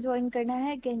जिसको ज्वाइन करना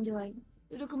है can join.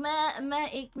 रुक मैं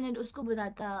एक मिनट उसको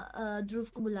बुलाता ध्रुव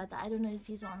को बुलाता I don't know if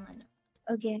he is online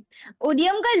Okay.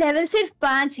 ओडियम का लेवल सिर्फ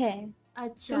 5 है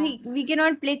अच्छा so we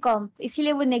cannot play comp,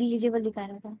 इसीलिए वो negligible दिखा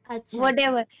रहा था। अच्छा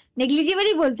Whatever, negligible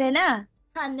ही बोलते हैं ना।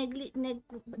 हाँ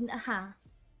हाँ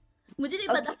मुझे नहीं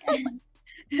पता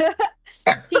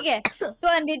ठीक है तो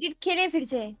अनरेटेड खेले फिर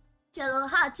से। चलो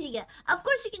हाँ ठीक है of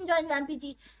course you can join वैम्पी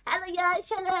ji hello यार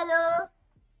हेलो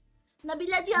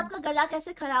नबीला जी आपका गला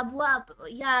कैसे खराब हुआ आप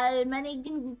यार मैंने एक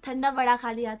दिन ठंडा वड़ा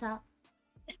खा लिया था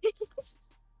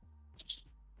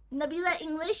नबीला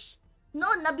इंग्लिश नो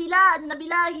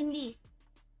नबीला हिंदी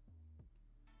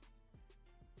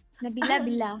नबीला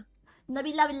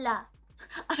बिल्ला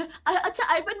अच्छा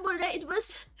अर्पण बोल रहा है it was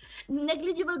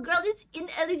negligible girl it's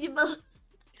ineligible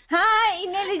हाँ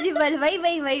इनएलिजिबल वही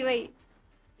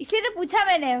इसलिए तो पूछा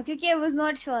मैंने क्योंकि I was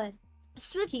not sure.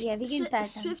 Swift ठीक है we can start.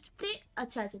 Swift play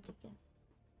अच्छा ठीक है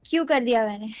क्यों कर दिया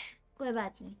मैंने? कोई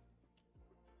बात नहीं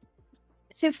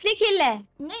स्विफ्टली खेलना है?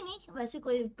 नहीं वैसे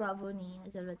कोई प्रॉब्लम नहीं है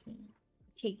जरूरत नहीं है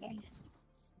ठीक है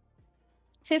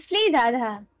स्विफ्टली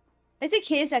आधा वैसे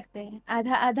खेल सकते हैं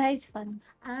आधा इज फन।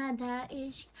 आधा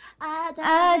इश्क आधा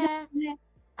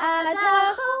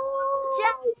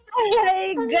हो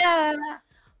जाएगा।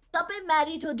 तपाईँ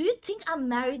married हो? Do you think I'm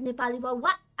married Nepali boy?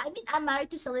 What? I mean I'm married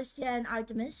to Celestia and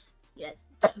Artemis. Yes.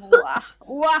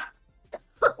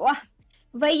 वाह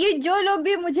वही जो लोग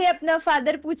भी मुझे अपना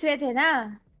फादर पूछ रहे थे ना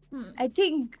आई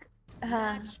थिंक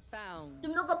हाँ Match found.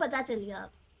 तुम लोग को पता चल गया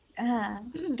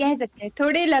हाँ कह सकते हैं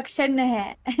थोड़े लक्षण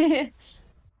है।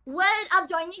 Well आप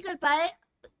ज्वाइन नहीं कर पाए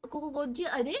कोको गोड जी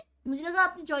अरे मुझे लगा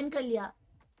आपने ज्वाइन कर लिया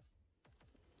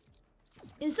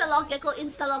इंस्टा लॉक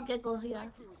गेको यार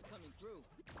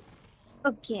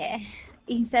ओके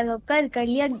इंस्टा लॉक कर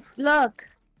लिया लॉक।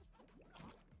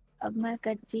 अब मैं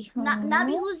करती हूँ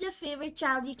Nabi, who's your favorite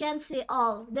child? You can say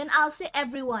all. Then I'll say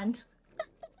everyone.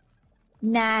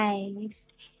 Nice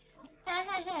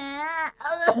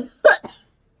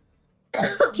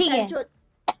ठीक है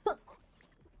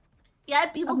यार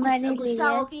पीपू अब मैंने ले गुस्सा लिया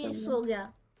हो के solo. सो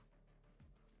गया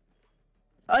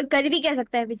और कर भी क्या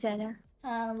सकता है बेचारा।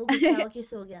 हाँ वो गुस्सा होके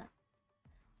सो गया।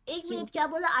 एक मिनट, क्या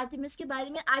बोला आर्टेमिस के बारे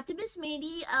में? आर्टेमिस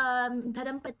मेरी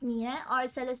धर्म पत्नी है और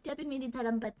सेलेस्टिया भी मेरी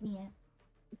धर्म पत्नी है।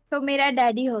 तो मेरा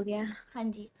डैडी हो गया। हाँ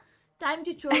जी। Time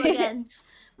to troll again.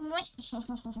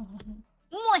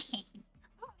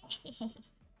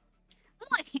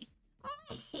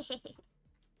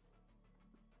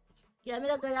 यार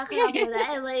मेरा गला खराब हो रहा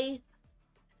है भाई।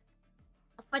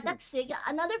 फटक से क्या?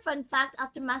 Another fun fact,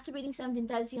 after masturbating 17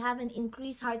 times, you have an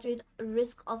increased heart rate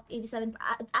risk of 87.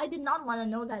 I did not want to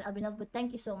know that, Abhinav, but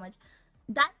thank you so much.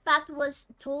 That fact was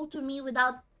told to me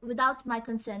without my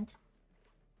consent.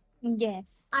 Yes.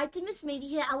 Artemis मेरी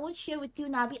है. I won't share with you,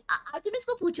 Nabi. Artemis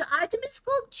को पूछो. Artemis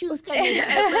को choose करने.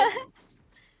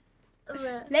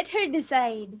 Let her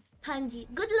decide. हाँ जी.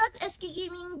 Good luck SK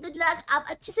Gaming. Good luck. आप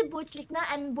अच्छे से बोर्ड्स लिखना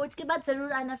and बोर्ड्स के बाद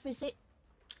जरूर आना फिर से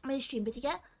मेरी स्ट्रीम पे, ठीक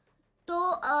है? तो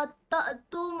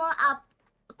तुम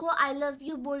आपको आई लव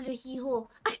यू बोल रही हो।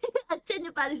 अच्छा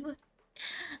नेपाली बोल।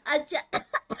 अच्छा।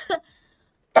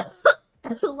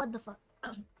 What the fuck?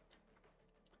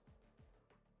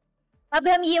 अब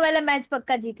हम ये वाला मैच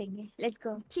पक्का जीतेंगे। Let's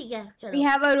go. ठीक है चलो। We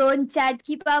have our own chat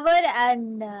की पावर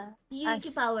and ये की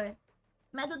पावर।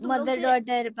 मैं तो तुम लोग mother से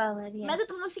daughter power। मैं तो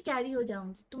तुम लोग से कैरी हो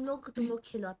जाऊंगी। तुम लोग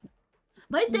खेलो अपना।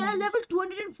 भाई तेरा लेवल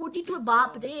 242 है,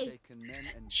 बाप रे।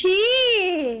 छी।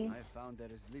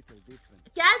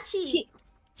 क्या छी?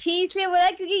 छी इसलिए बोला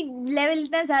क्योंकि लेवल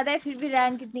इतना ज्यादा है फिर भी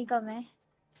रैंक इतनी कम है।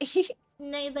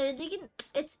 नहीं भाई लेकिन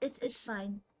it's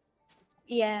fine.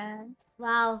 Yeah.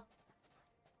 वाओ।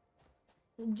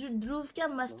 ध्रुव क्या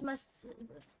मस्त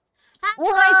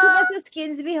वो हाँ इसके पास तो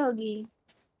स्किन्स भी होगी।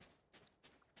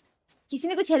 किसी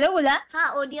ने कुछ हेलो बोला?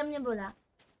 हाँ ओडियम ने बोला।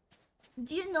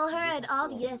 Do you know her at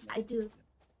all? Yes, I do.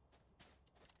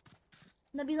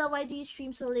 Nabila, why do you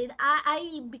stream so late?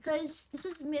 Because this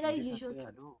is मेरा usual.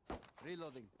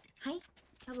 Reloading. हाय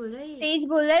क्या बोल रहा है? सेज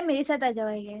बोल रहा है मेरे साथ आ जाओ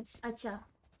आई गेस। अच्छा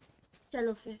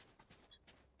चलो फिर।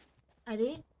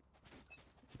 अरे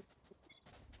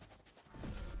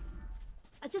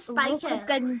अच्छा स्पाइक है।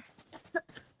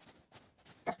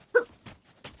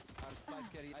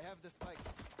 I have the spike.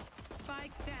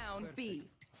 Spike down B.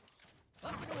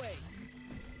 Up and away.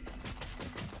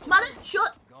 Mother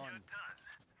shot. Gone.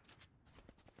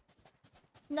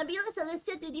 Nabila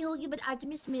Celestia तेरी होगी बट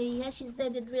आर्टेमिस मेरी है। She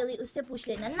said it really. उससे पूछ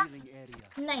लेना ना।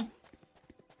 नहीं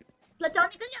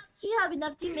प्लेटोनिकली आपकी है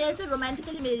अभिनव जी, मेरे तो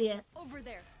रोमांटिकली मेरी है। Over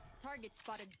there. Target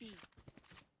spotted B.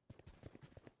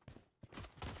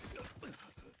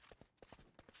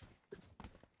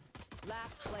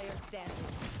 Last player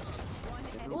standing. One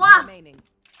enemy remaining.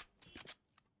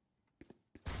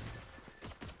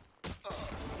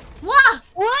 वाह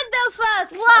What the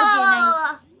fuck?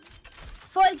 वाह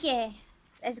Okay, nice. 4K.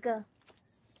 Let's go.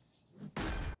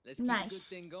 Let's keep Nice. this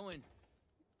thing going.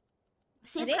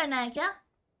 Save अरे? करना है क्या?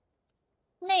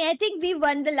 नहीं I think we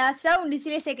won the last round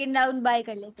इसलिए second round buy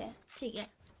कर लेते हैं। ठीक है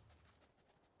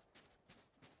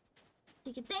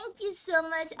ठीक है। थैंक यू सो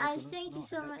मच आज, thank you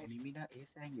so much. Enemy ना ए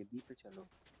से आएंगे बी पे चलो।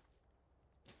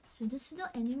 सुनो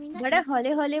एनिमी ना बड़ा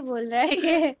हौले हौले बोल रहा है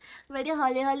ये। बड़े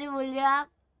हौले हौले बोल रहे हो आप।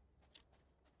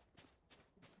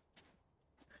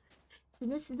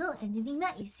 सुनो एनिमी ना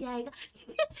ऐसे आएगा।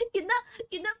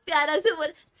 कितना प्यारा से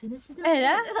बोल। सुनो अरे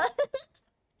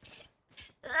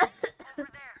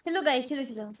चलो गाइस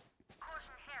चलो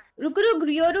रुक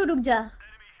योरू रुक जा।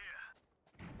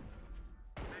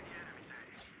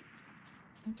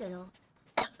 चलो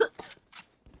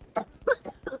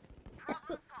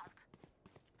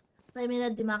भाई मेरा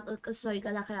दिमाग सॉरी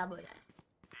गला खराब हो रहा है।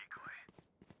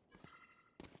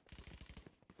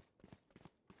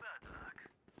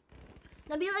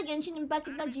 नबीला गेंशिन इम्पैक्ट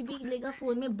कितना जीबी लेगा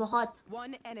फोन में? बहुत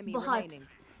One enemy बहुत। remaining.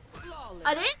 Flawless.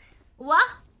 अरे वाह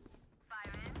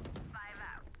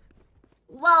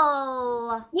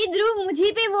वाह। ये ध्रुव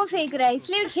मुझे पे वो फेंक रहा है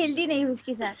इसलिए मैं खेलती नहीं हूँ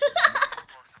उसके साथ।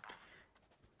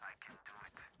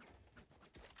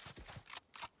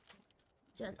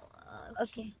 चलो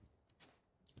ओके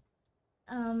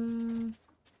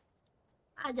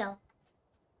आ जाओ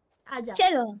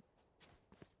चलो।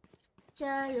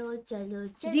 चलो चलो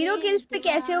चलो। 0 किल्स पे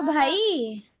कैसे हो भाई?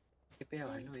 ए पे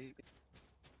आओ हेलो ए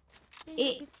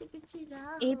पीछे पीछे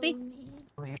ए पे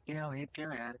पे आओ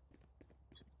यार।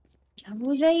 क्या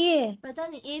बोल रहा है ये? पता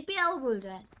नहीं ए पे आओ बोल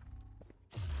रहा है।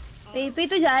 तो ए पे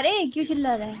तो जा रहे हैं क्यों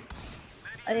चिल्ला रहा है?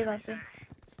 अरे बाप रे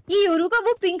ये योरू का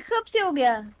वो पिंक कब से हो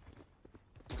गया?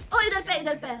 ओ इधर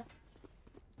पे।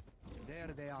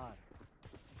 There they are.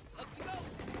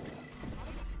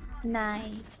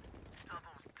 नाइस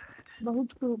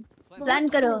बहुत खूब। प्लान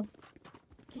करो।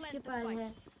 किसके पास है?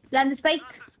 Plan the spike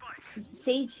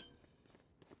says.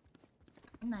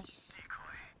 Nice.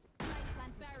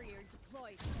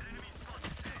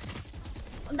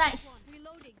 Nice.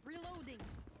 Reloading. Reloading.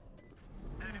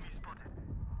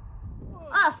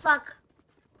 Ah, fuck.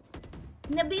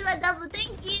 Nabila double,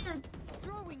 thank you.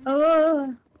 Throwing.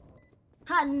 Oh.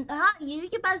 हाँ हाँ यूयू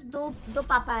के पास दो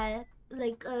पापा है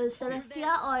लाइक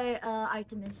सेलेस्टिया और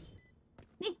आर्टेमिस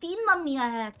नहीं 3 मम्मियाँ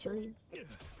हैं actually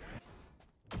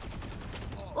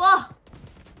oh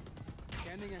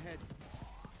Scanning ahead.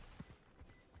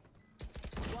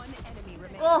 One enemy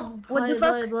remaining. Oh What the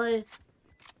fuck? boy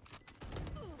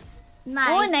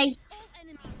Oh, nice.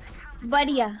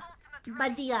 बढ़िया.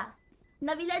 बढ़िया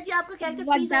नवीला जी आपका कैरेक्टर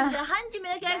What फ्रीज हो the- गया हाँ जी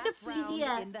मेरा कैरेक्टर Last फ्रीज ही round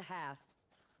है in the half.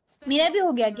 मेरा भी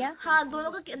हो गया क्या? हाँ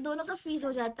दोनों का फ्रीज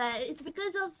हो जाता है it's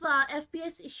because of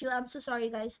FPS issue I am so sorry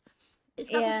guys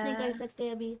इसका कुछ नहीं कर Yeah. सकते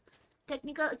अभी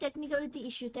technical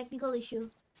issue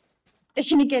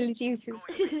Technicality issue.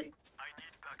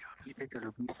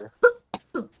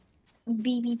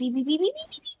 B B B B B B B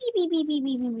B B B B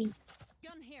B B B.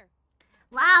 Gun here.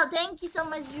 wow thank you so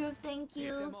much Dhruv thank Get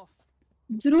you them off.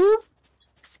 Dhruv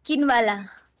skin वाला.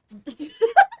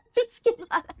 उसके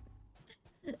बाद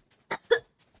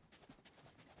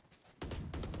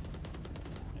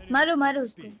मारो मारो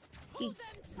उसको.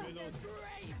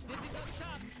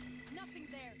 Nothing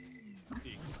there.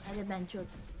 अरे बेंचो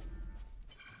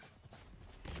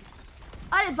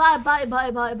अरे bye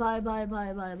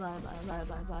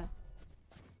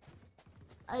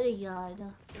अरे यार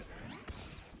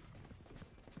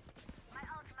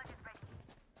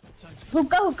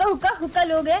हुक्का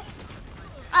लोग है.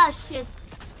 ah shit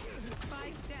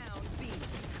Spike down B.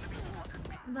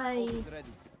 भाई Is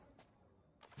ready.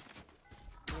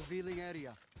 Revealing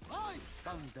area.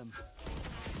 Found them.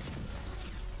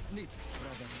 Sneak,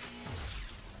 brother.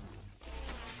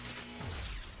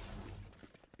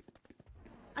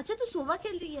 अच्छा तू सोवा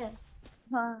खेल रही है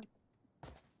हाँ.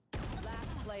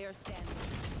 Last player standing.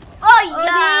 oh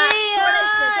यार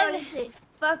यार. थोड़े से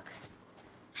Fuck.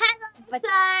 हेलो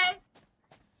सर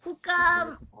हुक्का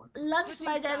लंग्स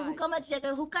मर जाए हुक्का मत लिया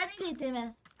कर हुक्का नहीं लेते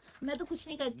मैं तो कुछ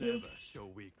नहीं करती हूँ Never show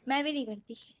weakness. मैं भी नहीं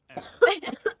करती.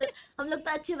 हम लोग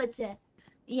तो अच्छे बच्चे हैं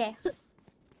Yes.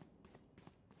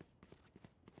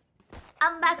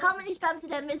 I'm back. How many spams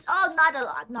did I miss? Oh, not a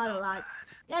lot.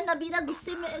 यार नबीला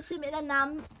गुस्से में से मेरा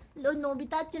नाम लो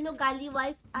नोबिता चलो गाली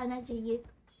वाइफ आना चाहिए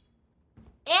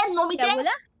ए नोबिता क्या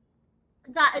बोला?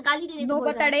 गाली देने को नो बोल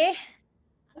रहा है पतड़े.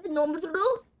 अबे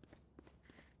नोबितुडू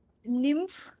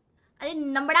निम्फ. अरे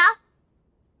नंबड़ा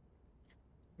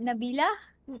नबीला.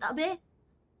 अबे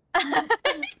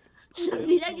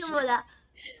नबीला क्यों बोला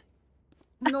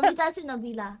नोबिता से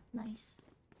नबीला नाइस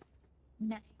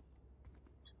नहीं.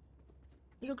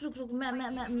 रुक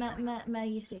मैं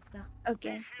ये फेंकता ओके.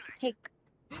 हिक.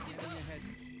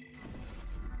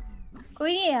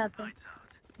 कोई नहीं है यहाँ पे.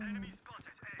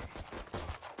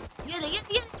 ये ले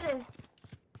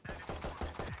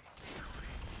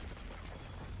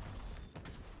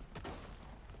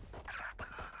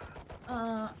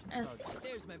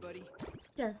There's my buddy.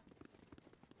 चल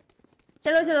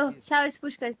चलो शावर्स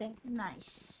पुश करते हैं. नाइस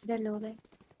इधर लोग हैं.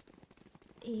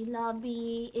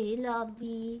 ए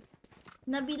लॉबी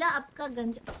नबीला आपका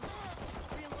गंज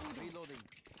Reloading.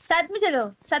 साथ में चलो.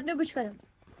 साथ में पुश करो.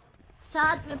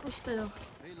 साथ में पुश करो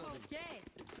Reloading. Okay.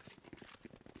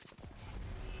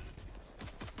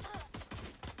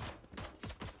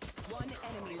 One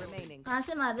enemy remaining. कहाँ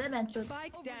से मार रहे हैं बेंचो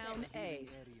Spike down A.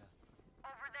 Area.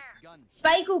 Gun.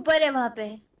 Spike ऊपर है वहाँ पे.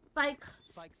 Spike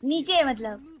Spikes. नीचे है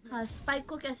मतलब. हाँ स्पाइक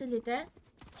को कैसे लेता है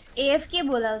AFK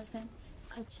बोला उसने.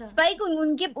 अच्छा स्पाइक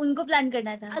उनको प्लान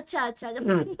करना था. अच्छा अच्छा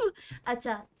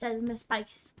चल मैं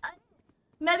स्पाइक्स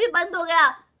मैं भी बंद हो गया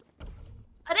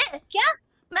अरे क्या?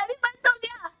 मैं भी बंद हो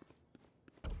गया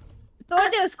तोड़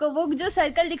दे उसको. वो जो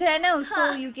सर्कल दिख रहा है ना उसको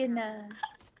हाँ। You can.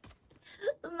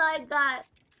 My God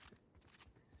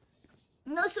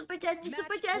know super chat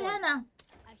है ना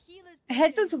A healer's है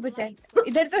तो सुपर चैट.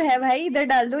 इधर तो है भाई. इधर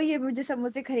डाल दो. ये मुझे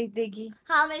समोसे खरीद देगी.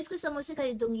 हाँ मैं इसको समोसे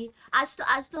खरीदूंगी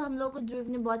आज तो हम लोग को ध्रुव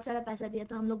ने बहुत सारा पैसा दिया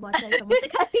तो हम लोग बहुत सारे समोसे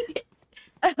खरीदेंगे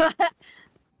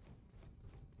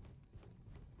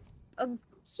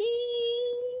Okay.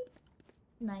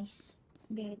 Nice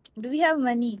Wait. Do we have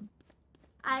money?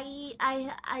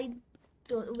 I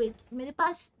don't wait मेरे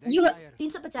पास You- Fire.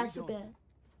 350 रुपए है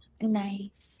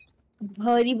Nice.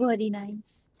 Very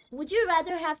nice. Would you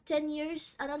rather have 10 years,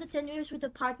 another 10 years with a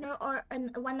partner or a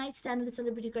one night stand with a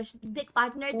celebrity crush? देख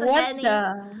partner तो है What नहीं, the?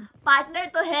 partner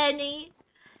तो है नहीं,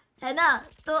 है ना?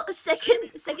 तो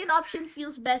second option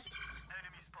feels best.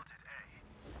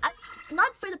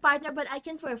 Not for the partner, but I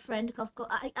can for a friend.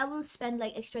 I will spend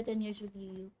like extra 10 years with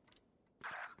you.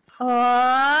 Oh.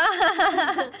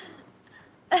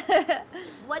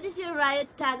 What is your riot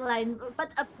tagline? But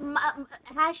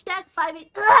hashtag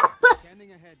 58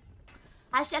 Scanning ahead.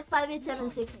 hashtag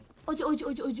 5876. ओज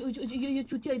ये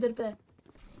चूतिया इधर पे.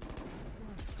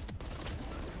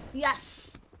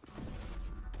 Yes.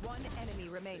 One enemy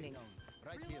remaining.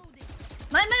 Right here.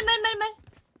 मर.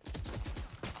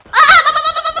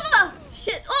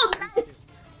 Shit. Oh, nice.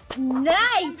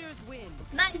 Nice. Defenders win.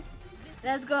 Nice.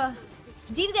 Let's go.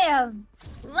 जीत गए हम.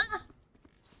 वाह.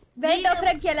 Belt of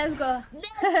रख किया. Let's go.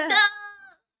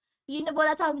 ये ने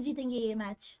बोला था हम जीतेंगे ये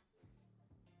match.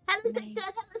 Hello,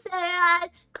 hello,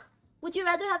 Saraj. Would you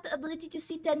rather have the ability to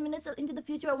see 10 minutes into the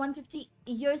future or 150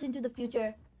 years into the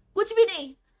future? कुछ भी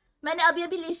नहीं. मैंने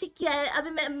अभी लेसिक किया है. अभी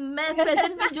मैं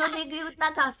प्रेजेंट में जो देख रही हूँ उतना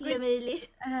काफी है मेरे लिए.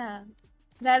 हाँ.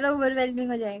 ज़्यादा overwhelming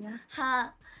हो जाएगा.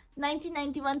 हाँ.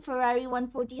 1991 Ferrari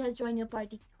 140 has joined your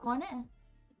party. कौन है?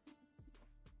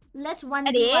 Let's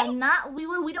 1v1 ना.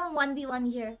 We don't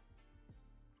 1v1 here.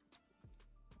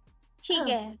 ठीक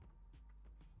है.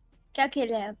 क्या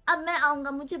खेले अब मैं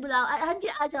आऊंगा. मुझे बुलाओ. हाँ जी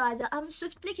आ जाओ. हम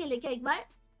स्विफ्ट प्ले खेले क्या एक बार?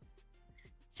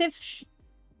 सिर्फ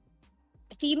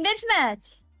टीम डेथ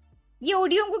मैच. ये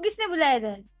ओडियम को किसने बुलाया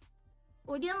इधर?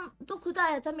 ओडियम तो खुद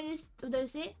आया था मेरे उधर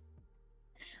से.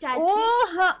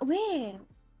 ओह हाँ वे.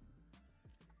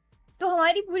 तो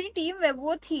हमारी पूरी टीम है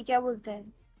वो थी क्या बोलते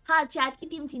हैं? हाँ चैट की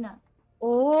टीम थी ना.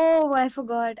 ओह आई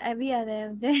फॉरगॉट. अभी याद आया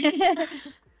मुझे.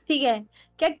 ठीक है.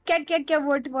 क्या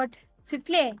व्हाट स्विफ्ट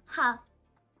प्ले. हाँ.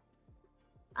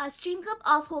 स्ट्रीम कब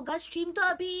ऑफ होगा? स्ट्रीम तो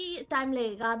अभी टाइम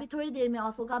लगेगा. अभी थोड़ी देर में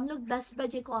ऑफ होगा. हम लोग 10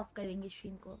 बजे को ऑफ करेंगे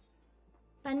स्ट्रीम को.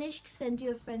 Finish send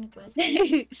your friend request.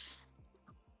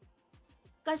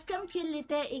 Custom खेल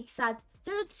लेते हैं एक साथ.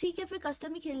 चलो ठीक है फिर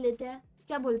कस्टम ही खेल लेते हैं.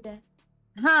 क्या बोलते हैं?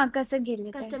 हाँ कस्टम खेल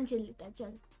लेते हैं. कस्टम खेल लेते हैं.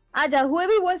 चल आजा.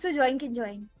 whoever wants to join can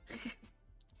join.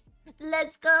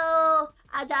 Let's go.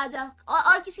 आजा.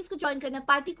 और किसी को ज्वाइन करना है?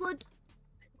 पार्टी कोड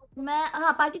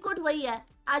पार्टी कोड वही है.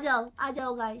 आ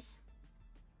जाओ गाइस.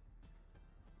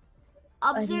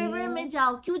 ऑब्जर्वर में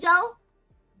जाओ. क्यों जाओ?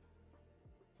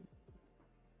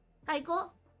 काई को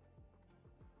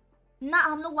ना.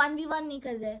 हम लोग 1v1 नहीं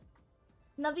कर रहे.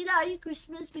 Nabila, are you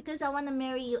Christmas? Because I want to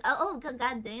marry you. Oh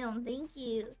god damn. Thank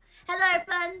you. Hello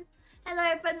Arpan.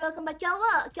 Welcome back. क्या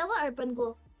हुआ अर्पण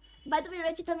को? By the way,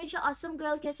 रचित हमेशा awesome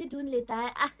girl कैसे ढूंढ लेता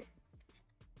है?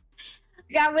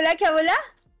 क्या बोला?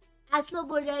 एस्लो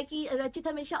बोल रहा है कि रचित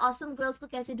हमेशा awesome girls को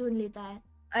कैसे ढूंढ लेता है.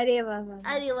 अरे वाह.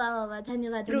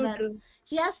 धन्यवाद. True.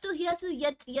 He has to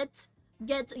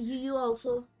get you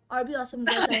also. और भी awesome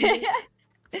girls आएंगे.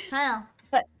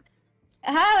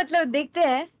 हाँ मतलब देखते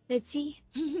हैं. Let's see.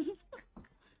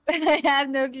 I have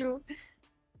no clue.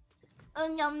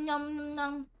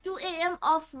 2 AM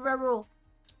off Raro.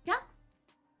 क्या?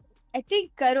 I think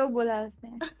करो बोला उसने.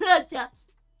 अच्छा.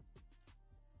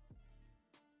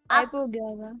 आप हो गया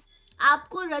होगा.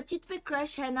 आपको रचित पे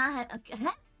क्रश है ना?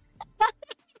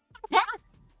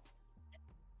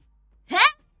 है?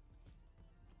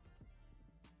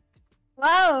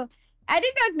 Wow, I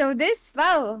did not know this.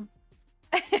 Wow.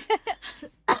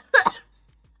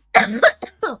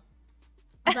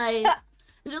 भाई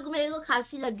रुक मेरे को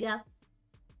खांसी लग गया.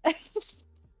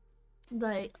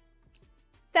 भाई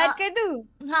स्टार्ट कर दूं?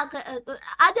 हाँ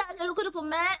आजा रुको.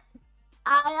 मैं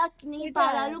आया नहीं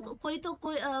पा रहा. रुक कोई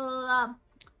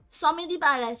सौम्यदीप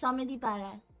आ रहा है. सौम्यदीप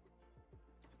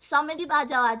आ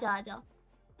जाओ.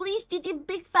 प्लीज दीदी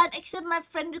big fan. Accept my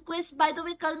friend request. By the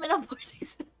way कल मेरा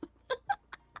बर्थडे.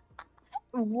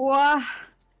 वाह.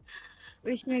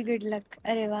 Wish me good luck.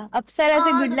 अरे वाह. अप्सरा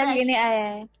से गुड लक लेने आया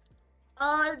है.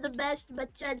 ऑल द बेस्ट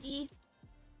बच्चा जी.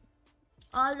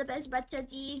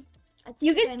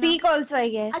 You can speak also, I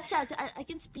guess. अच्छा I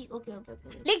can speak. Okay.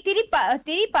 Like तेरी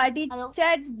पार्टी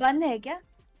चैट बंद है क्या?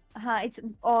 हाँ it's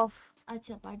off.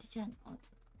 अच्छा party chat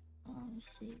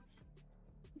save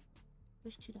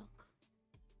push to talk.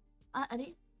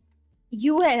 अरे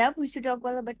You है ना push to talk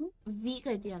वाला बटन? V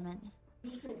कर दिया मैंने.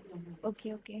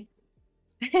 Okay.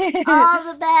 all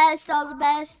the best.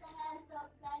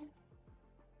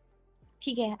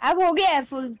 ठीक है. अब हो गया है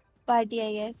full party,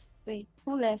 I guess. Wait,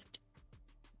 who left?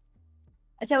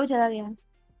 अच्छा वो चला गया.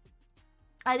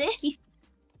 अरे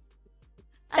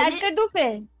स्टार्ट कर दूं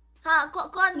फिर? हाँ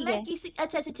कौन? मैं किसी.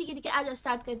 अच्छा ठीक है. आ जाओ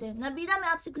स्टार्ट करते हैं. नबीला मैं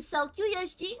आपसे गुस्सा हूँ. क्यों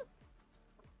यश जी?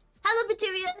 हेलो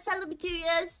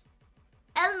बिटेरियस.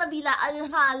 एल नबीला.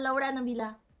 हाँ लौड़ा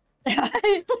नबीला.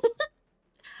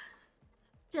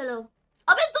 चलो.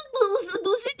 अबे तुम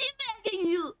दूसरी टीम में आ गई.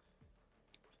 यू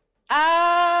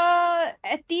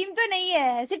टीम तो नहीं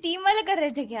है. ऐसे टीम वाले कर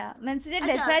रहे थे क्या? मैंने सोचा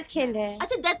डेथ मैच खेल रहे हैं.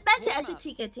 अच्छा डेथ मैच है. अच्छा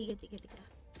ठीक है.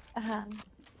 हाँ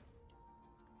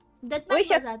डेथ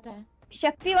मैच मजा आता है.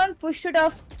 शक्तिवान पुश टू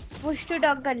टॉक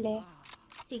कर ले.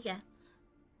 ठीक है.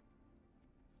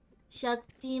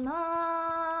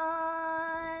 शक्तिमान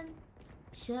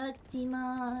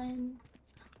शक्तिमान।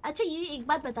 अच्छा ये एक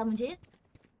बात बता मुझे,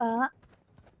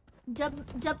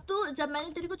 जब मैंने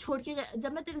तेरे को छोड़ के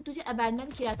जब मैं तुझे अबैंडन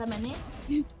किया था मैंने,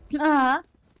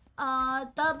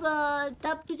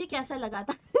 तब तुझे कैसा लगा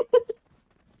था?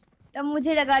 तब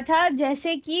मुझे लगा था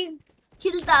जैसे कि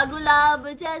खिलता गुलाब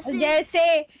जैसे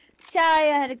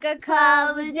शायर का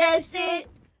ख्वाब जैसे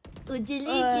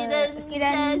उजली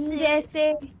किरण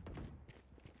जैसे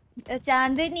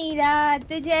चांदनी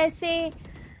रात जैसे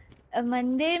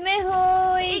मंदिर में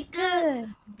हो एक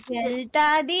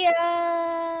जलता दिया।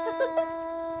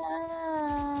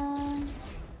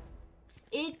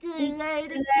 एक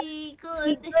लड़की को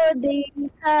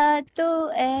देखा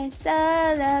तो ऐसा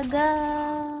लगा।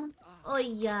 Oh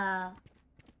yeah,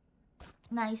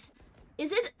 nice.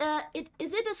 Is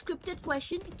it a scripted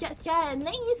question? क्या है?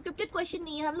 नहीं ये scripted question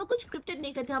नहीं है, हम लोग कुछ scripted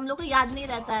नहीं करते, हम लोग को याद नहीं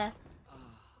रहता है।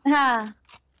 हाँ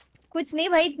कुछ नहीं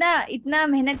भाई, इतना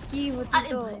मेहनत की होती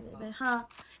तो हाँ,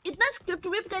 इतना स्क्रिप्ट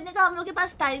विप करने का हम लोग के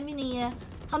पास टाइम ही नहीं है।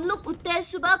 हम लोग उठते हैं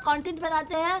सुबह, कंटेंट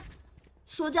बनाते हैं,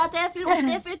 सो जाते हैं, फिर उठते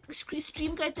हैं, फिर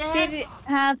स्ट्रीम करते हैं,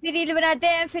 फिर रील बनाते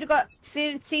हैं, फिर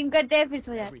स्ट्रीम करते हैं, फिर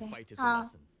सो जाते हैं।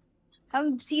 हाँ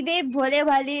हम सीधे भोले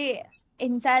भाले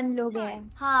इंसान लोग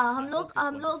हैं। हाँ हम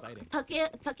लोग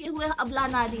थके हुए अबला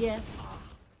नारी है।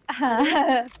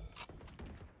 हाँ।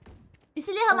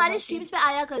 इसलिए हमारे स्ट्रीम्स पे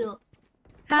आया करो।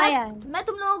 हाँ यार मैं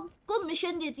तुम लोगों को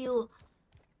मिशन देती हूँ।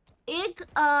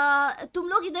 तुम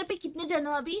लोग इधर पे कितने जन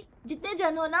हो अभी? जितने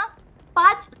जन हो ना,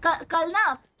 5 कल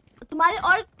ना तुम्हारे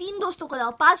और 3 दोस्तों को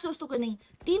लाओ, 5 दोस्तों को नहीं,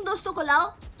 3 दोस्तों को लाओ।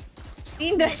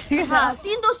 3 दोस्तों? हाँ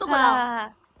 3 दोस्तों को लाओ।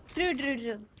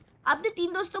 ट्रू। अपने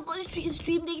 3 दोस्तों को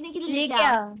स्ट्रीम देखने के लिए लेके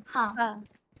आओ। हाँ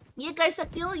ये कर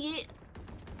सकती हो।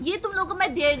 ये तुम लोगों को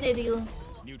मैं डेयर दे रही हूँ।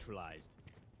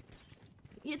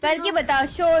 करके बताओ।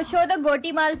 Show the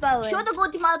गोटीमाल power. Show the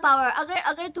गोटीमाल power.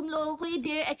 अगर तुम लोगों को ये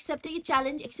डेयर एक्सेप्ट है, ये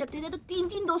चैलेंज एक्सेप्टेड है, तो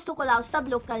 3 दोस्तों को लाओ सब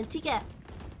लोग कल, ठीक है?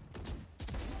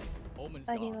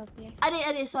 अरे बाप रे।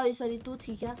 अरे सॉरी तू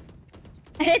थी क्या?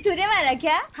 अरे तूने मारा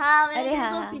क्या? हाँ मैंने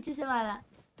तुमको पीछे से मारा।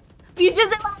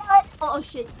 Oh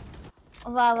shit.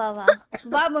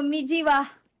 वाह मम्मी जी वाह।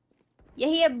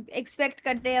 यही अब एक्सपेक्ट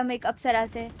करते हैं हम एक अप्सरा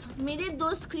से। मेरे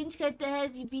दोस्त क्रिंज करते हैं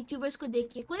वीट्यूबर्स को देख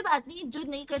के। कोई बात नहीं, जो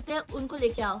नहीं करते हैं उनको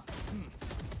लेके आओ।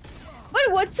 But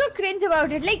what's so cringe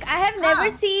about it? Like I have never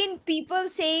seen people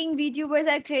saying VTubers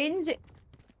are cringe,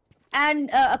 and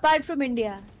apart from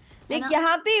India, like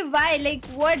यहाँ पे why? Like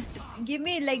what? Give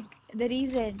me like the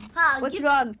reason. What's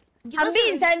wrong? हम भी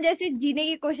इंसान जैसे जीने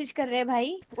की कोशिश कर रहे हैं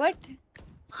भाई। What?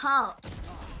 हाँ।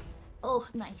 Oh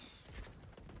nice.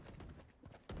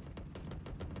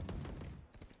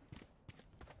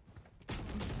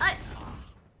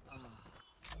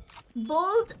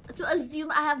 Bold to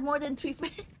assume I have more than 3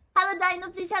 friends. Hello Dino,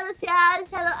 please. Hello Siaz.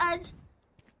 Hello Anj.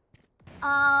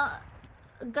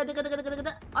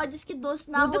 गदा और जिसके दोस्त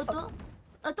ना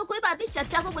हो तो कोई बात नहीं,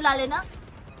 चचा को बुला लेना।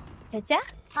 चचा?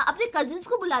 हाँ अपने कजिन्स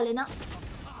को बुला लेना।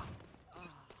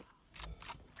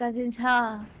 कजिन्स?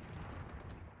 हाँ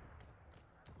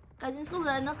कजिन्स को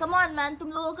बुला लेना। कम ऑन मैन, तुम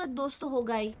लोगों का दोस्त तो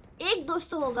होगा ही, एक दोस्त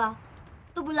तो होगा,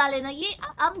 तो बुला लेना। ये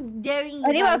आई एम डेयरिंग।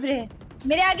 अरे बाप रे,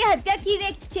 मेरे आगे हत्या की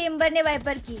देख चेम्बर ने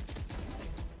वाइपर की,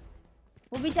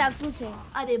 वो भी चाकू से।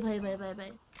 अरे भाई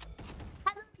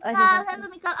hello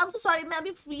Mikaal, I am so sorry, मैं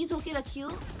अभी फ्रीज होके रखी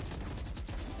हूँ।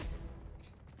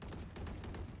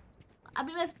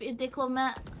 अभी मैं देखो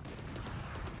मैं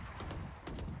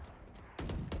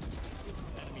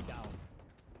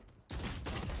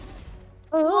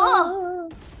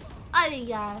अरे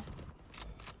यार।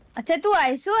 अच्छा तू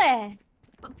आइसो है?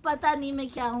 पता नहीं मैं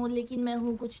क्या हूँ, लेकिन मैं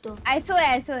हूँ कुछ तो। आइसो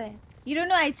है। You don't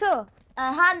know iso?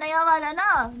 हाँ नया वाला ना।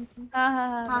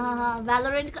 हाँ।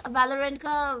 वैलोरेंट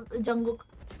का जंगुक।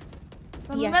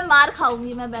 मैं मार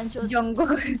खाऊंगी मैं बेंचो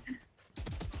जंगुक।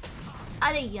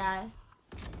 अरे यार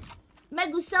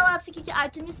मैं गुस्सा हूँ आपसे क्योंकि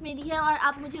आर्टेमिस मेरी है और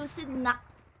आप मुझे उससे ना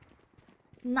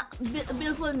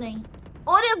बिल्कुल नहीं।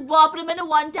 अरे बाप रे, मैंने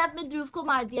 1 टैप में ध्रुव को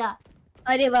मार दिया।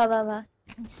 अरे वाह।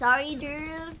 सॉरी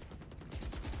ध्रुव।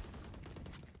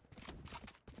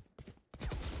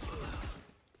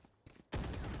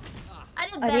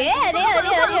 अरे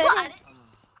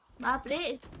बाप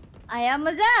रे, आया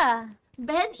मजा।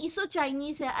 बहन ईसो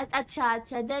चाइनीज है।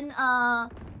 अच्छा देन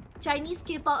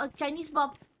चाइनीज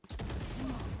पॉप।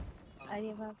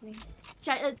 अरे बाप रे।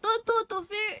 तो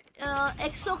फिर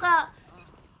एक्सो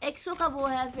का वो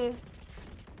है, फिर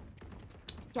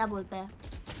क्या बोलता है।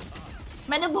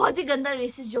 मैंने बहुत ही गंदा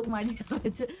रेसिस्ट जोक मार दिया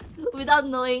without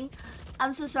knowing. I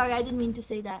am so sorry, I didn't mean to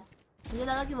say that. मुझे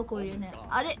लगा कि वो कोरियन है।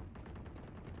 अरे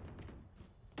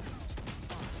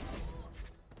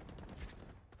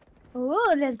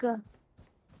ओह लेट्स गो।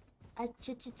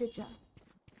 अच्छा अच्छा अच्छा अच्छा।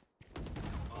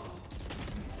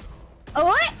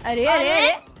 ओए अरे अरे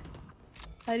अरे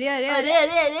अरे अरे अरे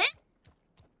अरे अरे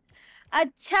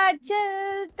अच्छा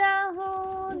चलता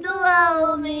हूँ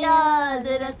दुआओं में याद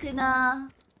रखना,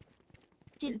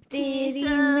 चिट्ठी तेरी स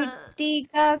मिट्टी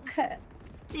का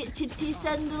चिट्ठी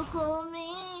संदूकों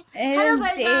में। हेलो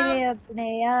बर्दा। तेरे अपने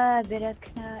याद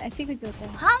रखना, ऐसे कुछ होता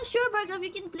है। हाँ sure Barda, we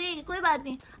can play, कोई बात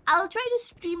नहीं। I will try to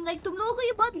stream. Like तुम लोगों को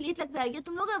ये बहुत लेट लगता है क्या?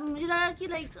 तुम लोग, मुझे लगा कि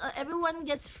like everyone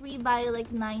gets free bye like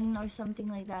 9 और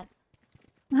समथिंग लाइक दैट।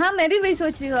 हाँ मैं भी वही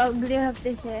सोच रही हूँ अगले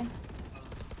हफ्ते से,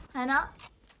 है ना?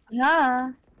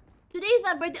 हाँ। Today is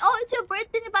my birthday. Oh, it's your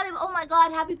birthday, Nepali. Oh my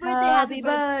god, happy birthday, happy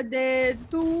birthday. birthday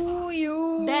to you.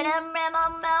 Bam, bam,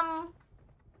 bam, bam.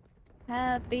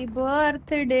 Happy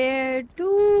birthday to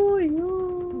you.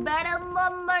 Bam,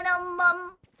 bam, bam, bam.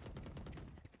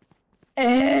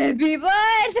 Happy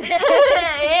birthday.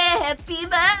 Hey, happy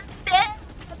birthday,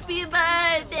 happy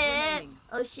birthday.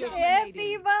 Oh shit.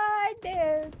 Happy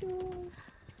birthday to.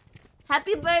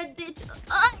 Happy birthday to.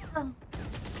 Oh.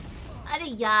 अरे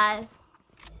यार.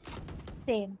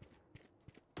 Same.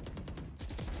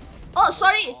 Oh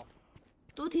sorry.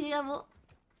 तू थी क्या वो?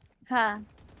 हाँ।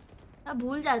 मैं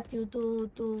भूल जाती हूँ तू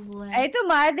वो है। अरे तो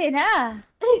मार देना।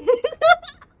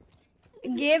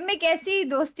 गेम में कैसी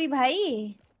दोस्ती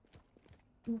भाई?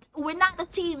 We're not a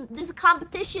team. This is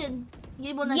competition.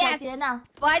 ये बोलना चाहती है ना?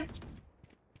 What?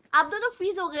 आप दोनों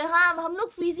फ्रीज हो गए। हाँ हम लोग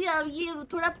फ्रीज ही, ये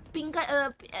थोड़ा पिंक का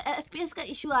FPS का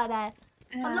इशू आ रहा है।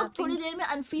 हम लोग थोड़ी देर में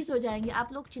अनफ्रीज हो जाएंगे, आप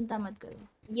लोग चिंता मत करो।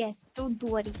 Yes, don't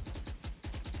worry.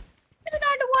 Do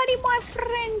not worry, my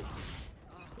friends.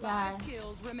 यार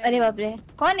Kills अरे remaining. बाप रे,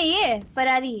 कौन है ये?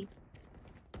 फरारी।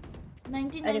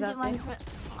 1991।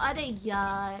 अरे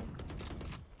यार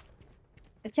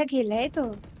अच्छा खेल है तो,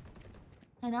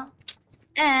 है ना?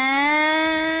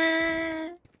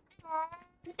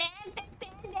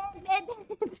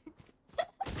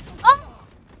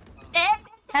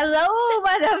 Hello,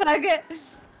 motherfucker.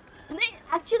 नहीं,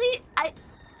 actually,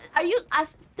 are you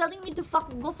telling me to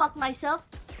go fuck myself?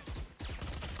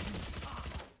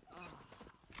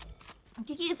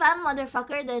 क्योंकि if I'm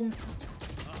motherfucker then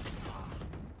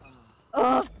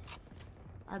Oh.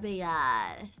 अबे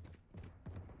यार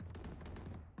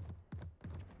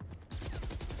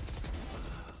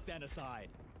Stand aside.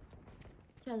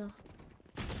 चलो।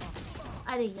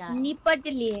 अरे यार निपट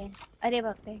लिए। अरे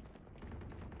बाप रे।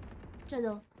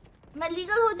 चलो मैं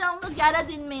लीगल हो जाऊंगा 11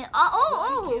 दिन में। ओ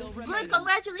गुड,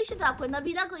 कांग्रेचुलेशंस आपको।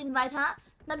 नबीला को इनवाइट। हाँ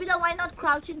Nabila, why not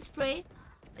crouch and spray?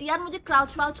 यार मुझे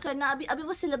क्राउच करना अभी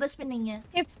वो सिलेबस में नहीं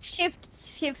है। शिफ्ट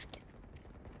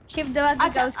दबा के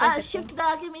क्राउच कर सकते हो। शिफ्ट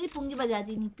दबा के मेरी पुंगी बजा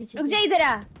दी पीछे रुक से।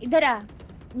 जा, इधर आ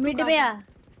मिड में आ।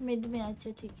 मिड में?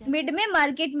 अच्छा ठीक है। मिड में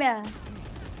मार्केट में आ।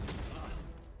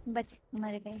 बच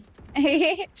मर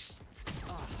गए।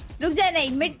 रुक जा,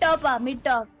 नहीं मिड टॉप आ, मिड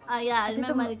टॉप। यार मैं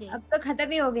मर गई। अब तो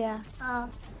खत्म ही हो गया।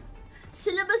 हाँ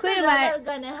सिलेबस कोई में रबर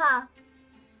गन है। हाँ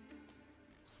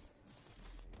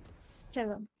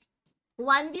चलो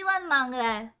 1v1 मांग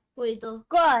रहा है कोई तो।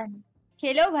 कौन?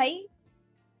 खेलो भाई।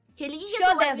 खेलेगी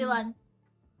क्या तू 1v1?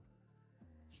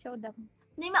 शो दम।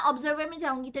 नहीं मैं ऑब्जर्वर में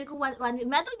जाऊंगी, तेरे को 1v।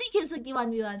 मैं तो नहीं खेल सकती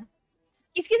 1v1।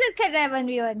 किसके साथ कर रहा है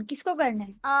 1v1? किसको करना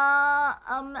है?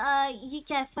 ये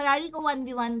क्या है, फरारी को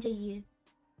 1v1 चाहिए।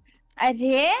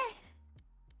 अरे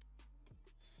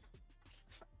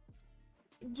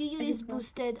Yuyu is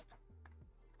boosted.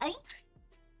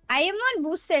 I am not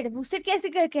boosted. Boosted कैसे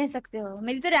कह सकते हो?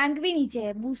 मेरी तो रैंक भी नीचे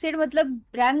है। बूस्टेड मतलब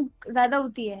रैंक ज्यादा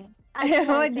होती है।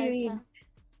 अच्छा।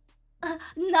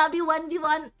 ना भी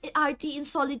 1v1 RT in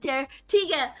solitaire।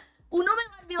 ठीक है उनो में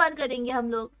 1v1 करेंगे हम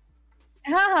लोग।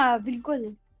 हाँ बिल्कुल।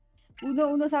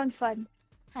 उनो साउंड्स फन,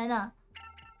 है ना?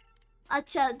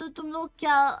 अच्छा तो तुम लोग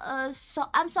क्या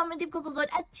आई एम सौम्यदीप को गुड।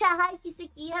 अच्छा हाय किसे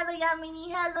की? Hello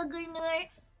Yamini, hello Gurnoor,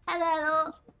 hello.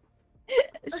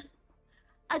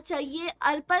 अच्छा ये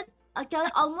अर्पण क्या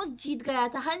ऑलमोस्ट जीत गया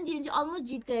था। हाँ जी ऑलमोस्ट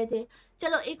जीत गए थे।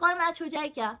 चलो एक और मैच हो जाए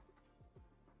क्या?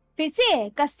 फिर से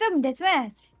कस्टम डेथ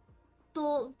मैच।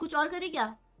 तो कुछ और करे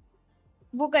क्या?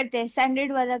 वो करते हैं,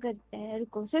 स्टैंडर्ड वाला करते हैं।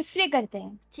 रुको स्विफ्ट प्ले करते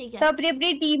हैं। ठीक है सब अपनी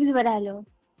अपनी टीम्स बना लो।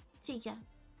 ठीक है।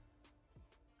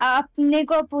 आपने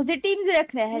को अपोजिट टीम्स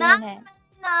रखना है ना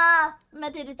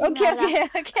मैं तेरे टीम में आ रहा।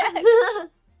 ओके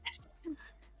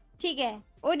ठीक है।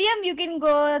 ओडियम you can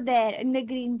go there in the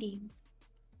green team.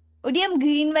 ओडियम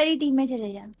green वाली टीम में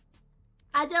चले जा।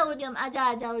 आजा ओडियम,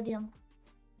 आजा ओडियम।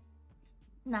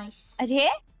 नाइस। अरे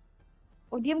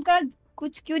ओडियम का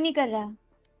कुछ क्यों नहीं कर रहा?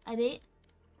 अरे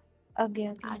ओके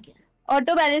आ गया।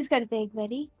 ऑटो बैलेंस करते हैं एक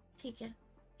बारी। ठीक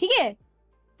है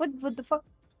व्हाट द फक।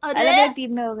 अरे अलग अलग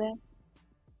टीम में हो गए।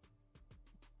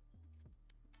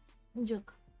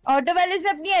 जुक। ऑटो बैलेंस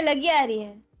में अपनी अलग ही आ रही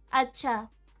है। अच्छा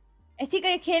ऐसी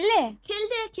कर खेल ले।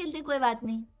 खेलते कोई बात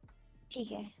नहीं।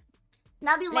 ठीक है।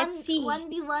 Now be Let's see.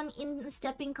 1v1 in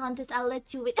stepping contest. I'll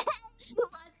let you win.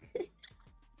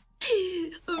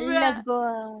 Let's go.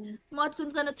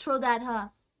 Modkun's gonna throw that, huh?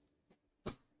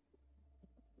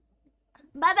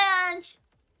 Bye bye, Anj.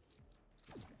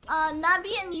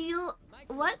 Nabi and you.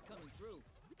 What?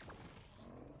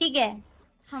 ठीक है।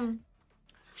 हम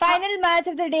final match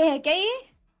of the day है क्या ये?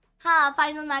 हाँ,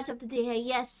 final match of the day है।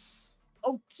 Yes.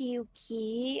 Okay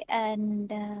okay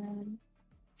and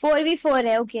 4v4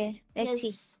 है। Okay let's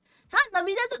see. हाँ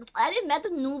नबीला तो, अरे मैं तो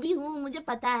नूबी हूँ, मुझे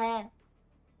पता है।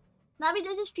 Nabi,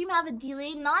 does your stream have a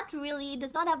delay? Not really. It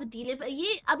does not have a delay. पर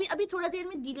ये अभी थोड़ा देर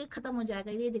में delay खत्म हो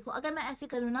जाएगा। ये देखो, अगर मैं ऐसे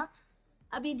करूँ ना,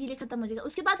 अभी delay खत्म हो जाएगा।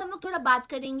 उसके बाद हम लोग थोड़ा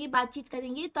बातचीत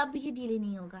करेंगे, तब ये delay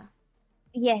नहीं होगा।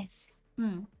 यस।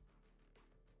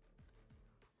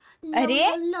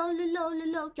 अरे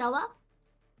लो क्या हुआ?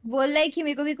 बोल रहा है कि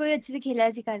मेरे को भी कोई अच्छे से खेला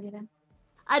सिखा दे रहा।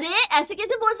 अरे ऐसे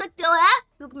कैसे बोल सकते हो यार?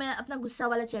 रुक, मैं अपना गुस्सा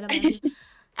वाला चेहरा बना रही हूँ।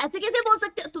 ऐसे कैसे बोल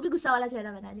सकते हो? तू भी गुस्सा वाला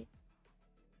चेहरा बना दे।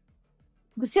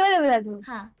 गुस्से वाला बता दो।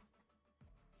 हाँ।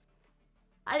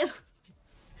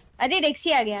 अरे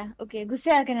रेक्सी आ गया। ओके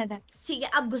गुस्से आ करना था। ठीक है,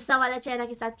 अब गुस्सा वाला चेहरा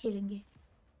के साथ खेलेंगे।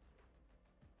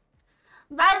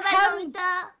 Bye bye Namita.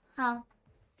 हाँ,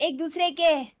 एक दूसरे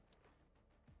के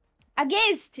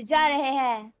अगेंस्ट जा रहे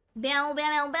हैं। ब्याऊ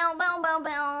ब्याऊ ब्याऊ ब्याऊ ब्याऊ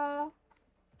ब्याऊ।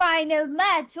 Final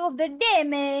match of the day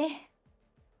में।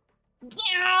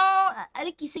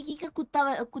 अरे किसी की का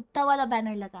कुत्ता वाला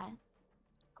बैनर लगा है।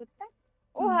 कुत्ता?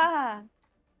 ओ हाँ,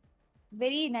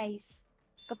 वेरी नाइस।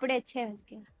 कपड़े अच्छे हैं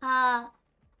उसके। हाँ,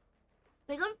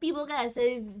 मेरे को पीपो का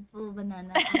ऐसे वो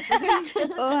बनाना है।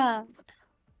 ओ हाँ।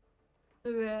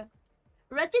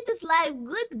 Rachit is live.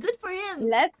 Good for him.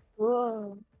 Let's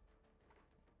go.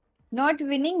 Not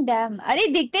winning damn. अरे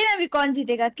देखते हैं ना अभी कौन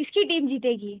जीतेगा, किसकी टीम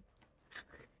जीतेगी,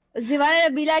 ज़िवाना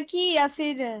नबीला की या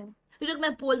फिर। रुक,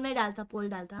 मैं पोल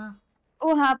डालता। हाँ।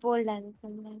 ओ हाँ, पोल डाल।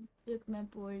 रुक, मैं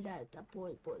पोल डालता।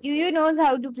 पोल। You knows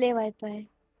how to play Viper.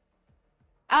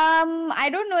 I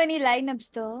don't know any lineups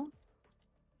though.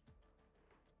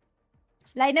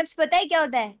 Lineups पता है क्या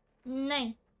होता है?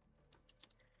 नहीं।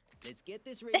 Let's get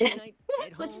this ready tonight.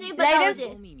 कुछ नहीं पता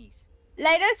मुझे।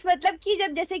 लाइनर्स मतलब कि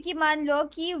जब जैसे कि मान लो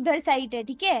कि उधर साइट है,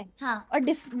 ठीक है। हाँ। और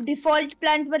डिफॉल्ट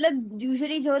प्लांट मतलब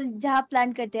यूजुअली जो जहाँ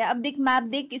प्लांट करते हैं। अब देख मैप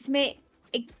देख, इसमें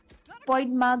एक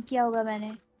पॉइंट मार्क किया होगा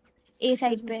मैंने ए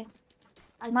साइड पे।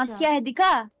 अच्छा। मार्क किया है,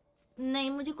 दिखा? नहीं,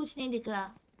 मुझे कुछ नहीं दिख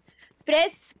रहा।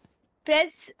 Press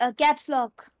caps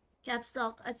lock.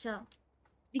 अच्छा।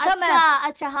 दिखा मैप?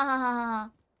 अच्छा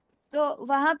हाँ। तो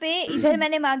वहां पे इधर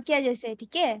मैंने मार्क किया जैसे,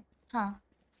 ठीक है। हाँ।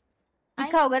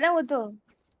 दिखा होगा ना वो तो?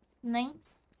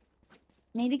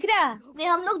 नहीं दिख रहा? नहीं,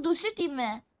 हम लोग दूसरी टीम में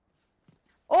हैं।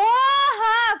 ओह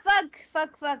हाँ,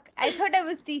 fuck I thought I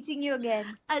was teaching you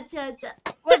again. अच्छा।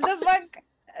 What the fuck.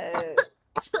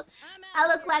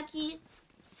 हेलो क्वाकी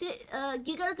से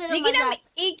गिगल करो। लेकिन हम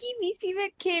एक ही बीसी में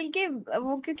खेल के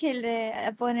वो क्यों खेल रहे हैं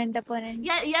अपोनेंट?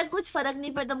 यार कुछ फर्क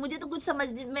नहीं पड़ता, मुझे तो कुछ समझ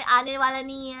में आने वाला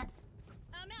नहीं है।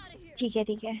 ठीक है।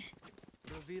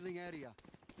 Revealing area.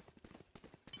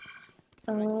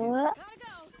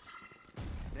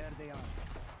 There they are.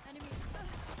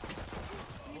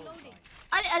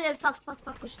 अरे फक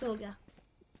कुछ तो हो गया।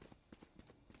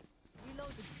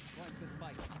 Plant the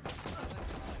spike.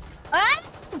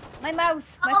 My mouse,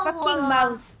 my fucking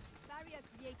mouse.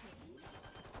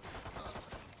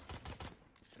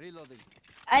 Reloading.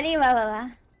 अरे वाह।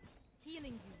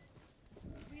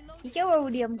 क्या हुआ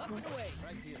उड़ी हमको?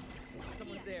 Right here.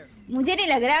 Someone's there. मुझे नहीं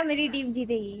लग रहा मेरी टीम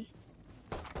जीतेगी।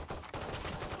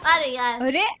 अरे यार।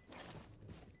 अरे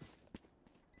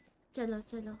चलो।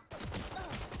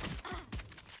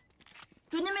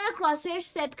 तूने मेरा क्रॉसहेयर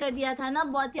सेट कर दिया था ना,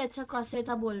 बहुत ही अच्छा क्रॉसहेयर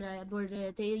था। बोल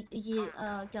रहे थे ये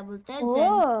क्या बोलते हैं,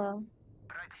 ओह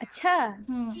अच्छा।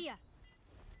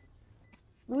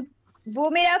 वो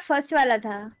मेरा फर्स्ट वाला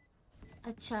था।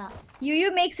 अच्छा।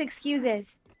 You makes excuses.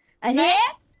 अरे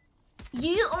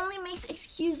You only makes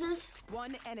excuses.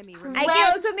 One enemy I remaining. can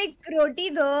also make roti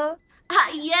though.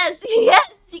 Yes,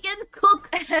 she can cook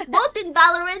both in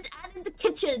Valorant and in the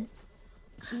kitchen.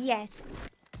 Yes.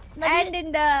 And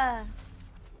in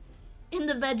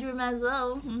the bedroom as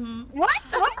well. What?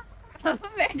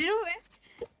 Bedroom में?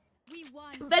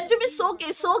 Bedroom में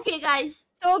सो के guys.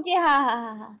 सो के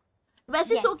हाँ.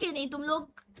 वैसे Yes. सो के नहीं, तुम लोग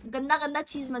गंदा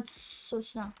चीज मत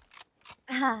सोचना।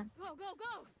 हाँ।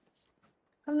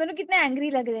 हम दोनों कितने एंग्री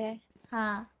लग रहे हैं।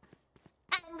 हाँ।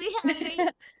 Angry.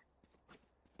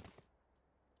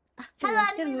 हेलो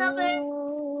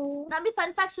ना भी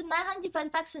फन फैक्ट सुनना है? हाँ जी, फन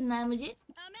फैक्ट सुनना है मुझे।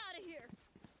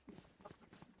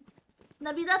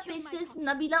 Nabila faces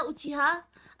Nabila Uchiha.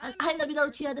 Hi Nabila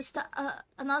Uchiha,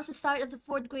 announced the start of the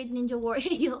 4th grade ninja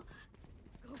warrior.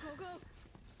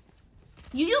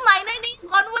 Yuyu minor नहीं,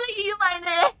 कौन बोला Yuyu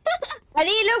minor है?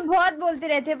 अरे ये लोग बहुत बोलते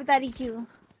रहते हैं, पता नहीं क्यों,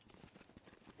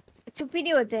 चुप ही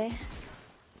नहीं होते।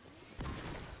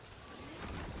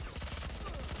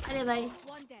 अरे भाई,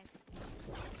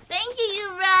 thank you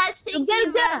Yuvraj, thank you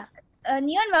Yuvraj.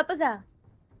 Neon वापस आ।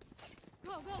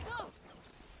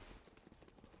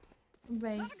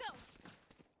 Right.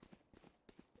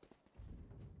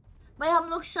 भाई हम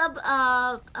लोग सब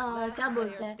क्या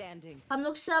बोलते हैं, हम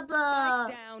लोग सब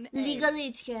लीगल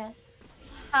एज के हैं।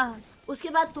 हाँ, उसके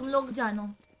बाद तुम लोग जानो।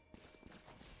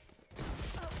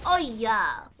 ओ या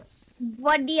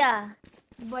बढ़िया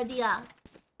बढ़िया।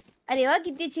 अरे वाह,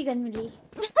 कितनी अच्छी गन मिली।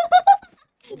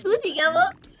 तू थी क्या वो?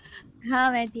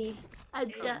 हाँ मैं थी।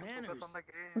 अच्छा,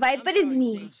 wiper is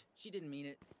me. She didn't mean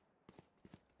it.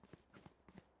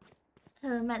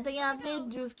 मैं तो यहाँ पे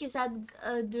ध्रुव के साथ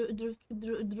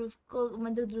ध्रुव को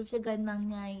मतलब ध्रुव से गन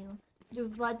मांगने आई हूँ। ध्रुव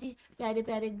बहुत ही प्यारे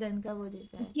प्यारे गन का वो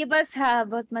देता है। ये बस हाँ,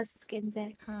 बहुत मस्त स्किन्स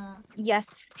है। हाँ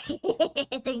यस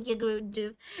थैंक यू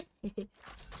ध्रुव।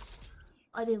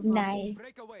 अरे नाइस,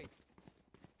 Breakaway.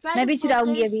 मैं भी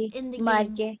चुराऊंगी अभी मार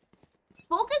के।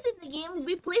 Focus in the game,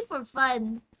 we play for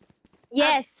fun.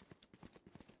 Yes,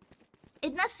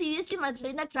 इतना सीरियसली मत लो,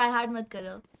 इतना ट्राई हार्ड मत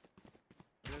करो,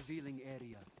 Revealing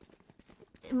area.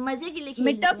 मजे के लिए खेल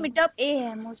मिड टॉप ए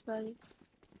है most probably.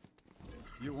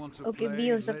 You want to Okay, play?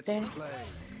 B हो सकता है। Let's play.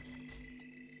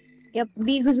 या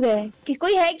बी घुस गए कि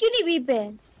कोई है क्यों नहीं बी पे?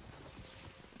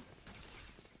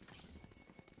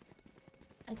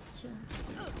 अच्छा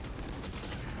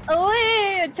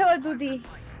ओए अच्छा हुआ तू थी।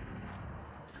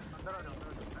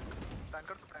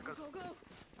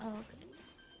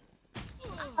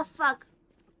 फक,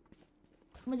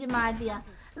 मुझे मार दिया।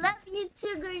 Love you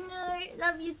too, Gurnur.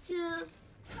 Love you too.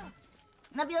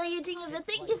 Nabila, you doing it?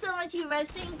 Thank you so much, Yuvraj.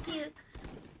 Thank you.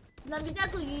 Nabila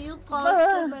को you calls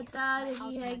तो बता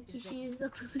रही है कि she is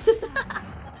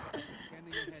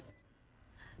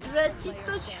रचित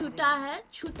तो छूटा है।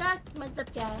 छूटा मतलब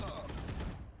क्या है?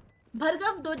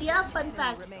 भरगव Dodiya fun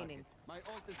fact. My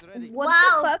ult is ready. What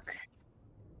the fuck?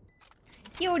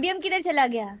 ये ओडियम किधर चला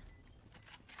गया?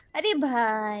 अरे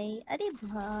भाई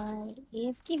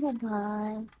एफ की हो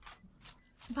भाई।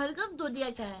 भरगव डोडिया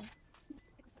क्या है?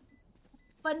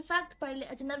 फन फैक्ट पढ़ ले।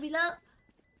 अच्छा, नबीला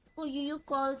को यू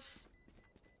कॉल्स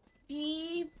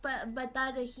भी बता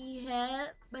रही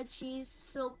है, but she is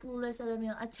so cool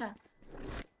सलमियो। अच्छा,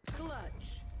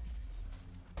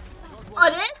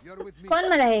 अरे You're with me. कौन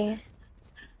मरा है?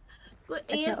 कोई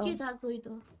अच्छा, एएफके था कोई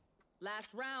तो।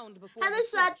 Last round before hello the switch.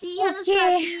 Swati, hello Okay.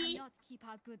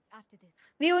 Swati.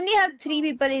 We only have 3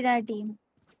 people in our team.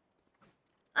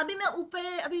 अभी मैं ऊपर,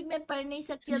 अभी मैं पढ़ नहीं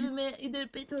सकती, अभी मैं इधर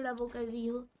पे थोड़ा वो कर रही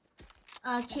हूँ,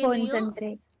 खेल रही हूँ,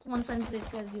 कॉन्सेंट्रेट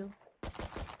कर रही हूँ।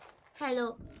 हेलो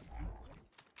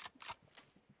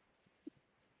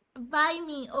बाय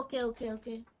मी। ओके ओके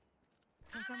ओके,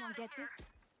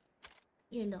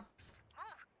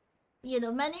 ये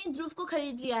लो मैंने ध्रुव को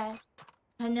खरीद लिया है।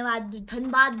 धन्यवाद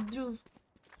धन्यवाद ध्रुव।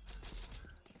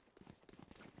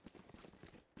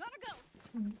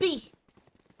 बी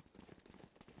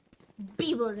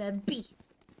बी बोल रहा है, B.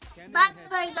 Bye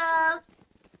Bhargava.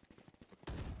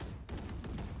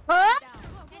 Oh,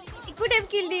 he could have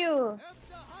killed you.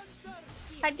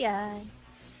 हट यार।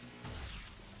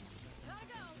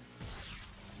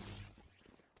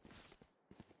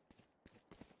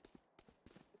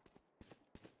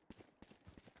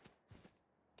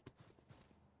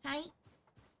 हाय।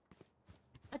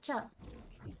 अच्छा,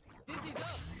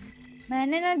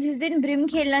 मैंने ना जिस दिन ब्रिम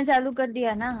खेलना चालू कर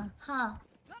दिया ना, हाँ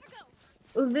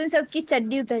उस दिन सबकी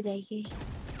चड्डी उतर जाएगी।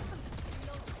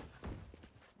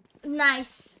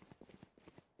 नाइस।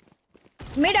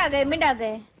 मिड आ गए।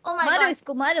 Oh my मारो God.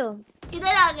 इसको मारो।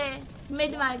 इधर आ गए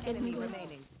मिड मार्केट में।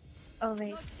 Remaining. ओ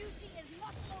भाई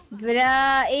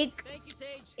ब्रा, एक Thank you,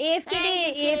 Sage.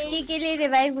 एएफके के लिए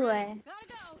रिवाइव हुआ है।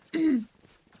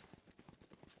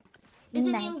 Is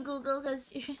it Nice. named Google?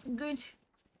 Because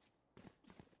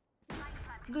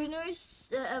Gunner's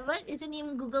what is it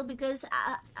named Google? Because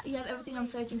you have everything I'm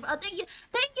searching for. Oh, thank you,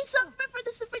 Sulfur, for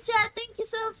the super chat. Thank you,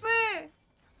 Sulfur.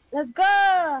 Let's go.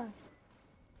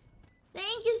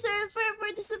 Thank you, Sulfur,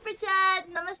 for the super chat.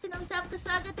 Namaste, namaste. आपका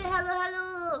स्वागत है. Hello, hello.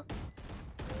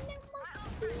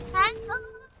 Hello.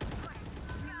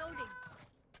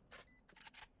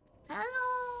 Hello.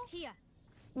 Here.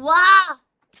 Wow.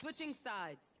 Switching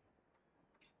sides.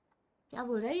 क्या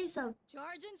बोल रहा है ये सब?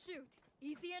 Charge and shoot.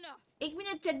 Easy enough. एक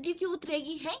मिनट, चड्डी क्यों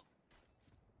उतरेगी है?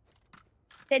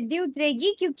 चड्डी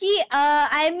उतरेगी क्योंकि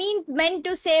I mean meant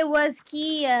to say was कि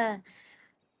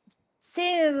Say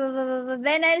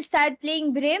when I'll start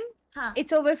playing Brim, हाँ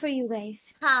it's over for you guys.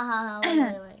 हाँ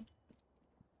वही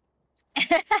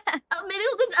अब मेरे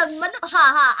को कुछ मतलब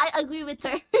हाँ I agree with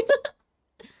her.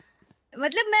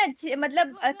 मतलब मैं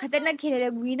खतरनाक खेलने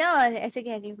लगूंगी ना, और ऐसे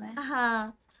कह रही हूँ मैं.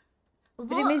 हाँ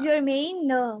Brim is वो your main?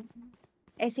 No.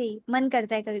 ऐसे ही मन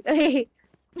करता है कभी कभी.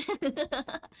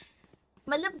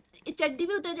 मतलब चड्डी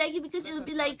भी उतर जाएगी because it will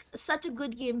be like such a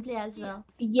good gameplay as well.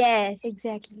 Yes,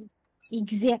 exactly.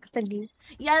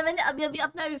 यार मैंने अभी अभी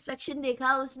अपना रिफ्लेक्शन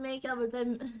देखा, उसमें क्या बोलता है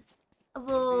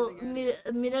वो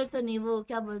मिरर तो नहीं, वो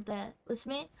क्या बोलता है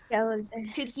उसमें, क्या बोलते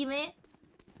हैं खिड़की में,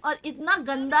 और इतना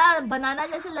गंदा बनाना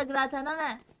जैसे लग रहा था ना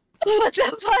मैं. What the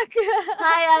fuck?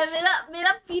 हाँ यार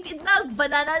मेरा फीट इतना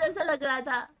बनाना जैसा लग रहा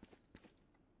था.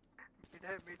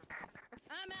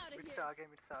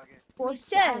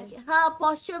 पोस्टर. हाँ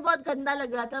पोस्चर बहुत गंदा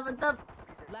लग रहा था, मतलब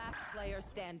Last player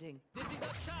standing.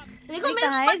 देखो ये मेरे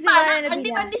कहाँ को है मत मारना, ज़िवाना अंडी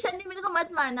नबीला? पंडी शंडी मेरे को मत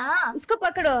मारना. इसको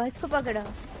पकड़ो.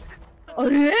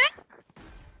 अरे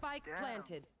Spike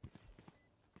planted.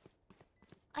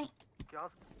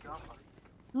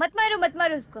 मत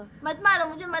मारो उसको. मत मारो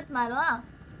मुझे, मत मारो. हाँ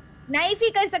नाइफ ही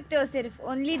कर सकते हो सिर्फ,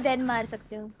 ओनली देन मार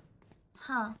सकते हो.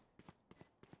 हाँ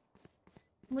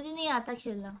मुझे नहीं आता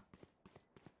खेलना.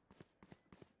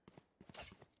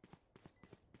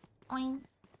 ओइंग.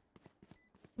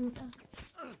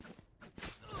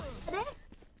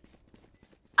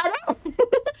 अरे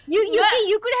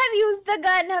You could have used the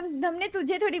gun. हमने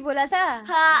तुझे थोड़ी बोला था.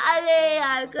 हाँ अरे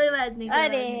यार कोई बात नहीं,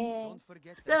 अरे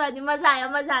कोई बात नहीं, मजा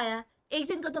आया. एक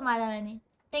जन को तो मारा मैंने.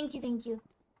 Thank you.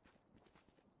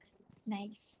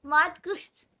 नाइस. मत कुछ.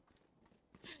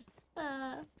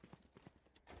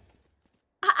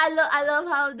 I love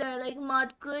how they're like मत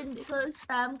कुछ देखो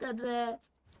स्पैम कर रहे हैं.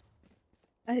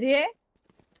 अरे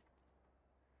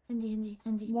हाँ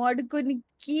जी मॉड कुन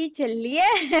की चल रही है.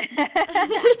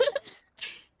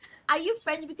 Are you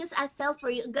French because I fell for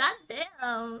you? God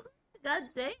damn.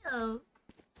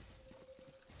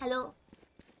 Hello.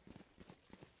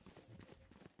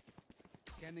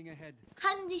 Scanning ahead.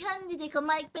 हाँ जी देखो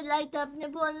माइक पे लाइट अप ने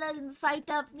बोलना,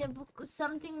 फाइट अप ने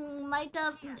समथिंग माइट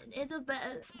अप. ये तो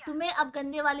तुम्हें अब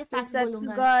गंदे वाले फैक्ट्स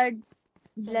बोलूंगा. God.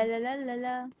 La la la la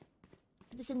la.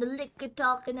 Listen the liquor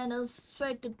talking and I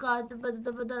swear to God.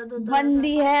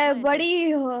 बंदी है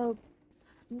बड़ी हो.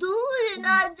 दूर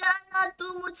ना जाना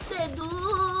तू मुझसे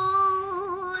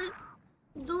दूर.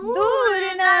 दूर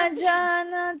ना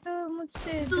जाना तू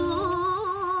मुझसे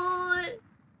दूर.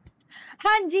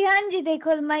 हाँ जी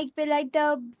देखो माइक पे लाइट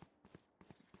अप.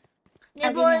 ने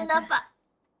अभी बोलना नहीं आता.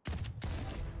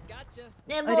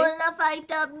 ने बोलना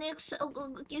फाइट अप ने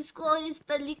किसको इस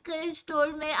लिकर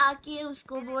स्टोर में आके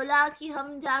उसको बोला कि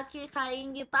हम जाके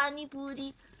खाएंगे पानी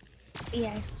पूरी.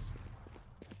 यस.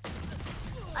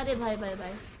 अरे भाई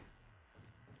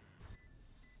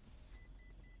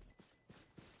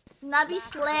Nabi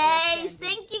slays.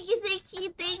 Thank you.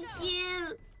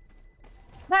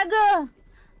 भागो.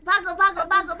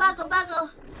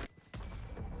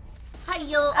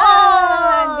 हायो.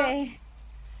 गए.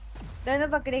 दोनों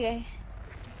पकड़े गए.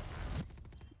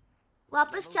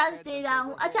 वापस चांस दे रहा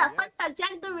हूँ. अच्छा fun fact,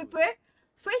 Jack the Ripper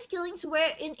first killings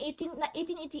were in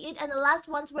 1888 and the last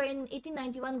ones were in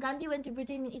 1891. Gandhi went to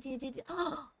Britain in 1888.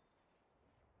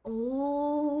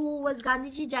 Oh, was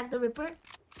Gandhiji Jack the Ripper?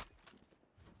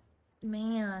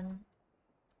 Man,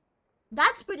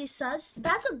 that's pretty sus.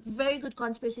 That's a very good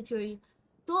conspiracy theory.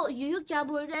 तो U U क्या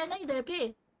बोल रहा है ना इधर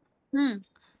पे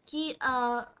कि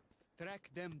Track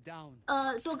them down.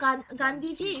 तो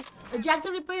Gandhi ji Jack the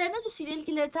ripper है ना जो सीरियल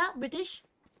किलर था British.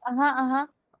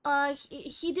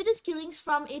 He did his killings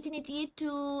from 1888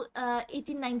 to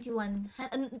 1891.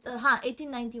 हाँ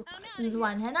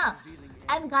 1891 है ना.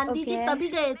 And गांधी जी तभी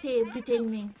गए थे ब्रिटेन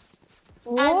में.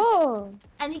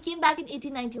 And he came back in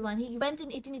 1891. He went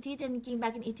in 1888 and he came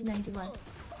back in 1891.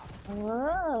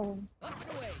 Oh. Up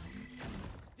and away.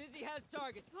 Dizzy has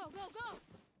targets. Go.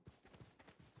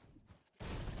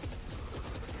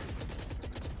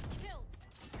 Kill.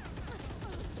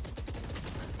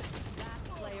 Last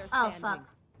player Oh standing. fuck.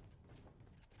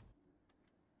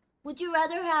 Would you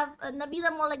rather have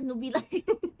Nabila, more like Nubila?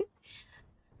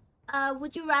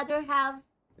 Would you rather have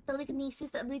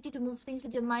telekinesis, the ability to move things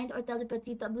with your mind, or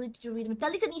telepathy, the ability to read?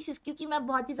 Telekinesis, क्योंकि मैं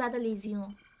बहुत ही ज़्यादा lazy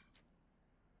हूँ.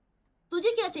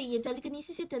 तुझे क्या चाहिए,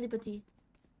 telekinesis या telepathy?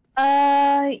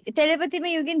 Telepathy में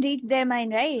you can read their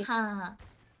mind, right? हाँ.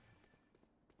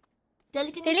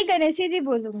 Telekinesis ही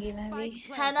बोलूँगी मैं भी.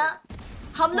 है ना?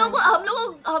 हम लोग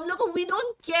को we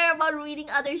don't care about reading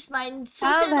others' mind.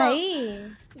 हाँ भाई.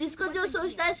 जिसको जो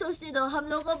सोचना है सोचने दो. हम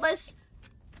लोग को बस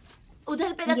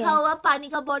उधर पे रखा हुआ पानी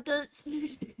का बॉटल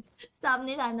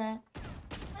सामने लाना है.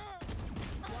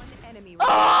 enemy Oh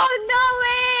remaining. no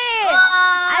way!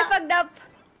 I fucked up.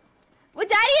 वो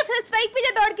जा रही है स्पाइक पे,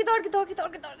 जा दौड़ के भागो, दौड़ के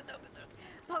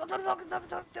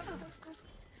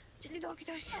जल्दी दौड़ के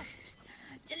जल्दी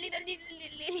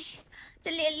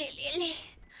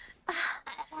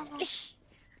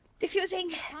diffusing.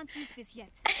 Can't use this yet.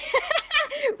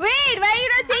 Wait, why are you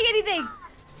not saying anything?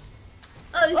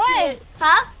 Oh shit.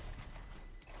 हाँ?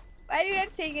 Why are you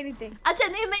not saying anything? अच्छा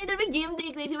नहीं, मैं इधर में गेम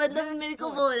देख रही थी, मतलब मेरे को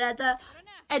वो हो रहा था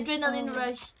adrenaline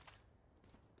rush.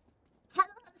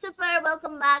 Hello Humsafar,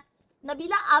 welcome back.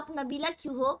 Nabila, आप नबीला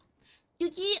क्यों हो?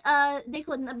 क्योंकि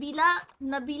देखो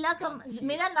नबीला का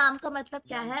मेरा नाम का मतलब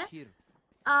क्या है?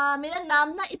 मेरा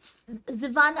नाम ना इट्स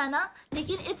ज़िवाना ना,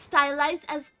 लेकिन इट्स स्टाइलाइज्ड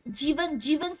एज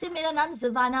जीवन से मेरा नाम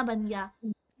ज़िवाना बन गया।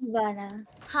 ज़िवाना।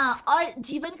 हाँ, और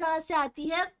जीवन कहाँ से आती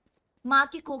है? माँ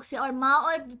के कोख से। और माँ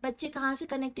और बच्चे कहाँ से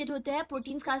कनेक्टेड होते हैं?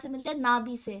 प्रोटीन्स कहाँ से मिलते हैं?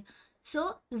 नाभि से।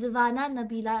 सो ज़िवाना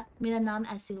नबीला मेरा नाम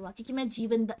ऐसे हुआ क्योंकि मैं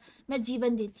जीवन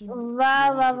देती हूँ।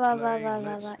 वाह वाह वाह वाह वाह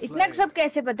वाह, इतना सब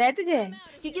कैसे पता है तुझे?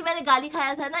 क्योंकि मैंने गाली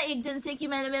खाया था ना एक जन से कि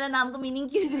मैंने मेरा नाम को मीनिंग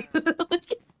क्यों नहीं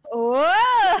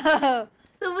ओह,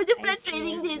 तो मुझे पूरा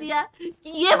ट्रेनिंग दे दिया कि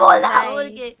ये बोलना बोल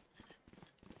के।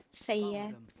 सही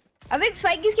है। अब एक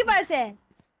स्पाइक किसके पास है?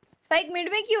 स्पाइक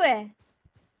मिड में क्यों है?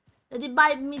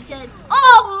 Bye Mitchell.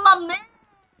 ओह मम्मी,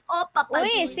 ओ पापा।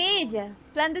 ओए सेज,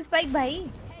 प्लांट द स्पाइक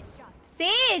भाई।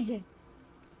 सेज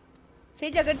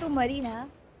अगर तू मरी ना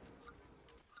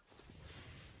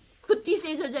कुत्ती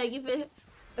सेज हो जाएगी फिर।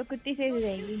 तो कुत्ती सेज हो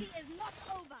जाएगी।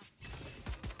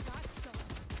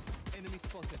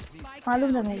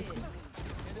 मालूम था मेरे को।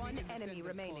 One enemy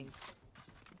remaining.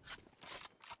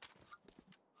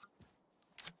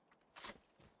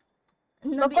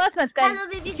 बकवास मत कर।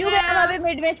 क्यों गया वहाँ पे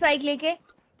मिड में स्पाइक लेके?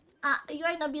 You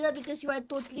are Nabila because you are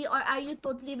totally, or are you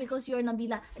totally because you are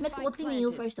Nabila? मैं totally नहीं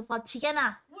हूँ first of all, ठीक है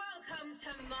ना? Welcome to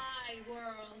my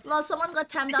world. Well, someone got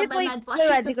timed out by my boss.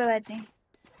 कोई बात नहीं।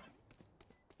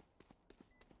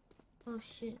 Oh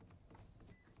shit.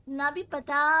 ना भी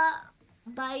पता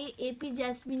by AP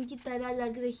जैस्मिन की तरह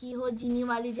लग रही हो, जीनी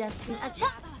वाली जैस्मिन। अच्छा?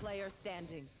 Player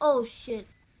standing. Oh shit.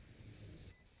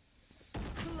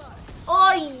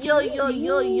 Oh yo.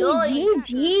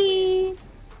 जी।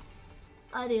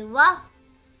 अरे वाह,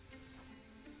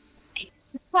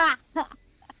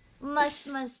 मस्त।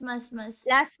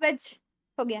 लास्ट मैच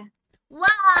हो गया।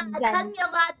 वाह,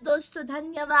 धन्यवाद दोस्तों,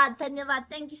 धन्यवाद।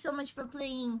 Thank you so much for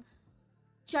playing.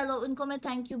 चलो उनको मैं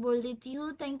थैंक यू बोल देती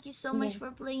हूँ। Thank you so much for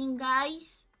playing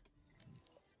guys.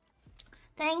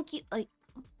 Thank you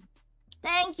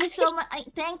so much.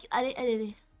 Thank you. अरे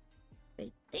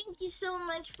thank you so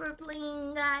much for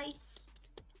playing guys.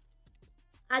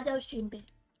 आ जाओ स्ट्रीम पे।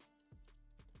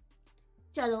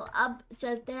 चलो अब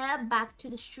चलते हैं back to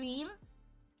the stream.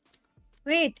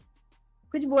 Wait,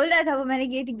 कुछ बोल रहा था वो, मैंने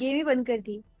गेम ही बंद कर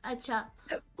दी। अच्छा,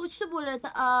 कुछ तो बोल रहा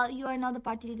था। You are now the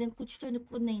party leader, कुछ तो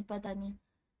खुद नहीं पता नहीं।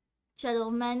 चलो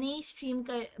मैंने स्ट्रीम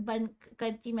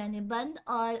करती मैंने बंद,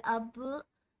 और अब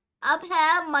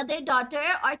है मदर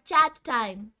डॉटर और चैट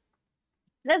टाइम।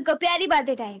 प्यारी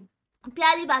बातें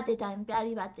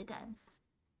टाइम।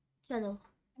 चलो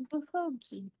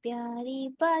होगी प्यारी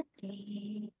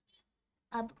बातें।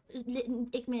 अब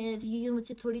एक मिनट, ये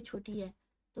मुझसे थोड़ी छोटी है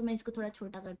तो मैं इसको थोड़ा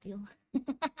छोटा करती हूँ।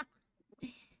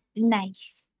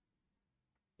 नाइस।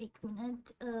 एक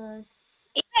मिनट।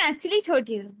 मैं एक्चुअली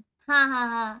छोटी हूँ।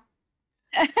 हाँ।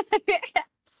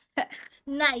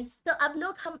 नाइस। तो अब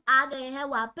लोग हम आ गए हैं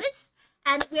वापस,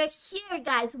 and we are here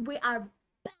guys, we are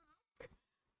back.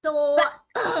 तो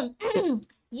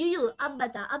यू अब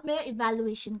बता, अब मेरा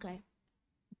इवैल्यूएशन कर।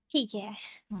 ठीक है।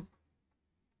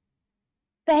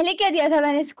 पहले क्या दिया था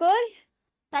मैंने स्कोर?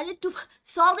 पहले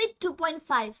सॉलिड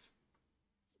 2.5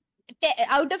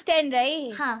 आउट ऑफ 10,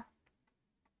 राइट? हाँ।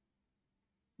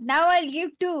 Now I will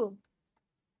give 2।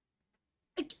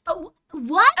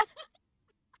 What?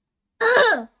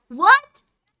 What?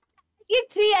 Give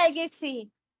 3. I give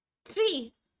 3.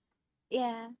 3?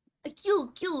 Yeah.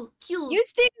 Q. You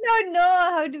still don't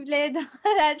know how to play though.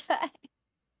 That's why.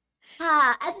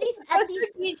 At least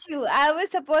teach you. I was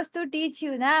supposed to teach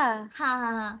you, na.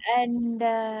 हाँ. And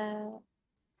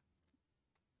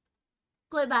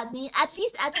कोई बात नहीं, at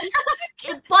least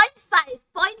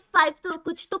 0.5 तो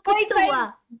कुछ तो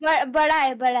हुआ। बड़ा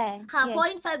है। हाँ,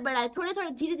 0.5 बड़ा है। थोड़े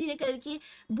धीरे करके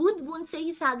बूंद से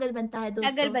ही सागर बनता है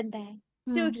दोस्तों। सागर बनता है।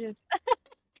 True.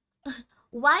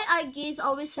 Why are gays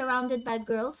always surrounded by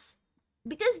girls?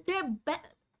 Because they're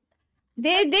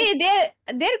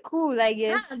cool, I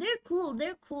guess. Yeah, they're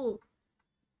cool.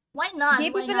 Why not?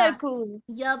 Gay people are cool.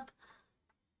 Yup.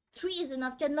 3 is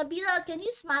enough. Can Nabila, can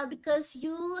you smile because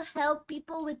you help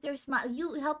people with their smile?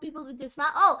 You help people with their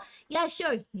smile. Oh, yeah,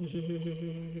 sure.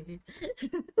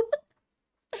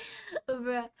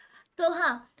 Bruh. तो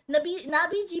हाँ,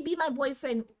 Nabi ji be my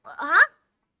boyfriend. हाँ?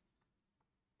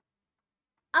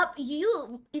 अब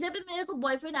इधर पे मेरे को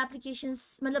boyfriend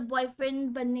applications मतलब boyfriend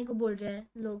बनने को बोल रहे हैं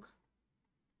लोग.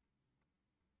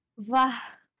 वाह.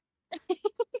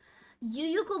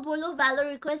 यूयू को बोलो वैलो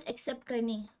रिक्वेस्ट एक्सेप्ट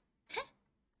करनी.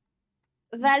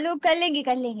 वैलो कर लेंगे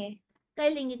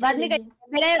बाद में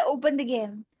मेरा ओपन द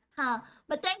गेम. हाँ,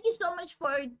 but thank you so much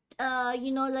for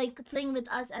like playing with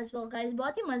us as well guys.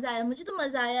 बहुत ही मजा आया, मुझे तो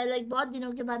मजा आया. like बहुत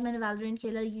दिनों के बाद मैंने वैलोरेंट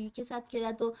खेला, यूयू के साथ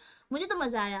खेला, तो मुझे तो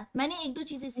मजा आया. मैंने 1-2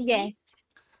 चीजें सीखी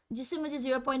जिससे मुझे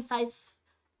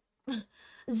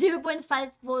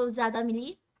 0.5 वो ज्यादा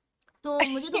मिली, तो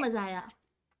मुझे तो मजा आया.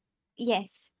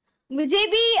 Yes. मुझे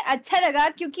भी अच्छा लगा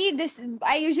क्योंकि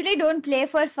I usually don't play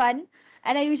for fun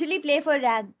and I usually play for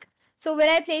rank. So when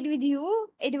I played with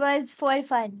you, it was for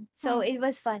fun. So it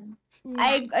was fun.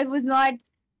 I was not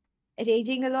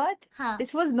raging a lot.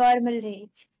 This was normal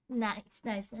rage. Nice.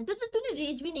 तो तूने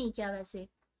rage भी नहीं किया वैसे?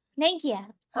 नहीं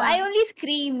किया. I only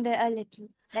screamed a little.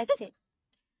 That's it.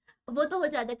 वो तो हो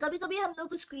जाता है, कभी-कभी हम लोग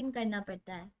को स्क्रीम करना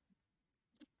पड़ता है.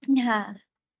 हाँ.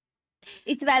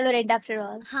 It's Valorant after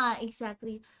all. हाँ,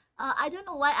 exactly. I don't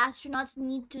know why astronauts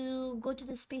need to go to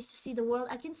the space to see the world.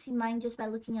 I can see mine just by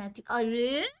looking at you.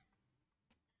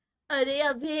 अरे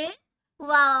अबे,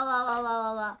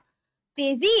 वाह.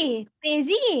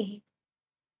 तेजी.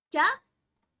 क्या?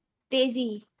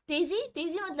 तेजी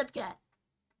मतलब क्या है?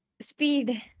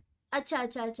 Speed. अच्छा.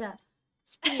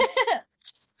 Speed.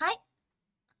 हाय.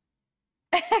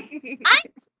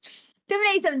 तुम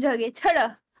नहीं समझोगे, छोड़ो.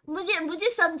 मुझे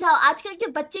समझाओ, आजकल के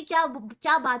बच्चे क्या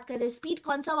बात कर रहे हैं? स्पीड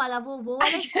कौन सा वाला? वो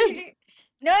वाला स्पीड?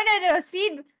 नो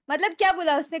स्पीड मतलब क्या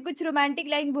बोला उसने? कुछ रोमांटिक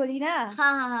लाइन बोली ना.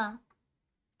 हाँ.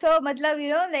 तो मतलब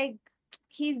like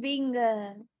he's being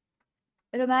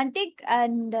romantic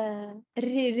and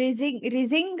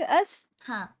raising us.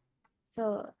 हाँ.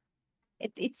 So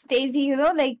it's Daisy,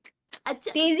 like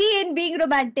अच्छा. Daisy in being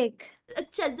romantic.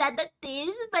 अच्छा, ज्यादा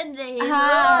तेज बन रहे हैं.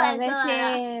 हाँ,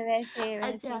 वैसे.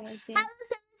 अच्छा.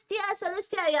 हेलो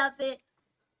सेलेस्टिया यहाँ पे.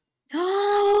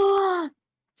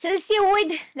 Celestia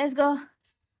Wood, let's go.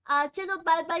 चलो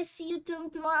bye. See you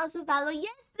tomorrow also Valo.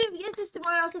 Yes,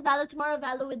 tomorrow also Valo. Tomorrow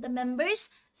Valo with the members.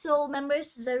 So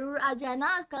members जरूर आ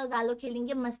जाना, कल Valo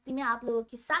खेलेंगे मस्ती में आप लोगों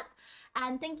के साथ.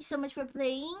 And thank you so much for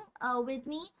playing with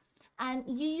me. And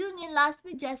U U ने लास्ट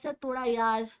में जैसा तोड़ा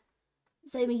यार,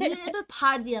 सही में यूयू ने तो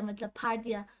फाड़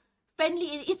दिया. Friendly,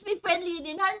 it's me friendly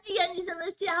Indian. हाँ जी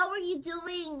Celestia, how are you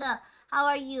doing? How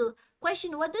are you?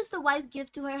 Question, what does the wife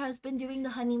give to her husband during the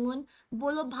honeymoon?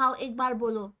 बोलो भाव, एक बार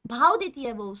बोलो. भाव देती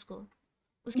है वो उसको,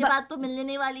 उसके बाद तो मिलने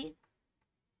नहीं वाली.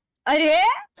 अरे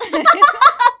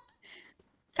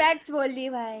फैक्ट्स बोल दी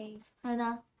भाई, है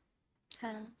ना?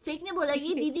 हाँ. फेक ने बोला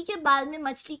ये दीदी के बाल में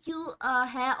मछली क्यों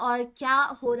है और क्या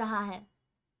हो रहा है?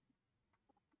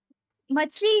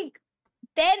 मछली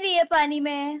तैर रही है पानी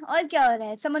में, और क्या हो रहा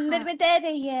है? समुद्र में तैर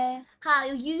रही है. हाँ,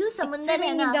 यूयू समुद्र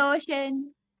है ना.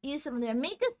 ओशन. ये समुद्र.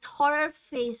 Make a horror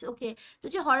face. Okay,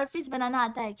 तुझे हॉरर फेस बनाना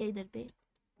आता है क्या इधर पे?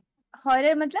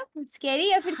 हॉरर मतलब स्कैरी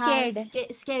या फिर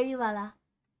स्कैर्ड? स्कैरी वाला.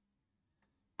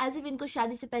 एज इफ इनको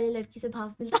शादी से पहले लड़की से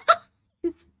भाव मिलता.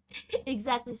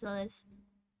 एग्जैक्टली सोलस.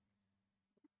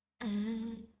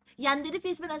 यान्देरे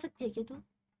फेस बना सकती है क्या तू?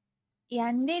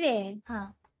 यान्देरे?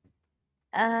 हाँ.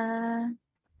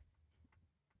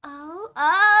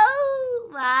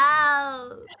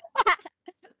 वाओ.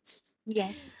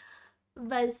 यस.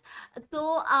 बस तो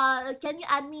can you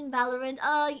add me in Valorant?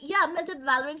 या मैं जब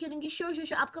वैलोरेंट खेलूंगी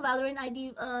श्योर आपका वैलोरेंट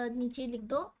आईडी नीचे लिख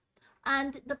दो.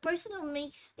 And the person who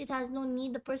makes it has no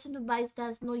need, the person who buys it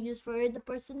has no use for it, the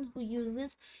person who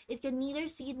uses it can neither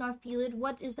see it nor feel it.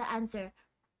 What is the answer?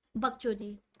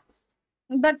 Bakchodi.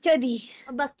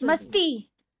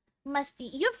 Masti.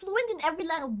 You're fluent in every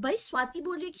language. भाई स्वाति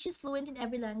बोल रही है कि she's fluent in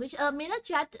every language. मेरा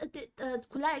chat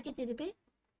खुला है क्या तेरे पे?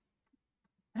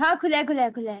 हाँ, खुला है.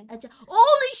 अच्छा.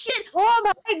 Holy shit! Oh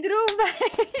भाई ध्रुव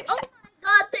भाई. Oh my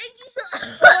god, thank you so.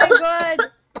 Oh my god,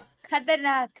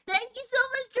 खतरनाक. Thank you so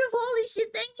much Dhruv. Holy shit,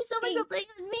 thank you so much for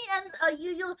playing with me and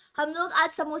you. हम लोग आज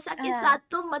समोसा के साथ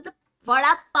तो मतलब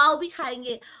वड़ा पाव भी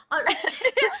खाएंगे और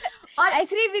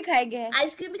आइसक्रीम भी खाएंगे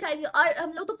और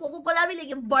हम लोग तो कोको कोला भी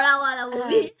लेंगे, बड़ा वाला वो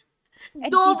भी.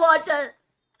 2 बॉटल.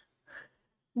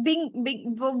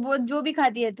 बिंग वो जो भी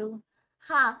खाती है तू.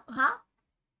 हाँ.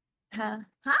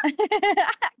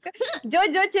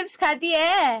 जो चिप्स खाती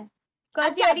है,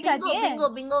 कौन सी वाली खाती है?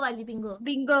 बिंगो वाली.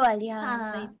 बिंगो वाली.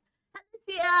 हाँ.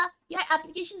 यार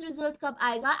एप्लीकेशन रिजल्ट कब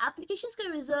आएगा? एप्लीकेशंस का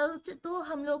रिजल्ट तो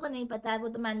हम लोगों को नहीं पता है, वो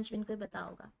तो मैनेजमेंट को ही पता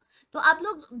होगा। तो आप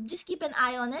लोग just keep an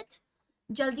I on it,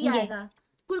 जल्दी आएगा।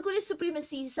 कुरकुरे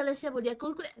सुप्रीमेसी, सेलेस्टिया बोल दिया।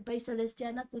 कुरकुरे भाई,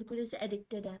 सेलेस्टिया ना कुरकुरे से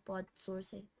एडिक्टेड है बहुत जोर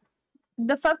से।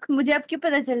 द फक, मुझे अब क्यों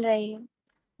पता चल रहा है ये?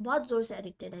 बहुत जोर से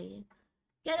एडिक्टेड है ये।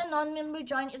 Can a non-member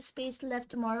join if space left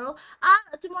tomorrow?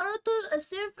 Tomorrow तो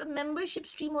सिर्फ membership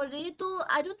stream हो रही है, तो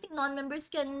I don't think non-members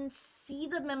can see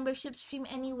the membership stream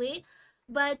anyway.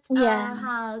 But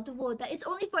हाँ, तो वो होता है. It's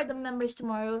only for the members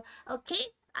tomorrow. Okay?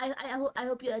 I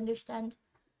hope you understand.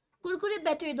 Kurkure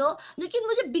better दो, लेकिन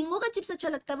मुझे बिंगो का चिप्स अच्छा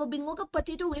लगता है। वो बिंगो का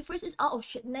potato wafers is oh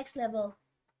shit next level.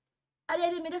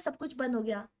 अरे मेरा सब कुछ बंद हो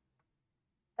गया।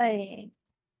 अरे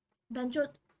बेंचो,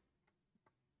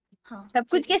 हाँ सब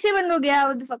कुछ कैसे बंद हो गया?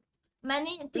 What the fuck?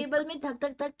 मैंने टेबल में धक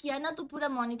धक धक किया ना, तो पूरा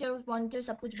मॉनिटर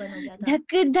सब कुछ बंद हो गया था।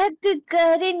 धक धक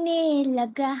करने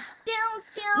लगा, ट्याऊ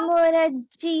ट्याऊ मोरा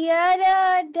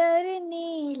जियारा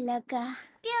डरने लगा,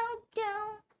 ट्याऊ ट्याऊ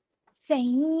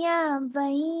सैया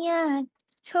बैया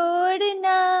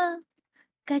छोड़ना,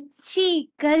 कच्ची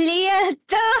कलियां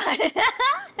तोड़ना,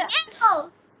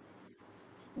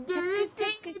 दिल से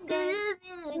दिल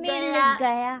मिल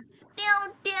गया। ट्याऊ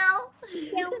ट्याऊ।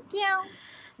 क्यों क्यों?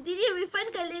 दीदी रिफंड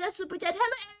कर लेगा super chat.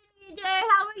 Hello Eran,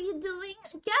 how are you doing?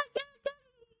 क्या क्या क्या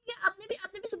क्या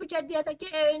आपने भी सुपर चैट दिया था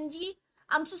क्या एरन जी?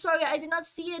 I am so sorry, I did not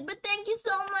see it, but thank you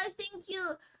so much, thank you.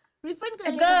 Refund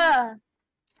कर लेगा।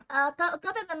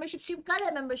 कब है मेंबरशिप स्ट्रीम? कल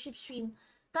है मेंबरशिप स्ट्रीम,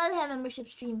 कल है मेंबरशिप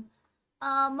स्ट्रीम।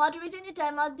 मॉडरेटर ने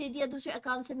टाइम आउट दे दिया, दूसरे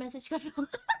अकाउंट से मैसेज कर रहा हूँ।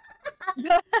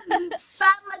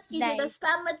 स्पैम मत कीजिएगा,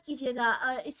 स्पैम मत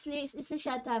कीजिएगा, इसलिए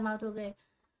शायद टाइम आउट हो गए।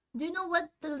 Do you know what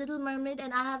the Little Mermaid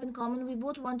and I have in common? We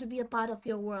both want to be a part of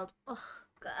your world. Oh,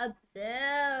 god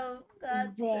damn.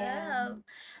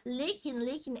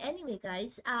 लेकिन anyway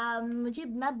guys,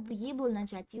 मैं ये बोलना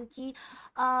चाहती हूँ कि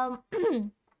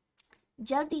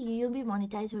जल्दी यूयू भी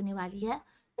मोनेटाइज होने वाली है।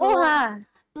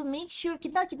 तो मेक श्योर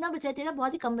कितना बचा है तेरा?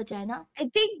 बहुत ही कम बचा है ना?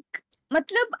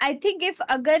 आई थिंक इफ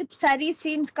अगर सारी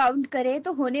स्ट्रीम्स काउंट करे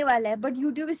तो होने वाला है, but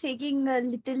YouTube is taking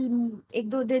little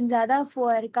 1-2 दिन ज्यादा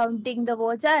for counting the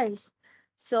watch hours,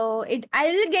 so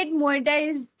I will get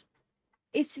monetise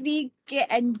इस वीक के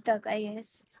एंड तक आई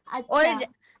गेस। और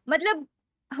मतलब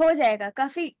हो जाएगा,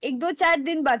 काफी 1-2-4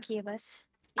 दिन बाकी है बस।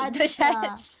 अच्छा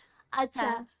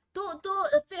तो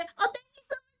फिर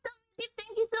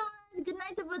thank you so much, good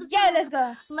night. Let's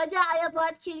go. मजा आया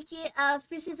बहुत खेल के,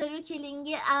 फिर से जरूर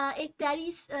खेलेंगे। एक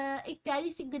प्यारी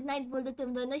सी गुड नाइट बोल दो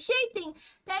तुम दोनों। Share thing,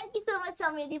 thank you so much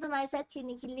अमेदीप हमारे साथ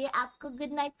खेलने के लिए। आपको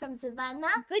good night from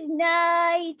Sivana. Good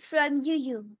night from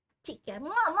U U. ठीक है।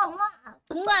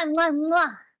 मुआ।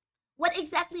 What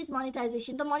exactly is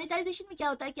monetization? तो monetization में क्या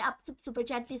होता है कि आप सुपर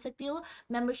चैट ले सकते हो,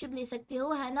 मेंबरशिप ले सकते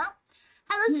हो, है ना?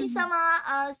 हेलो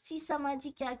सीसमा जी,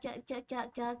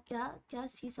 क्या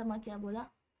सीसमा क्या बोला?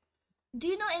 Do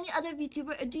you know any other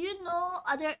VTuber? Do you know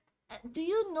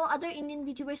other Indian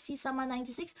VTubers?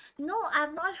 Szivana96? No, I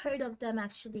have not heard of them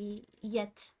actually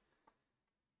yet.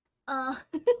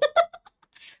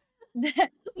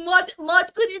 मौत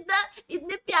को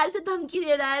इतने प्यार से धमकी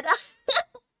दे रहा है ना।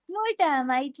 More time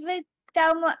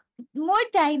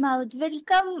out will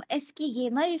come. SK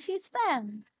gamer if you spam.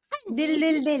 Dil.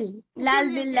 Lal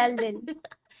dil.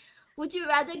 Would you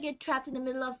rather get trapped in the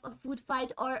middle of a food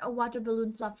fight or a water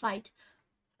balloon flop fight?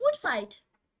 Food fight.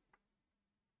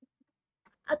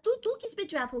 तू किस पे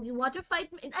trap होगी? Water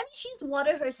fight में? I mean she's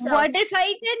water herself. Water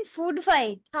fight and food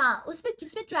fight. हाँ, उस पे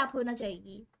किस पे ट्रैप होना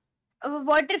चाहिए?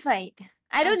 Water fight.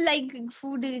 I don't like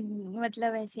food,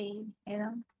 मतलब ऐसे you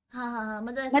know. हाँ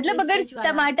मतलब अगर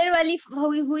टमाटर वाली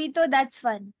हुई तो that's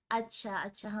fun.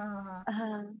 अच्छा हाँ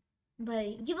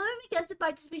भाई। गिवअवे में कैसे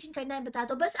पार्टिसिपेशन करना है बता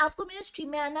दो, बस आपको मेरे स्ट्रीम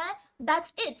में आना है।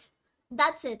 That's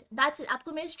it.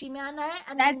 आपको मेरे स्ट्रीम में आना है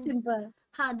and that's simple.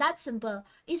 हाँ, that's simple.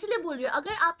 इसलिए बोल रही हूँ,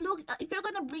 अगर आप लोग if you're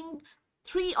gonna bring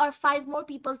 3 or 5 more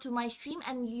people to my stream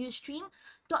and you stream,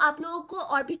 तो आप लोगों को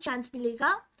और भी चांस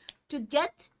मिलेगा to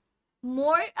get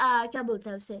more क्या बोलते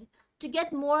हैं उसे, to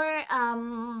get more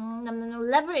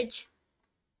leverage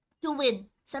to win.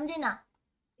 समझे ना?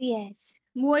 Yes,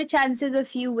 more chances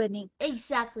of you winning.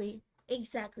 Exactly.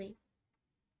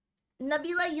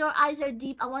 Nabila, your eyes are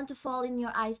deep. I want to fall in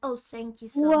your eyes. Oh, thank you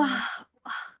so much.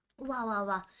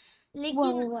 वाह।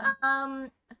 लेकिन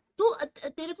तू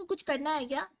तेरे को कुछ करना है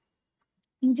क्या?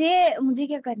 मुझे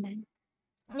क्या करना है?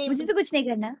 नहीं, मुझे तो कुछ नहीं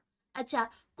करना। अच्छा,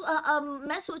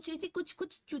 मैं सोच रही थी कुछ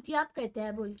चुतिया आप करते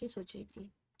हैं बोल के सोच रही थी।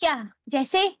 क्या?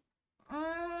 जैसे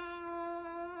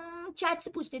चैट से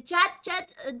पूछते।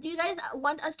 Chat do you guys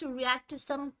want us to react to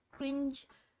some cringe?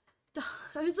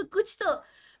 कुछ तो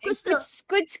कुछ तो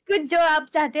कुछ जो आप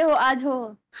चाहते हो आज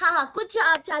हो। हाँ, कुछ जो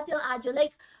आप चाहते हो आज हो।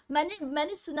 लाइक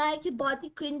मैंने सुना है कि बहुत ही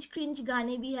क्रिंज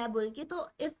गाने भी है बोल के, तो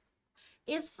if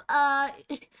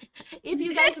if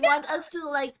you guys want us to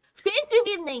like face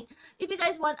reveal नहीं, if you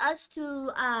guys want us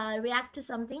to react to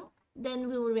something, then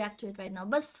we will react to it right now.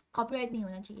 बस copyright नहीं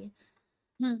होना चाहिए।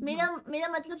 मेरा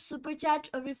मतलब सुपर चैट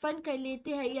और रिफंड कर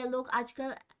लेते हैं ये लोग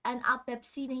आजकल, एंड आप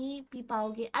पेप्सी नहीं पी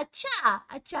पाओगे। अच्छा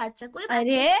कोई बात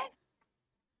अरे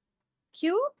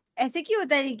क्यों ऐसे क्यों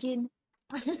होता है लेकिन?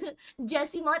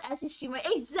 जैसी मौत ऐसी स्ट्रीमर,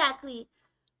 एग्जैक्टली।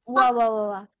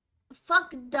 वाह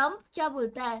फक डंप क्या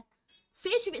बोलता है?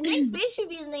 फेस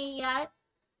रिवील नहीं यार।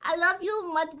 आई लव यू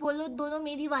मत बोलो, दोनों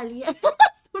मेरी वाली है।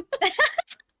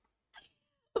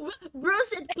 Bro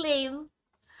said claim.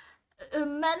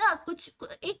 मैं ना कुछ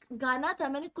एक गाना था,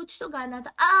 मैंने कुछ तो गाना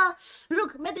था।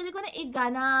 रुक, मैं तेरे को ना एक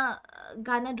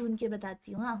गाना ढूंढ के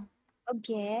बताती हूँ। हाँ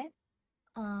ओके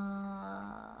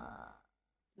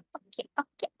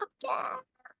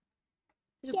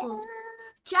रुको।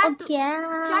 चैट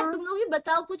तुम लोग भी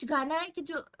बताओ कुछ गाना है कि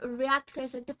जो रिएक्ट कर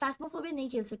सकते। फैस्मोफोबिया नहीं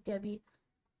खेल सकते अभी।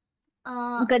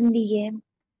 गंदी गेम।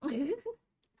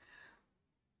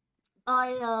 और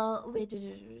wait,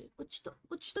 कुछ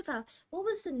तो था। What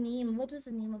was the name of the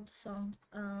song?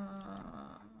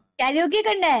 Karaoke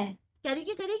करना है?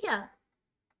 कैरियोके करे क्या?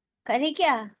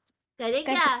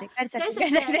 कर सकते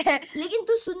हैं। लेकिन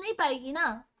तू सुन नहीं पाएगी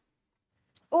ना।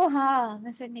 ओ हाँ,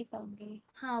 मैं सुन नहीं पाऊंगी।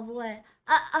 हाँ वो है।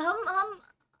 हम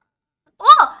I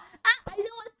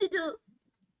know what to do.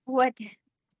 What?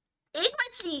 एक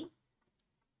मछली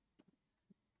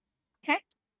है?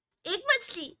 एक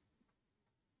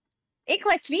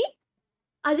मछली?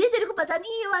 अरे तेरे को पता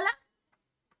नहीं है ये वाला?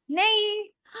 नहीं।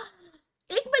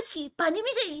 एक मछली पानी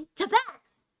में गई, झपैक।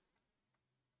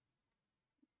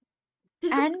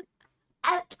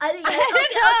 अरे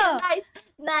ओके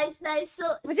नाइस।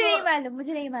 सो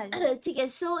मुझे नहीं मालूम। ठीक है।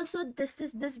 सो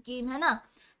दिस गेम है ना,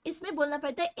 इसमें बोलना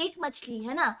पड़ता है एक मछली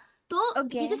है ना, तो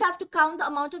you just have to count the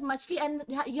amount of मछली and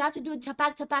you have to do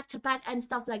Chhapaak and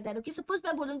stuff like that. Okay, suppose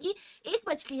मैं बोलूंगी एक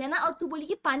मछली है ना, और तू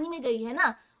बोलेगी पानी में गई है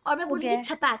ना, और मैं बोलूंगी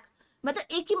छपाक, मतलब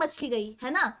एक ही मछली गई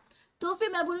है ना। तो फिर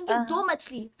मैं बोलूंगी दो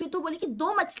मछली, फिर तू बोलेगी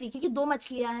दो मछली, क्योंकि दो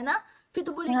मछलियां है ना। फिर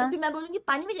तू बोलेगी, फिर मैं बोलूंगी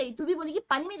पानी में गई, तू भी बोलेगी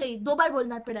पानी में गई। 2 बार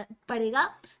बोलना पड़ेगा।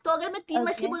 तो अगर मैं 3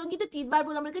 मछली बोलूंगी तो 3 बार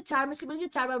बोलना पड़ेगा, 4 मछली बोलूंगी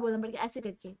 4 बार बोलना पड़ेगा। ऐसे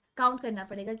करके काउंट करना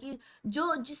पड़ेगा कि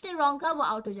जिसने रॉन्ग कहा वो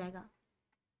आउट हो जाएगा।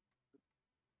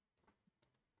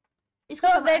 इसको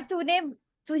अगर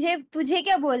तुझे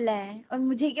क्या बोलना है और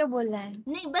मुझे क्या बोलना है?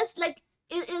 नहीं, बस लाइक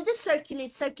it'll just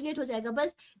circulate हो जाएगा।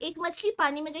 बस एक मछली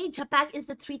पानी में गई, झपैक is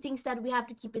the 3 things that we have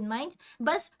to keep in mind।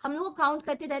 बस हम लोग को काउंट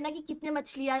करते रहना कि कितने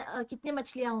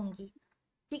मछलियां होंगी।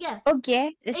 ठीक है? ओके,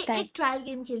 एक ट्रायल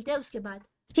गेम खेलते हैं उसके बाद।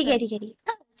 ठीक है।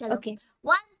 चलो ओके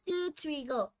 1 2 3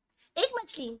 गो। एक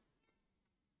मछली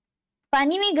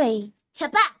पानी में गई,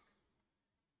 झपैक।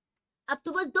 अब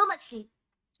तू बोल दो मछली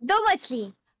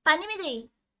पानी में गई,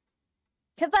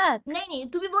 छपाक। नहीं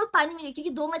तू भी बोल पानी में गई, क्योंकि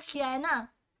 2 मछलियां है ना।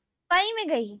 पानी में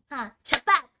गई, हाँ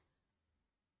छपाक।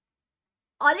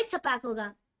 और एक छपाक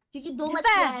होगा क्योंकि 2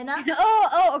 मछलियां है ना।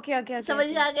 ओके समझ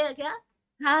में आ गया क्या?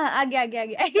 हाँ, आ गया।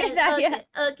 ओके 1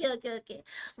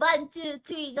 2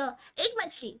 3 गो। एक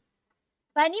मछली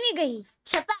पानी में गई,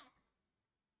 छपाक।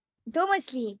 दो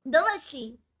मछली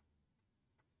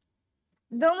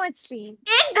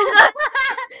एक दूंगा।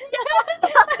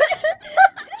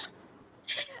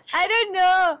 I don't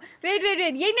know. Wait.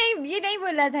 ये नहीं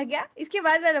बोलना था क्या? इसके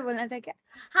बाद वाला बोलना था क्या?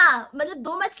 हाँ, मतलब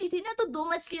 2 मछली थी ना, तो 2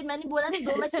 मछली मैंने बोला ना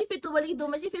 2 मछली, फिर तू बोलेगी 2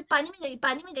 मछली, फिर पानी में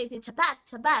गई, फिर छपाक।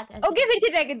 ओके, फिर से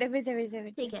ट्राई करते हैं, फिर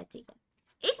से। ठीक है।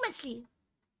 एक मछली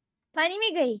पानी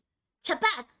में गई,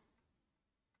 छपाक।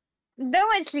 दो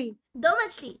मछली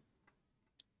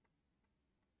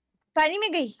पानी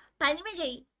में गई,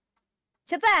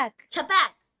 छपाक।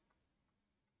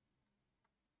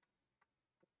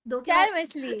 4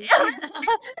 मछली।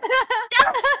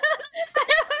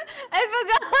 I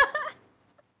forgot.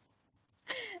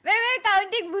 मैं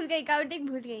काउंटिंग भूल गई।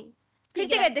 फिर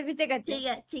से करते। ठीक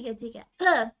है।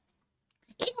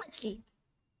 एक मछली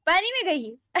पानी में गई,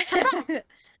 छपाक।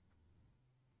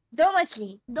 दो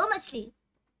मछली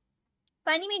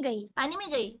पानी में गई,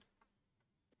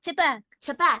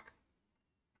 छपाक।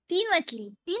 3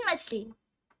 मछली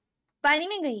पानी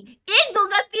में गई। एक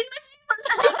दूंगा, 3 मछली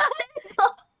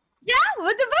क्या?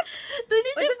 What the fuck?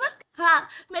 तूने सिर्फ हाँ,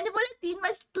 मैंने बोला 3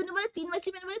 मछली, तूने बोला 3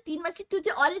 मछली, मैंने बोला 3 मछली।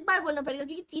 तुझे और एक बार बोलना पड़ेगा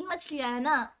क्योंकि 3 मछलियां है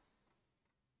ना।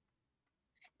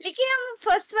 लेकिन हम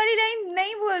फर्स्ट वाली लाइन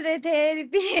नहीं बोल रहे थे,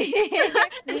 रिपीट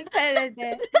नहीं कर रहे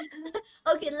थे।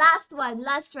 Okay, last try.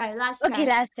 Okay,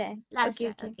 last है। ओके।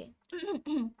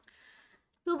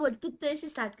 तू बोल, तू तेरे से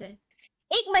स्टार्ट कर।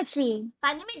 एक मछली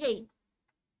पानी में गई।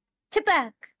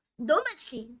 छपाक। 2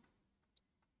 मछली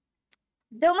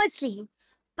 2 मछली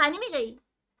पानी में गई।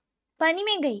 पानी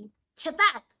में गई।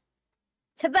 छपाक।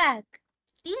 छपाक।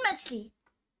 3 मछली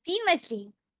 3 मछली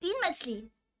 3 मछली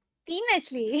 3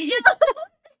 मछली।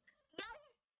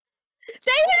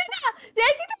 सही है ना?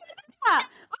 जैसी तो था।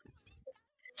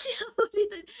 बोली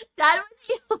तो 4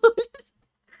 मछली बोली।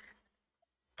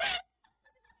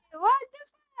 What the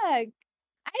fuck?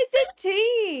 I said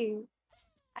 3.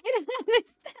 I don't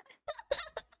understand.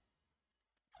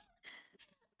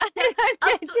 I don't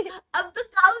get it. अब तो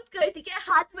काउंट कर, ठीक है,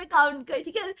 हाथ में काउंट कर,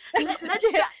 ठीक है।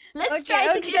 Let's try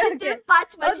to Okay, gate okay. It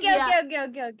 5 मछलियां।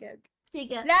 Okay.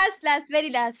 ठीक है, Last,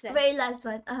 very last. Very last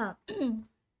one. हाँ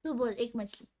तू बोल। 1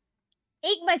 मछली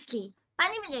एक मछली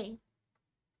पानी में गई।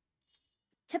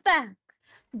 छपाक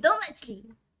 2 मछली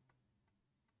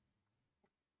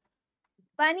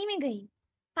पानी में गई।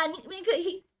 पानी में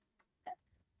गई।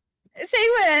 सही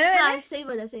बोला ना हाँ मैंने? सही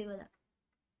बोला, सही बोला।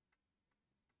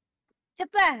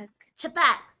 छपाक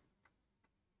छपाक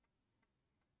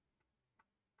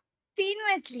 3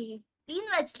 मछली 3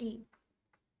 मछली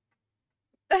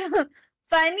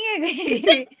पानी में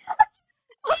गई।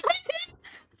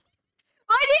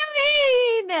 What do you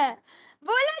mean?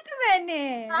 बोला तो मैंने।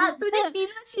 हाँ तूने 3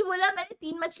 मछली बोला, मैंने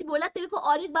 3 मछली बोला। तेरे को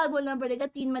और एक बार बोलना पड़ेगा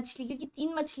 3 मछली, क्योंकि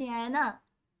 3 मछलियां है ना।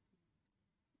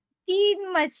 3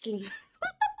 मछली।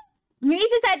 यहीं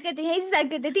से स्टार्ट करते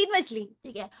हैं, 3 मछली।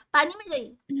 ठीक है, पानी में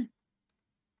गई।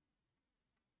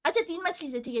 अच्छा 3 मछली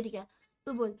से, ठीक है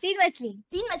तू बोल। 3 मछली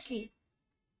 3 मछली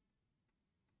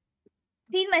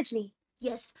 3 मछली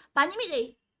यस। पानी में गई।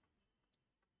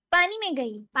 पानी में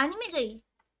गई। पानी में गई।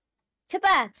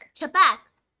 छपाक छपाक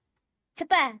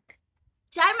छपाक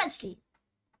 4 मछली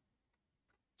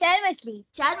 4 मछली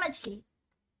 4 मछली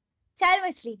 4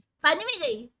 मछली पानी में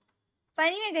गई।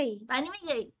 पानी में गई। पानी में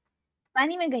गई।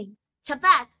 पानी में गई।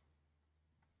 छपाक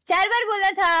 4 बार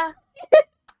बोला था।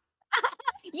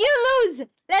 You lose.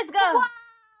 Let's go.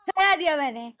 हरा दिया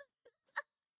मैंने।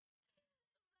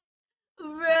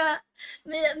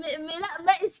 मेरा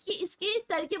मैं इसके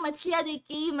सर के मछलियां देख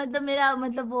के ही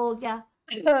मतलब वो हो गया,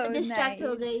 डिस्ट्रैक्ट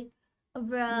हो गई।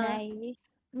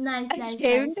 Nice.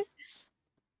 Ashamed.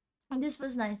 This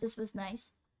was nice.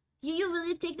 Will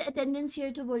you take the attendance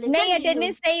here to बोले? नहीं, चल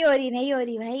अटेंडेंस नहीं हो रही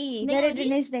भाई। नहीं इधर हो रही?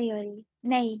 अटेंडेंस नहीं हो रही।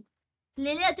 नहीं।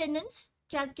 ले अटेंडेंस।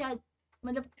 क्या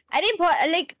मतलब? अरे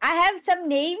like I have some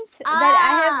names that I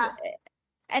have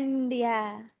and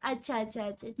yeah. अच्छा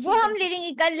वो हम ले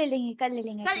लेंगे, कल ले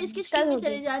लेंगे। कल इसकी स्ट्रीम में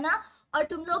चले जाना, और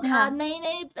तुम लोग हाँ।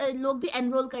 नए लोग भी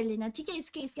एनरोल कर लेना, ठीक है,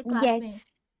 इसके क्लास में।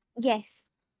 Yes.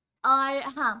 और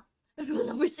हाँ, रोल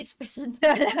नंबर 6 पर्सन।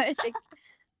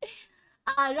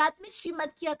 रात में स्ट्रीम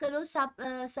मत किया करो,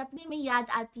 सपने में याद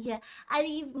आती है।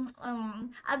 अरे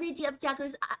अभी जी अब क्या करो,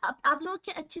 आप लोग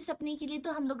के अच्छे सपने के लिए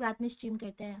तो हम लोग रात में स्ट्रीम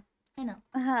करते हैं, है ना।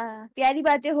 हाँ, प्यारी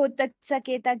बातें हो तक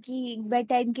सके ताकि बेड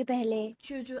टाइम के पहले।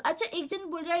 ट्रू। अच्छा एक जन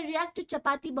बोल रहा है react to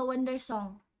chapati भवंडर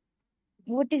song.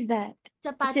 What is that?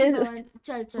 चपाती भवन।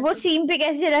 चल वो स्ट्रीम पे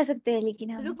कैसे चला सकते हैं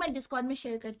लेकिन हम? रुक, मैं डिस्कॉर्ड में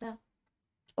शेयर करता।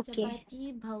 Okay.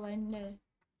 चपाती भवंडर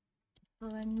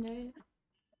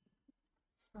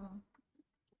सॉन्ग।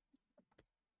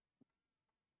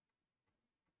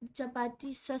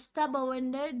 चपाती सस्ता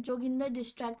भवंडर जोगिंदर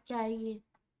डिस्ट्रैक्ट क्या है ये?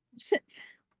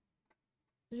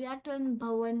 React on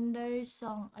भवंडर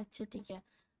song. अच्छा ठीक है,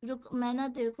 रुक मैं ना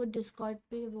तेरे को डिस्कॉर्ड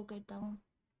पे वो करता हूँ।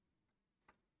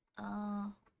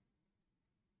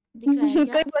 दिख रहा है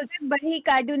क्या? कोई बोलते हैं बड़े ही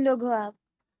कार्टून लोग हो आप।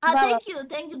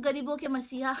 थैंक यू गरीबों के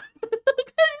मसीहा।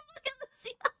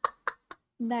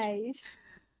 नाइस।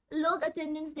 लोग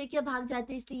अटेंडेंस देके भाग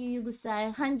जाते हैं, इसलिए ये गुस्सा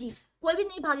है। हाँ जी, कोई भी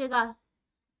नहीं भागेगा,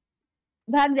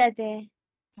 भाग जाते हैं।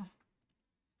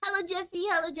 हेलो जेफी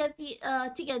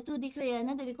ठीक है, तू दिख रही है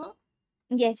ना तेरे को?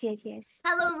 Yes.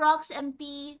 Hello rocks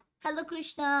MP, hello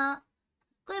Krishna.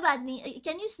 कोई बात नहीं,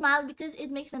 can you smile because it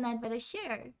makes my night better.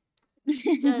 Share.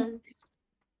 चल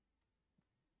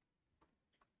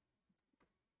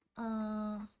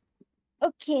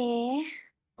ओके।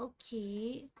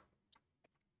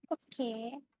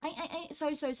 आई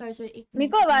सॉरी एक मेरे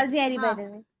को आवाज नहीं आ रही बाय द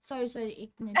वे। सॉरी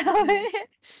एक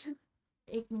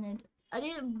मिनट।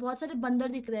 अरे बहुत सारे बंदर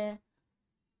दिख रहे हैं।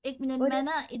 एक मिनट, मैं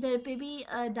ना इधर पे भी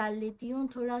डाल लेती हूँ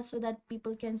थोड़ा, so that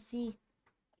people can see.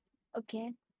 Okay.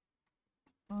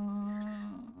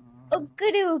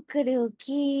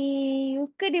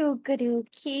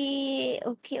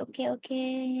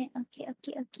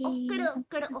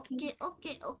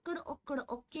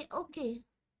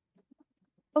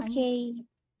 Okay,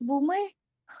 boomer.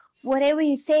 Whatever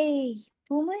you say,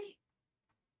 boomer.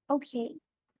 Okay.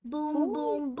 Boom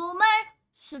boomer,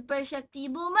 super शक्ति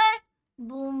बूमर,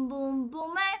 बूम बूम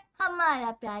बूमर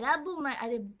हमारा प्यारा बूमर।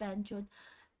 अरे बेंचोद,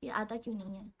 ये आता क्यों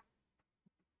नहीं है?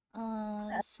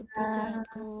 सुपर जायंट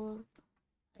को,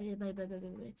 अरे भाई भाई भाई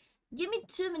भाई, गिव मी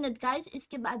 2 minutes गाइस,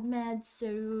 इसके बाद मैं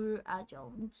जरूर आ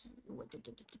जाऊंगी।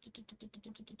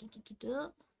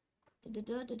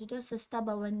 सस्ता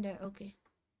बवंडर, ओके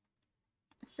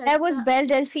That was सस्ता। Belle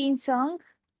Delphine song.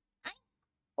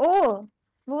 Oh,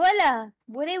 वो वाला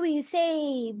बुरे we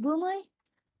say boomer.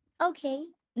 Okay.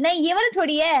 नहीं ये वाला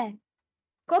थोड़ी है।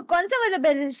 कौन सा वाला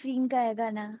Belle Delphine का है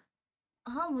गाना?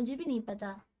 हाँ मुझे भी नहीं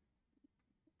पता।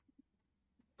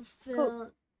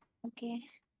 Cool. Okay.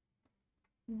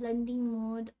 ब्लेंडिंग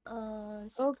मोड,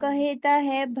 वो कहता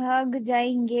है भाग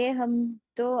जाएंगे हम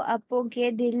तो अपो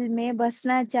के दिल में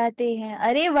बसना चाहते हैं।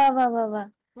 अरे वाह वाह वाह वाह,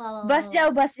 वाह वाह बस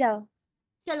जाओ बस जाओ।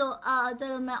 चलो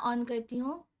चलो मैं ऑन करती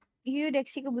हूँ। यू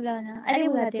डेक्सी को बुलाना। अरे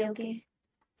बुलाते हैं, ओके।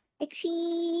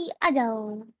 एक्सी आ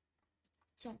जाओ।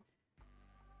 चल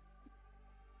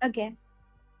okay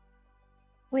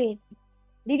wait,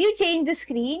 did you change the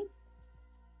screen?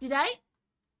 Did I?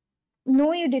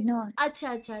 No you did not.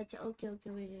 अच्छा अच्छा अच्छा, ओके ओके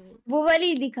वेट, वो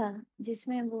वाली दिखा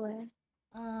जिसमें वो है।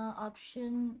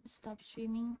 ऑप्शन स्टॉप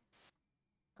स्ट्रीमिंग,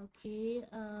 ओके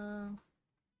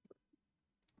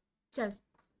चल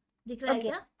दिख रहा है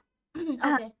क्या?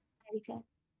 ओके दिख रहा है।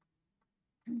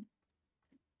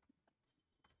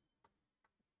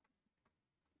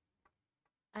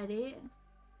 अरे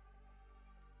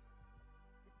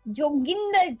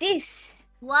Joginder dish,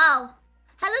 wow,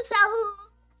 hello Sahu.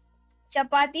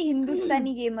 चपाती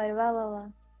हिंदुस्तानी गेमर, वाह वाह वाह।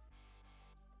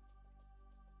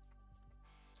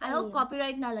 आई होप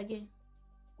कॉपीराइट ना लगे।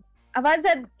 आवाज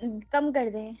कम कर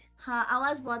दे। हाँ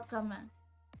आवाज बहुत कम है।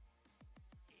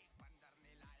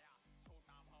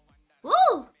 Woo!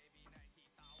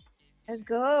 Let's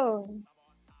go.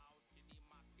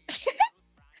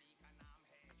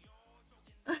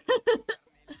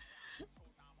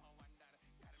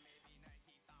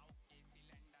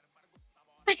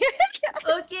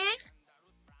 Okay.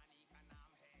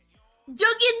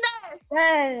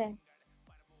 Joginder.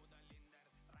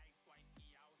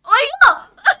 Oh yeah.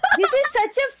 This is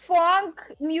such a funk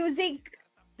music.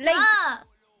 Like,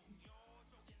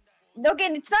 okay,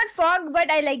 it's not funk, but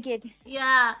I like it.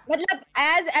 Yeah. मतलब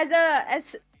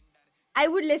as I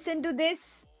would listen to this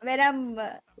when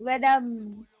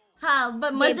I'm हाँ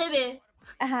मजे में।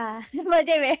 हाँ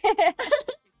मजे में।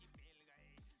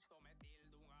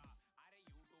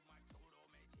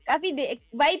 काफी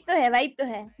वाइब तो है, वाइब तो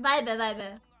है। वाइब है, वाइब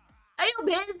है। अरे वो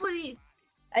भेलपुरी।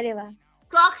 अरे वाह।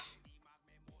 क्रॉक्स।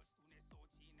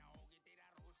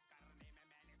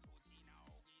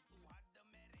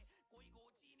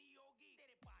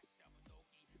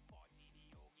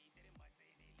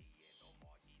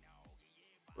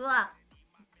 वाह।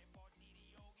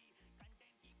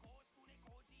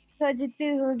 खोजती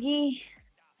होगी।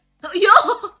 यो।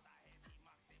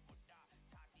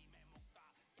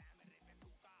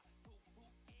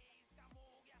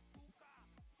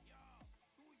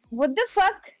 What the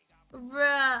fuck?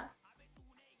 Bruh.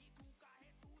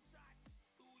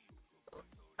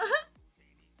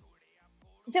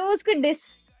 अच्छा वो उसको डिस,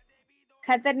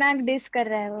 खतरनाक डिस कर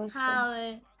रहा है वो उसको। हाँ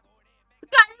वे।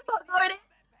 काले पकोड़े।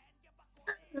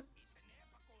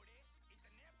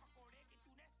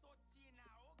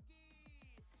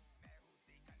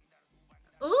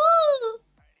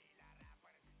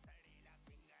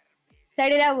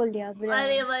 सड़ेला बोल दिया।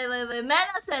 अरे भाई भाई भाई, मैं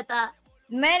ना सहता।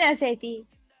 मैं ना सहती।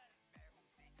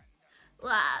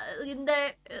 वाह इंदर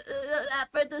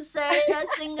रैपर तो सड़ेला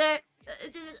सिंगर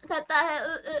खाता है।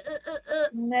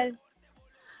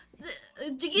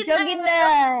 Joginder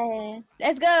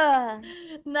let's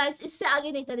go. नाइस, इससे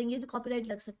आगे नहीं करेंगे तो कॉपीराइट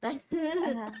लग सकता है।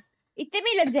 इतने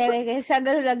में लग जाएगा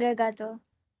अगर लगेगा तो।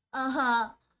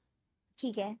 हाँ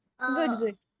ठीक है, good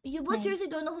good. You both seriously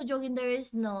don't know who Joginder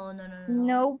is? No, no, no, no.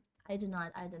 Nope. I do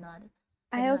not. I do not.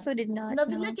 I also did not.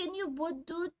 Nabila, know. can you both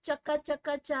do chaka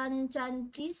chaka chan chan,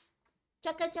 please?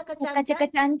 Chaka chaka chan चक्का चक्का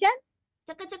चान चान।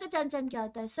 चका चका चान चान क्या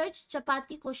होता है? Search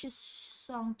चपाती कोशिश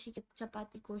song, ठीक है?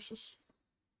 चपाती कोशिश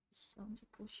सॉन्ग,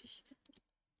 कोशिश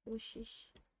कोशिश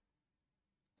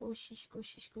कोशिश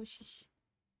कोशिश कोशिश।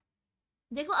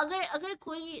 देखो अगर अगर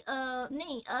कोई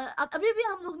नहीं अभी भी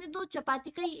हम लोग ने तो चपाती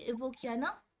का ही वो किया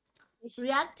ना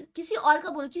रिएक्ट। किसी और का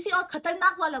बोलो, किसी और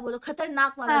खतरनाक वाला बोलो,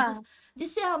 खतरनाक वाला। हाँ।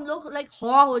 जिससे हम लोग लाइक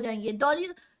हाँ हो जाएंगे।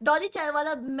 डॉली चाय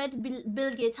वाला मेट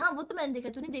बिल गेट्स। हाँ वो तो मैंने देखा,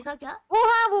 तूने देखा क्या? वो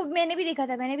हाँ वो मैंने भी देखा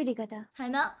था, मैंने भी देखा था। है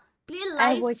ना? Play I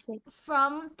live watched it.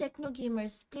 From techno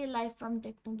gamers, play live from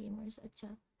techno gamers. अच्छा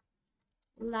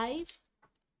लाइव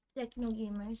टेक्नो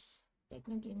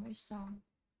गेमर्स सॉन्ग।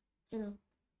 चलो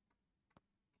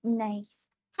नाइस।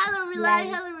 हेलो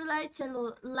रिलाई चलो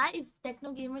लाइव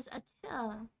टेक्नो गेमर्स। अच्छा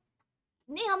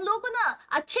नहीं, हम लोगों को ना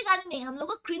अच्छे गाने नहीं, हम लोग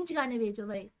को क्रिंज गाने भेजो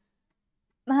भाई।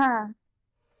 हाँ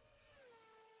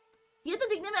ये तो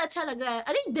दिखने में अच्छा लग रहा है।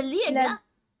 अरे दिल्ली है क्या?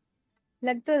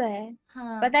 लग तो रहा है।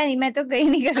 हाँ पता नहीं, मैं तो गई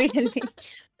नहीं कभी जल्दी।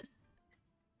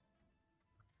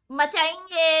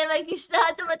 मचाएंगे भाई कृष्णा,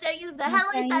 तो मचाएंगे।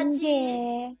 हेलो इताची।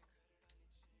 बताएंगे।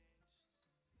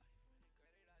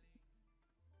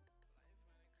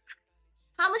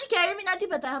 हाँ मुझे कैरी मिनाटी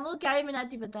पता है, हम लोग कैरी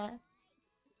मिनाटी पता है।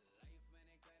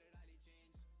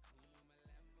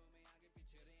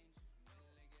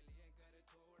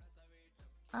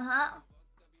 हाँ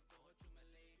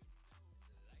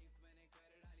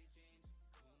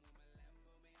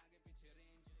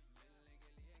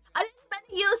अरे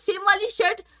मैंने ये सेम वाली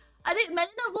शर्ट, अरे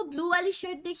मैंने ना वो ब्लू वाली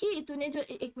शर्ट देखी तूने जो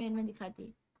एक मिनट में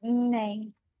दिखाती।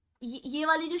 नहीं। ये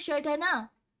वाली जो शर्ट है ना,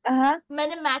 हाँ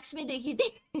मैंने मैक्स में देखी थी।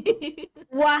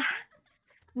 वाह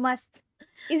मस्त।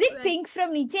 Is it Right. Pink from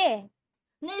नीचे?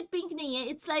 नहीं पिंक नहीं है,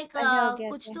 इट्स लाइक अच्छा ओके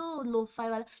कुछ ओके। तो लोफाई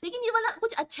वाला, लेकिन ये वाला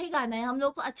कुछ अच्छा ही गाना है। हम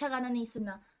लोग को अच्छा गाना नहीं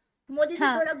सुनना, मोदी से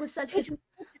हाँ थोड़ा गुस्सा कुछ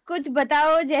कुछ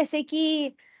बताओ, जैसे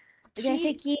कि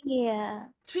थ्री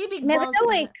थ्री बिग मैं बॉल्स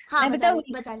बताऊँ है। एक? हाँ मैं बता बताऊँ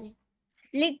ले बता ले।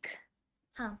 लिख।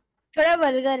 हाँ थोड़ा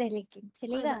वल्गर है लेकिन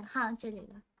चलेगा? हाँ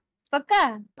चलेगा पक्का?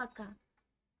 पक्का।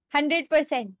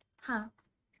 100%। हाँ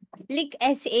लिख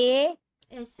SA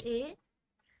SAIY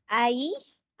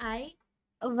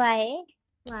Y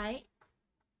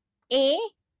A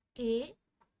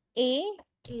A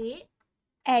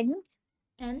N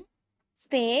N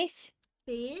space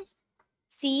space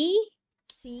C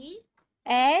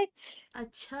H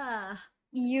अच्छा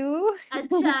U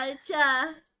अच्छा अच्छा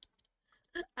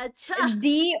अच्छा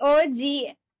DOG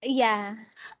या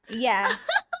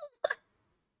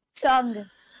सॉन्ग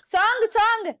सॉन्ग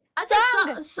सॉन्ग अच्छा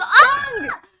सॉन्ग सॉन्ग।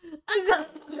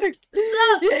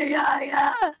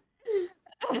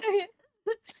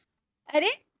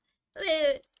 अरे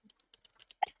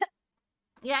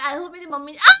यार आई होप मेरी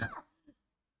मम्मी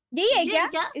यही है ये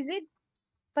क्या? Is it?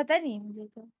 पता नहीं मुझे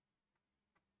तो।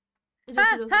 रुक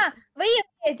हाँ रुक हाँ वही है,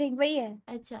 आई थिंक वही है।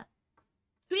 अच्छा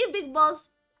थ्री बिग बॉल्स।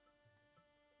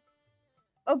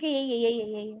 ओके यही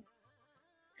है।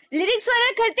 लिरिक्स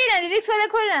वाला करते ना, लिरिक्स वाला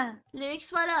खोलना।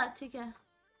 लिरिक्स वाला ठीक है।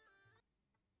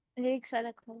 लिरिक्स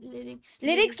वाला खोल। लिरिक्स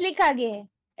लिरिक्स लिख आगे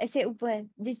ऐसे ऊपर,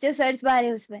 जिस जो सर्च बार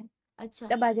है उसमें, अच्छा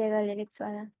तब आ जाएगा लिरिक्स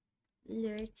वाला।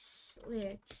 लिरिक्स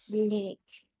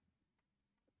लिरिक्स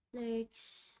लिरिक्स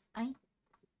आई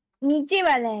नीचे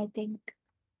वाला है आई थिंक,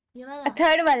 ये वाला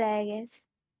थर्ड वाला है आई गेस।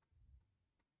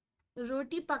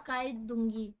 रोटी पकाए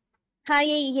दूंगी। हाँ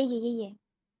यही है।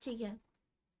 ठीक है।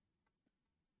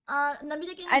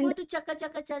 Nabila, can you go to Chaka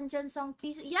Chaka Chan Chan song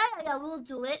please? Yeah, we'll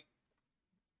do it.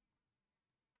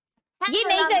 ये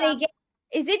नहीं करेंगे।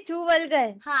 Is it too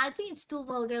vulgar? हाँ, I think it's too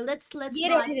vulgar. Let's ये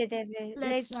not. रहने देते हैं फिर।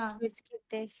 Let's not. Let's skip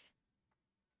this.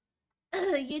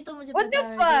 ये तो मुझे What the पता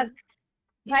है। fuck?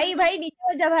 भाई नीचे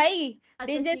हो जा भाई। अच्छा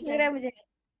डेंजर ठीक लग रहा है है मुझे।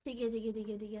 ठीक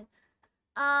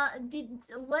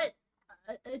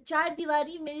है। चार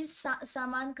दीवारी मेरी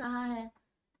सामान कहाँ है?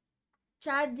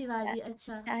 चार दीवारी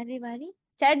अच्छा।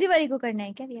 चार दीवारी को करना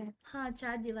है क्या यार? हाँ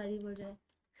चार दीवारी बोल रहे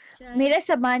हैं। मेरा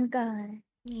सामान कहाँ है?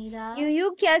 मेरा यू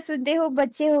क्या सुनते हो,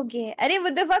 बच्चे हो गए? अरे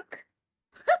what the fuck?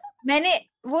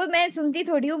 मैं सुनती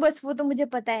थोड़ी हूँ, बस वो तो मुझे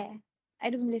पता है। I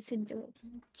don't listen to it.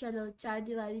 चलो चार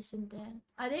दीवारी सुनते हैं।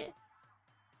 अरे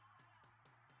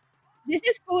This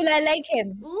is cool. I like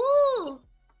him. Ooh.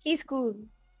 He's cool.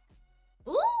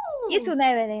 Ooh. ये सुना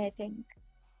है मैंने I think.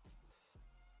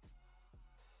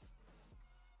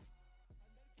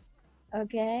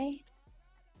 Okay.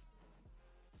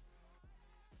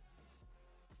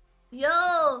 Yo.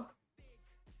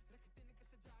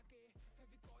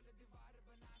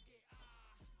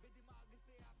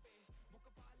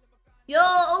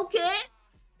 Okay.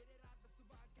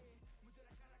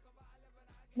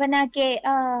 बना के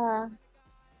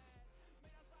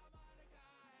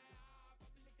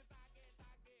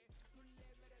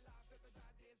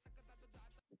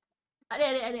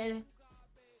अरे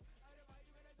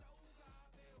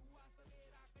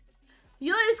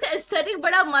यो इसका एस्थेटिक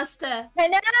बड़ा मस्त है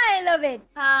ना? I love it.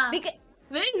 हाँ Because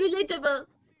very relatable.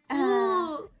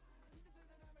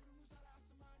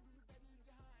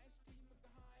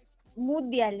 मूड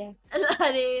दिया ले।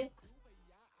 अरे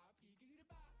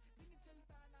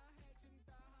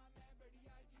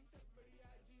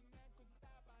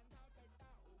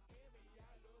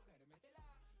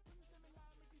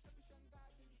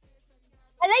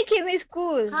I like him. He's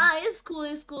cool. हाँ इज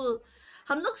कूल।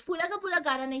 हम लोग पूरा का पूरा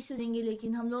गाना नहीं सुनेंगे,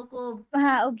 लेकिन हम लोग को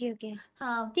हाँ ओके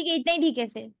हाँ ठीक है, इतना ही ठीक है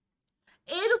फिर।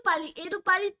 ए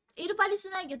रूपाली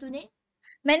सुना है क्या तूने?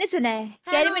 मैंने सुना है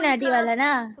कैरिमिनाटी वाला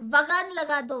ना। वगान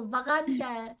लगा दो। वगान क्या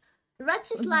है?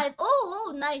 रच is live.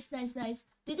 Oh nice nice nice.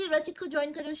 दीदी रचित को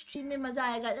ज्वाइन करो स्ट्रीम में, मजा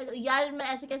आएगा यार। मैं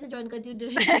ऐसे कैसे ज्वाइन करती हूँ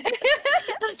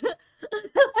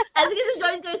ऐसे कैसे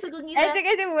ज्वाइन कर सकूंगी मैं? ऐसे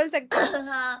कैसे बोल सकते हो?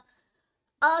 हाँ।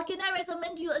 Can I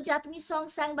recommend you a Japanese song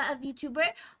sang by a VTuber?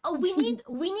 We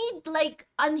need like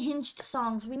unhinged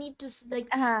songs. We need to like.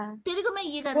 हाँ तेरे को मैं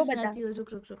ये गाना सुनाती हूँ।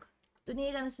 रुक रुक रुक। तूने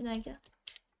ये गाना सुना है क्या?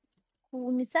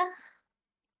 कौन सा?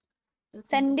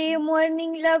 Sunday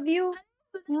morning love you,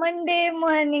 Monday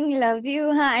morning love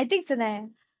you. हाँ आई थिंक सुना है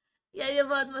यार ये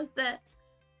बहुत मस्त है।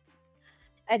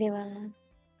 अरे वाह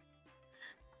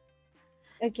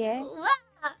okay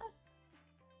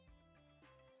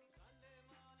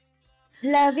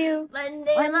love you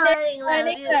Monday Monday morning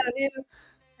morning love love you,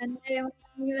 Monday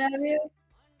morning love you,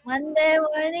 Monday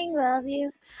morning love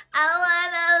you. I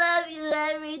wanna love you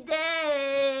every day.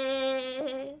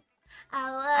 I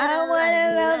wanna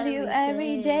love you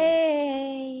every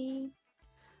day.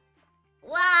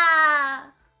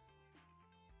 Wow.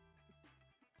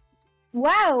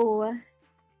 Wow.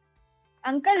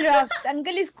 Uncle rocks.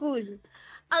 Uncle is cool.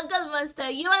 Uncle मस्त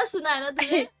है। ये वाला सुना है ना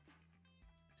तुमने?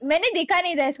 मैंने देखा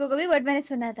नहीं था इसको कभी बट मैंने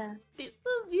सुना था।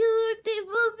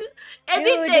 Beautiful.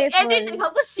 एडिट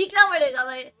हमको सीखना पड़ेगा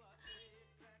भाई।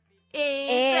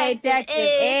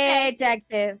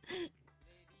 Attractive.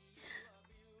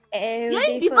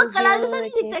 यार दीपक कलाल जैसा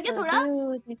नहीं दिखता क्या थोड़ा?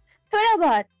 थोड़ा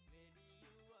बहुत।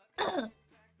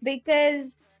 Because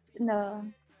no.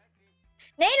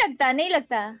 नहीं लगता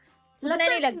उतना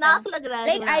नहीं लगता। नाक लग रहा है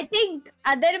Like थोड़ा। I think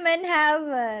other men have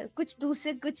कुछ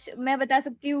दूसरे कुछ मैं बता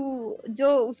सकती हूँ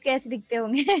जो उसके ऐसे दिखते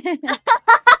होंगे।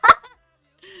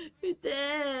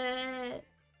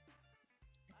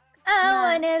 I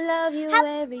wanna love you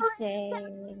every day.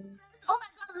 Oh my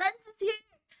god, Lens is here.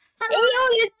 Hey, yo,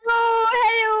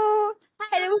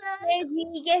 hello,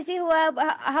 Reggie, कैसे हो आप?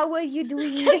 How are you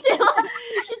doing?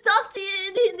 I should talk to you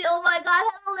in Hindi. Oh my god,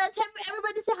 hello Lens.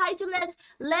 Everybody say hi to Lens.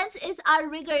 Lens is our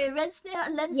rigger. Lens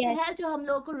है जो हम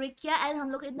लोगों को rig किया and हम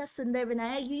लोग को इतना सुंदर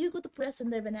बनाया। यूयू को तो पूरा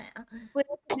सुंदर बनाया।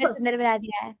 पूरा सुंदर बना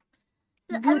दिया है।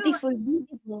 Beautiful.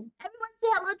 Everyone say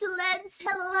hello to Lens.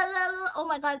 Hello. Oh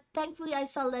my god, thankfully I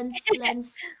saw Lens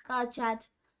का chat.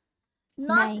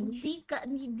 Not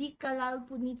Di Kalal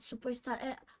Puneet superstar.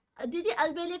 दीदी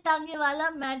अलबेले टांगे वाला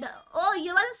मैड। ओ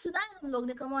ये वाला सुना है हम लोग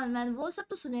ने। कम ऑन मैन, वो सब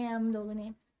तो सुने हैं हम लोगों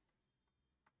ने।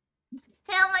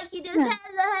 Hey my kiddos,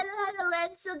 hello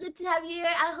Lens, so good to have you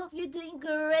here. I hope you're doing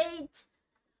great.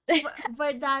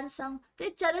 वरदान सॉन्ग ते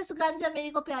चरस गांजा मेरे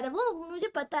को प्यारा, वो मुझे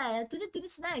पता है। तूने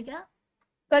सुना है क्या?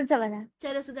 कौन सा वाला?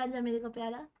 चरस गांजा मेरे को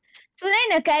प्यारा सुना है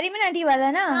ना, कैरिमिनाटी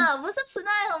वाला ना। हाँ वो सब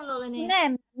सुना है हम लोगों ने।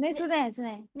 सुना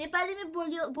है। नेपाली में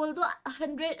बोल दो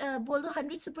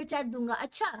 100 सुपर चैट दूंगा।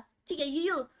 अच्छा ठीक है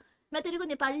यूयू, मैं तेरे को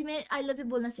नेपाली में आई लव यू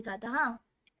बोलना सिखाता। हाँ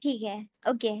ठीक है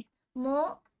ओके।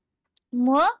 मो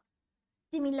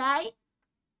तिमीलाई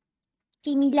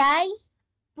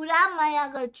पुरा माया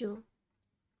गर्छु।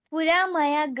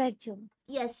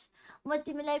 यस, म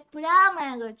तिमीलाई पुरा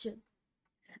माया गर्छु।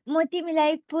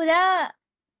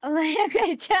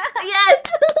 Yes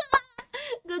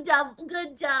good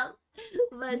job.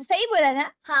 सही बोला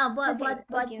ना? हाँ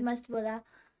बहुत मस्त बोला।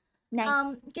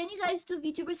 Nice. Can you guys do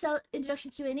VTuber self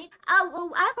introduction Q&A? I've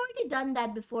already done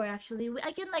that before actually.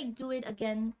 I can like do it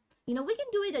again. You know, we can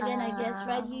do it again, I guess,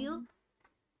 right you?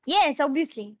 Yes,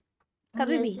 obviously.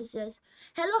 कभी भी। Yes.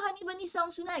 Hello Honey Bunny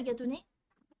song सुना है क्या तूने?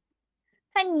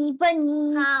 Honey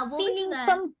Bunny. हाँ वो भी सुना है।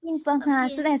 Pumpkin. हाँ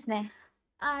सुना है।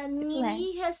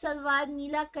 नीली है सलवार,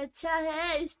 नीला कच्चा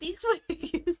है, speak for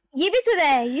you. ये भी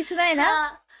सुना है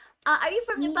ना? Are you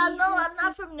from Nepal? No, I'm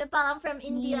not from Nepal. I'm from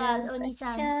India,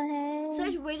 Oni-chan.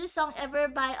 Search weirdest song ever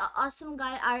by awesome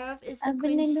guy Arav. Is the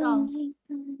cringe song.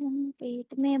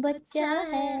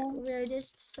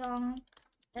 Weirdest song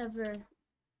ever.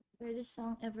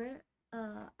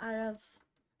 Arav.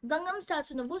 Gangnam Style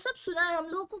सुनो, वो सब सुना है हम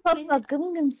लोगों को।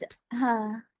 Gangnam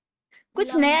हाँ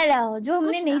कुछ नया लाओ जो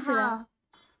हमने नहीं सुना।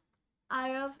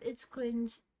 Arav, it's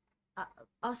cringe.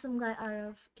 Awesome guy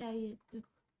Arav. क्या ये?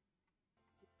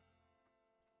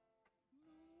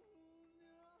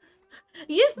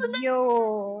 ये सुना?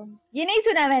 ये नहीं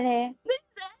सुना मैंने।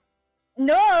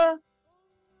 No,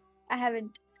 I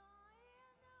haven't.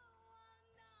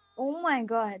 Oh my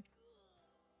god.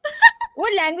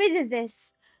 What language is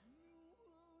this?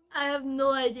 I have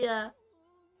no idea.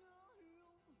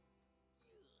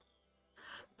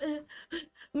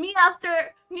 Me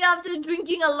after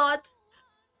drinking a lot.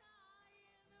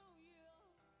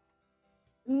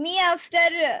 Me after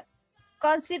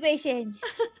constipation.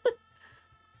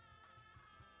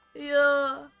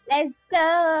 Yeah. Let's go.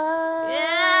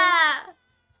 Yeah.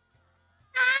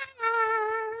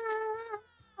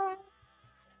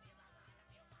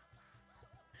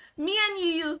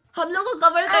 हम लोग को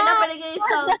कवर करना पड़ेगा ये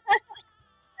सॉन्ग।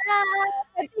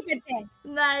 करते हैं।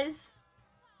 Nice,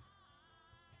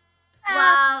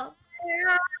 wow.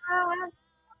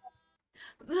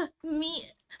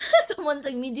 Me, someone's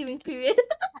like me during period.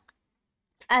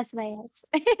 As my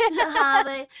हाँ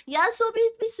भाई यार, सो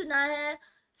भी सुना है।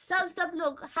 सब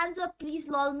लोग hands up please।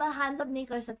 lol मैं hands up नहीं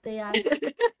कर सकते यार।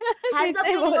 hands up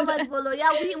करने का मत बोलो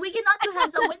यार। we cannot do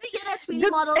hands up when we get our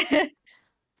 3D models।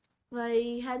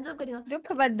 भाई hands up करने का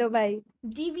दुख मत दो भाई।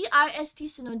 DVRST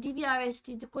सुनो,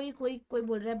 DVRST। कोई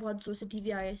बोल रहा है बहुत जोर से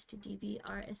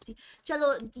DVRST।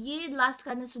 चलो ये लास्ट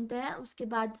गाना सुनते हैं, उसके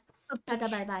बाद टाटा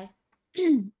बाय बाय।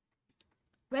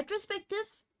 रेट्रोस्पेक्टिव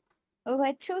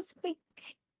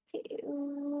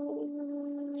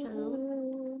चलो,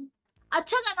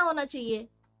 अच्छा गाना होना चाहिए,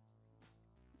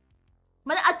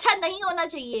 मतलब अच्छा नहीं होना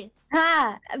चाहिए।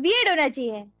 हाँ, वियर्ड होना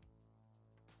चाहिए।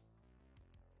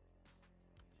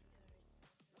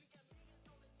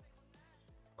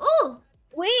 Oh,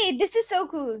 wait, this is so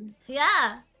cool.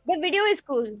 Yeah, the video is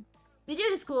cool.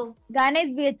 गाना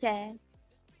भी अच्छा है।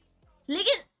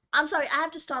 लेकिन I'm sorry, I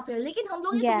have to stop here। लेकिन हम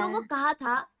लोग ने तुम लोगों को कहा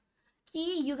था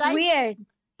कि you guys weird,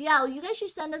 yeah, you guys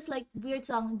should send us like weird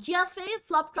song। GFA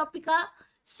Flop Tropica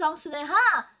song सुने।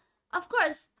 हाँ, of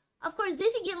course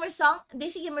Desi Gamer song।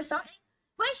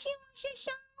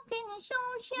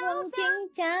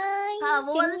 हाँ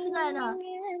वो वाला सुना है ना।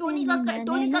 टोनी का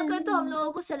कर तो हम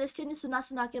लोगों को सेलेस्टियन ने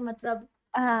सुना के मतलब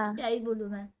क्या ही बोलूं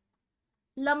मैं,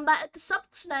 लंबा सब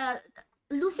सुनाया।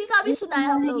 लूफी का भी सुनाया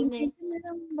हम लोग ने।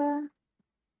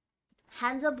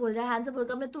 हैंड्स अप बोल रहा है, हैंड्स अप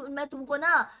बोलकर मैं तुमको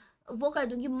ना वो कर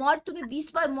दूंगी मॉड। तुम्हें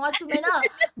 20 बार मॉड तुम्हें ना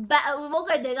वो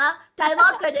कर देगा, टाइम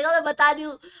आउट कर देगा। मैं बता रही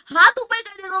हूँ, हाथ ऊपर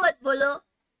करने को मत बोलो।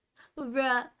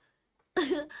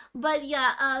 But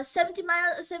yeah,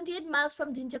 78 miles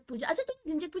from ढिंचक पूजा। अच्छा,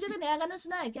 तुम ढिंचक पूजा का नया गाना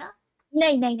सुना है क्या?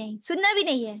 नहीं, सुनना भी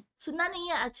नहीं है। सुनना नहीं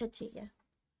है? अच्छा ठीक है,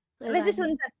 वैसे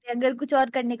सुन सकते हैं अगर कुछ और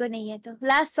करने को नहीं है तो।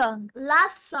 लास्ट सॉन्ग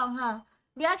हाँ।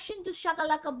 Reaction to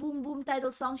Shakalaka Boom Boom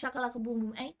title song Shakalaka Boom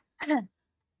Boom, eh?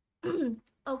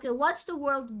 Okay, watch the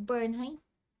world burn, है?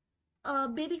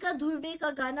 बेबी का धुरवे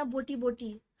का गाना बोटी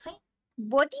बोटी, है?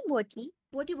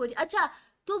 बोटी। अच्छा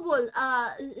तू बोल,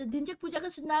 ढिंचक पूजा का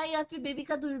सुनना है या फिर बेबी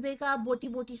का धुरवे का बोटी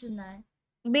बोटी सुनना है?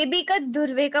 बेबी का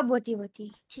धुरवे का बोटी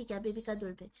बोटी। ठीक है, बेबी का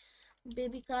धुरवे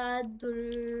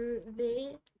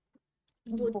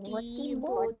बोटी।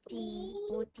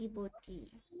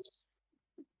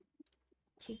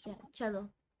 ठीक है, चलो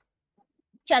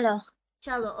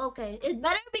okay, it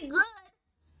better be good।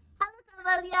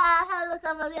 Hello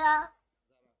कवलिया।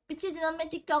 पिछले जन्म में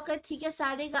टिकटॉकर थी क्या?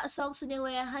 सारे सॉन्ग सुने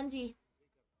हुए हैं। हाँ जी,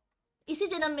 इसी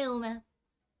जन्म में हूँ मैं।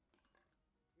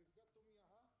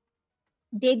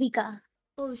 Devika.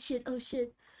 Oh shit,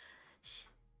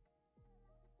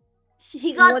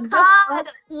 he got caught।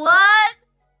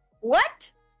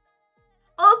 What?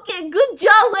 Okay, good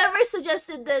job whoever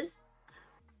suggested this।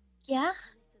 क्या?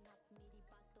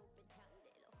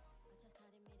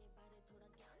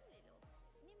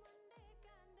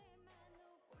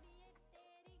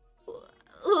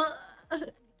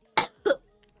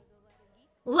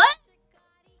 What?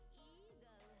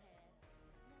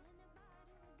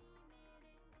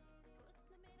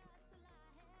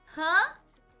 Huh?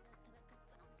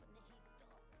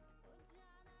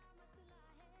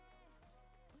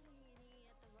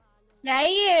 क्या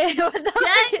ये?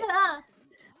 क्या है? हाँ।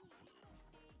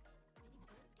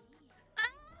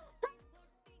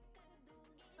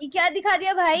 ये क्या दिखा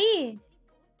दिया भाई?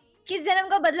 किस जन्म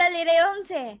का बदला ले रहे हो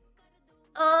हमसे?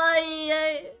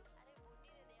 ओए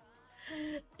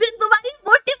फिर तुम्हारी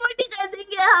मोटी मोटी कर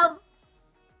देंगे हम।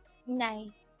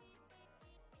 नाइस।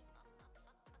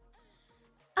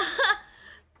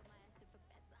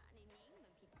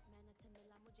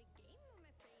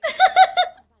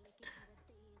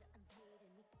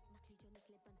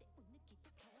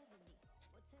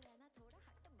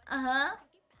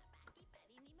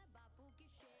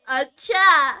 अच्छा,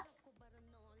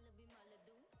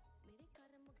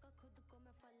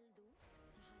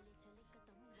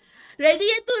 रेडी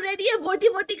है तू? रेडी है बोटी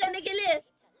बोटी करने के लिए?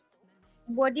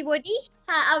 बोटी?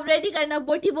 हाँ, अब रेडी करना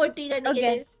बोटी बोटी करने के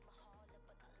लिए।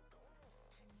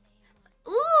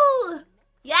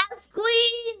 Yes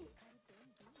queen.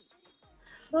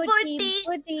 बोटी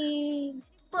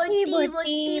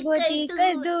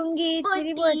कर दूंगी।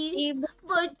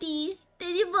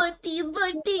 तेरी बोटी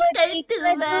कर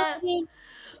दूं मैं।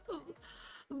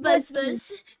 बस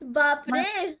बाप रे।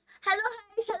 हेलो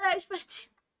हर्ष।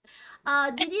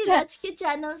 दीदी रच के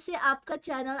चैनल से आपका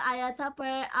चैनल आया था पर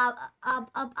आप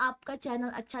अब आपका चैनल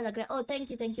अच्छा लग रहा है। ओह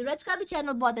थैंक यू रच का भी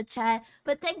चैनल बहुत अच्छा है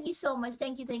पर thank you so much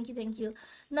thank you.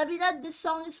 Nabila this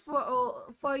song is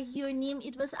for your name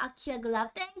it was आखिया गुलाब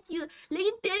थैंक यू।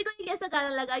 लेकिन तेरे को ये कैसा गाना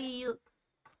लगा यू?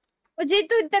 मुझे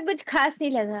तो इतना कुछ खास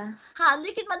नहीं लगा। हाँ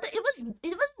लेकिन मतलब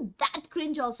it was that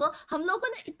cringe also। हम लोगों को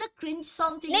ना इतना cringe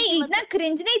song चाहिए नहीं इतना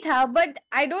cringe नहीं था but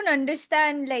I don't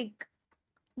understand like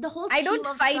the whole I theme don't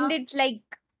of find song। it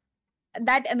like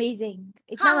that amazing।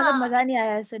 इतना हाँ मतलब हाँ मजा नहीं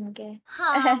आया सुन के।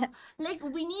 हाँ like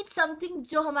we need something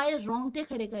जो हमारे रोंगटे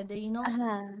खड़े कर दे you know।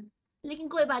 हाँ लेकिन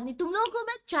कोई बात नहीं तुम लोगों को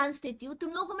मैं चांस देती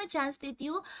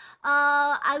हूँ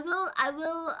I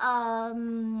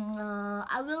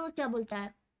will क्या बोलता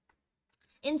है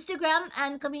Instagram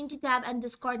and community tab and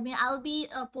Discord में I'll be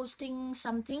posting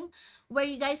something where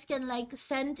you guys can like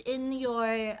send in your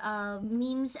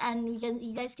memes and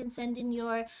you guys can send in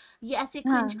your ये ऐसे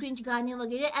cringe गाने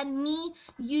वगैरह and me,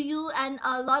 you and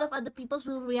a lot of other people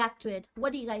will react to it.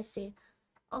 What do you guys say?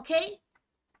 Okay?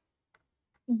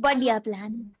 बढ़िया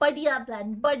plan.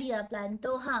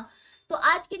 तो हाँ तो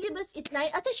आज के लिए बस इतना ही।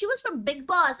 अच्छा she was from Big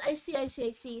Boss। I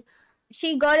see।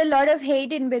 She got a lot of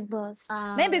hate in Big Boss।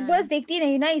 मैं Big Boss देखती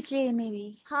नहीं ना इसलिए मैं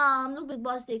भी। हाँ हम लोग Big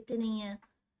Boss देखते नहीं है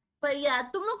पर यार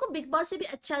तुम लोग को Big Boss से भी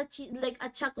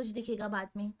अच्छा कुछ दिखेगा बाद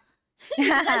में। You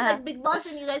guys like Big Boss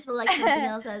and you guys will like something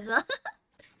else as well।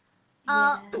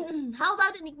 How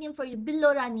about a nickname for you?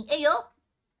 Billo Rani। Ayo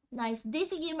nice।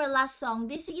 Desi Gamer last song।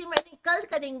 Desi Gamer I think कल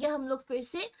करेंगे हम लोग फिर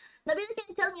से। Nabila can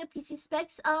you tell me your PC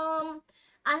specs? I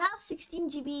have 16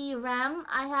 GB RAM।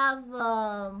 I have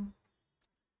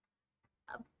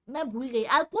मैं भूल गई।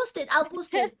 I'll post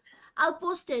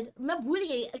it। मैं भूल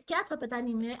गई क्या था पता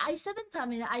नहीं। मेरा i7 था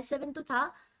मेरा i7 तो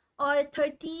था और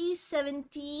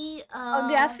 3070 और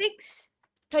ग्राफिक्स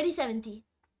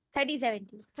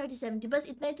 3070 बस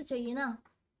इतना ही तो चाहिए ना।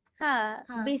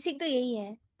 हाँ बेसिक तो यही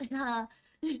है। हाँ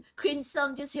cringe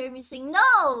song just hear me sing। No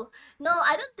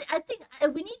I don't I think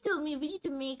we need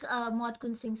to make Mod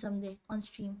Kun sing someday on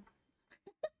stream।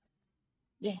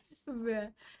 Yes।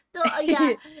 तो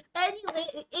yeah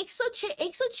anyway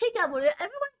 106 क्या बोल रहे हैं?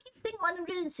 Everyone keeps saying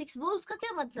 106 वो उसका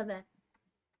क्या मतलब है?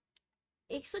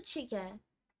 106 क्या है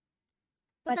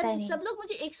पता नहीं। सब लोग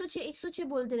मुझे 106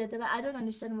 बोलते रहते हैं। I don't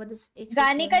understand what is 106।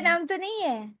 गाने का नाम तो नहीं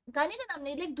है। गाने का नाम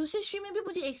नहीं like दूसरे स्ट्रीम में भी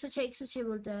मुझे 106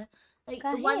 बोलते हैं like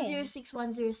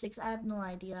 106 I have no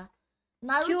idea।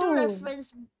 Naruto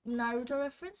reference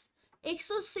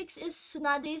 106 is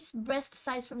Tsunade's breast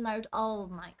size from Naruto। Oh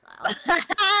my god।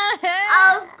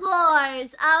 Of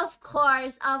course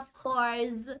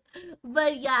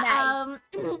but yeah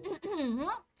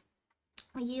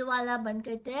ये वाला बंद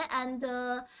करते हैं and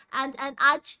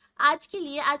आज के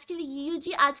लिए यू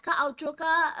जी आज का आउट्रो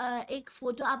का एक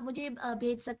फोटो आप मुझे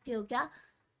भेज सकते हो क्या?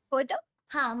 फोटो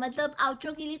हाँ मतलब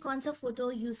आउट्रो के लिए कौन सा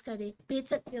फोटो यूज करे भेज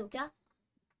सकते हो क्या?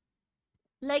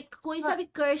 लाइक कोई सा भी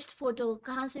कर्स्ड फोटो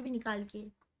कहाँ से भी निकाल के।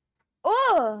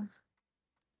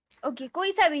 ओके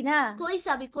कोई सा भी ना कोई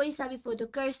सा भी फोटो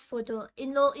कर्स्ड फोटो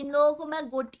इन लोगों को मैं मैं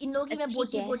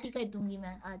बोटी कर दूंगी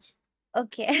मैं आज।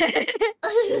 ओके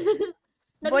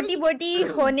बोटी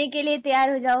होने के लिए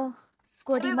तैयार हो जाओ।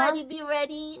 Everybody be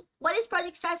ready. What is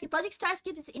Project Starscape? Project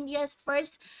Starscape is India's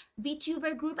first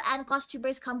VTuber group and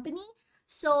costubers company.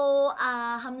 So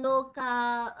हम लोग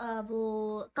का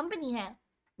वो कंपनी है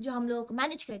जो हम लोग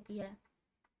मैनेज करती है।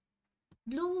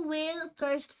 Blue Whale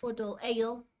Cursed Photo।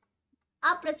 एयो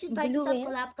आप रचित भाई के साथ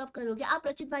कोलैब कब करोगे? आप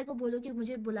रचित भाई को बोलो कि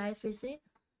मुझे बुलाए फिर से।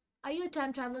 Are you a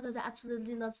time traveler? Because I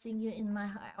absolutely love seeing you in my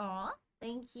heart. Aw,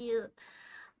 thank you.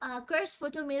 Cursed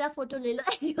photo मेरा फोटो ले लो।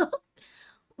 एयो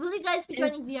Will you guys be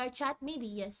joining VR chat? Maybe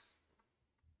yes।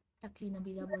 टकली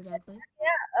Nabila बोल रहा है कोई।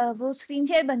 वो स्क्रीन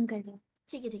शेयर बंद कर दो।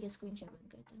 ठीक है स्क्रीन शेयर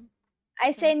बंद करता हूँ।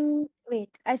 I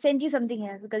sent you something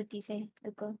else गलती से।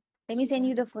 रुको let me send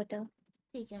you the photo।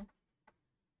 ठीक है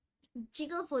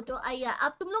जिगल फोटो आइया।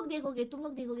 अब तुम लोग देखोगे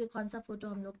कौन सा फोटो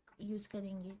हम लोग यूज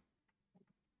करेंगे।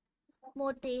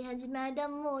 मोटे हैं जी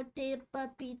मैडम मोटे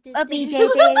पपीते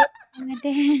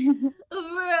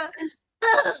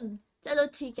चलो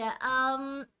ठीक है।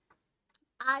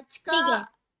 आज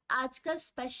का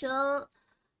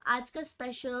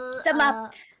स्पेशल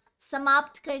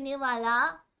समाप्त करने वाला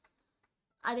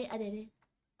अरे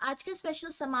आज का स्पेशल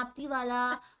समाप्ति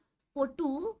वाला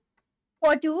फोटो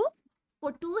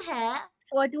है।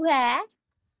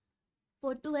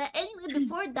 Anyway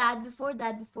before that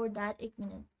एक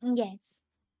minute. Yes।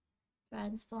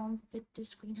 Transform fit to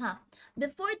screen। हाँ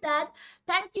before that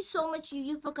thank you so much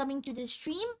Yuyu for coming to the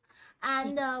stream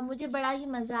and मुझे बड़ा ही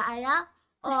मजा आया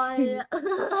और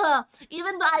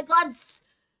even though I got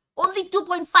Only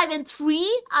 2.5 and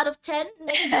 3 out of 10.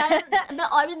 Next time मैं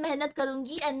और भी मेहनत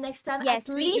करूँगी and next time Yes, at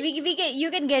least. we can, you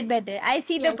can get better. I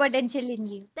see the Yes. potential in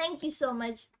you. Thank you so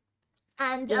much.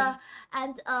 And Yeah.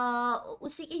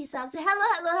 उसी के हिसाब से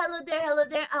hello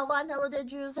there Awan, hello there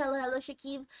Dhruv, hello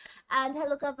Shakib, and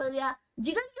hello Kapilya.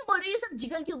 Jiggle क्यों बोल रही है सब?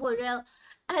 Jiggle क्यों बोल रहे हो?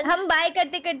 And हम बाय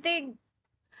करते करते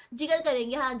जिगल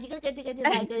करेंगे, हाँ जिगल करते करते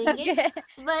बाय करेंगे.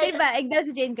 फिर एकदम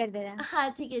से चेंज कर देना.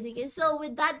 हाँ ठीक है. So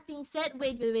with that being said,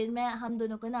 wait मैं हम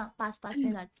दोनों को ना पास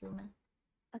में लाती हूँ मैं.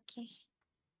 Okay.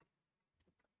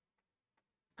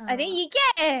 अरे ये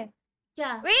क्या है?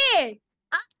 क्या? Wait.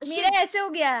 मेरा ऐसे हो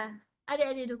गया.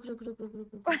 अरे रुक.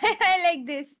 I like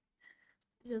this.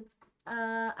 Look,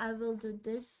 I will do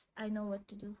this. I know what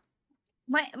to do.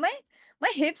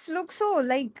 My hips look so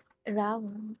like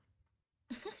round.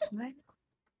 What?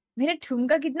 मेरा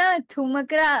ठुमका कितना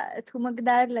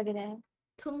ठुमकदार लग रहा है.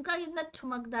 ठुमका कितना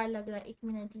ठुमकदार लग रहा है. 1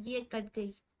 मिनट, ये कट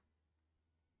गई.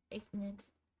 1 मिनट,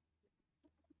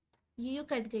 ये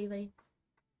कट गई भाई.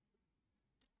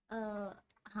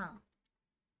 हाँ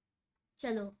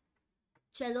चलो.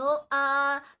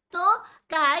 तो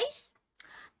guys,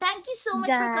 thank you so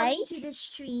much for coming to the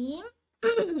stream.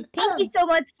 Thank you so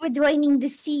much for joining the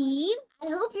stream. I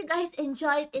hope you guys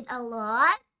enjoyed it a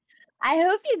lot. I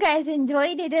hope you guys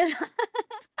enjoyed it a lot.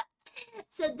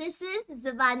 So this is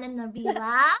Szivana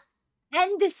Nabila.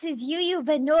 And this is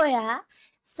YuyuVanoraCh.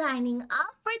 Signing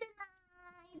off for the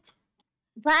night.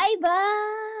 Bye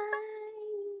bye.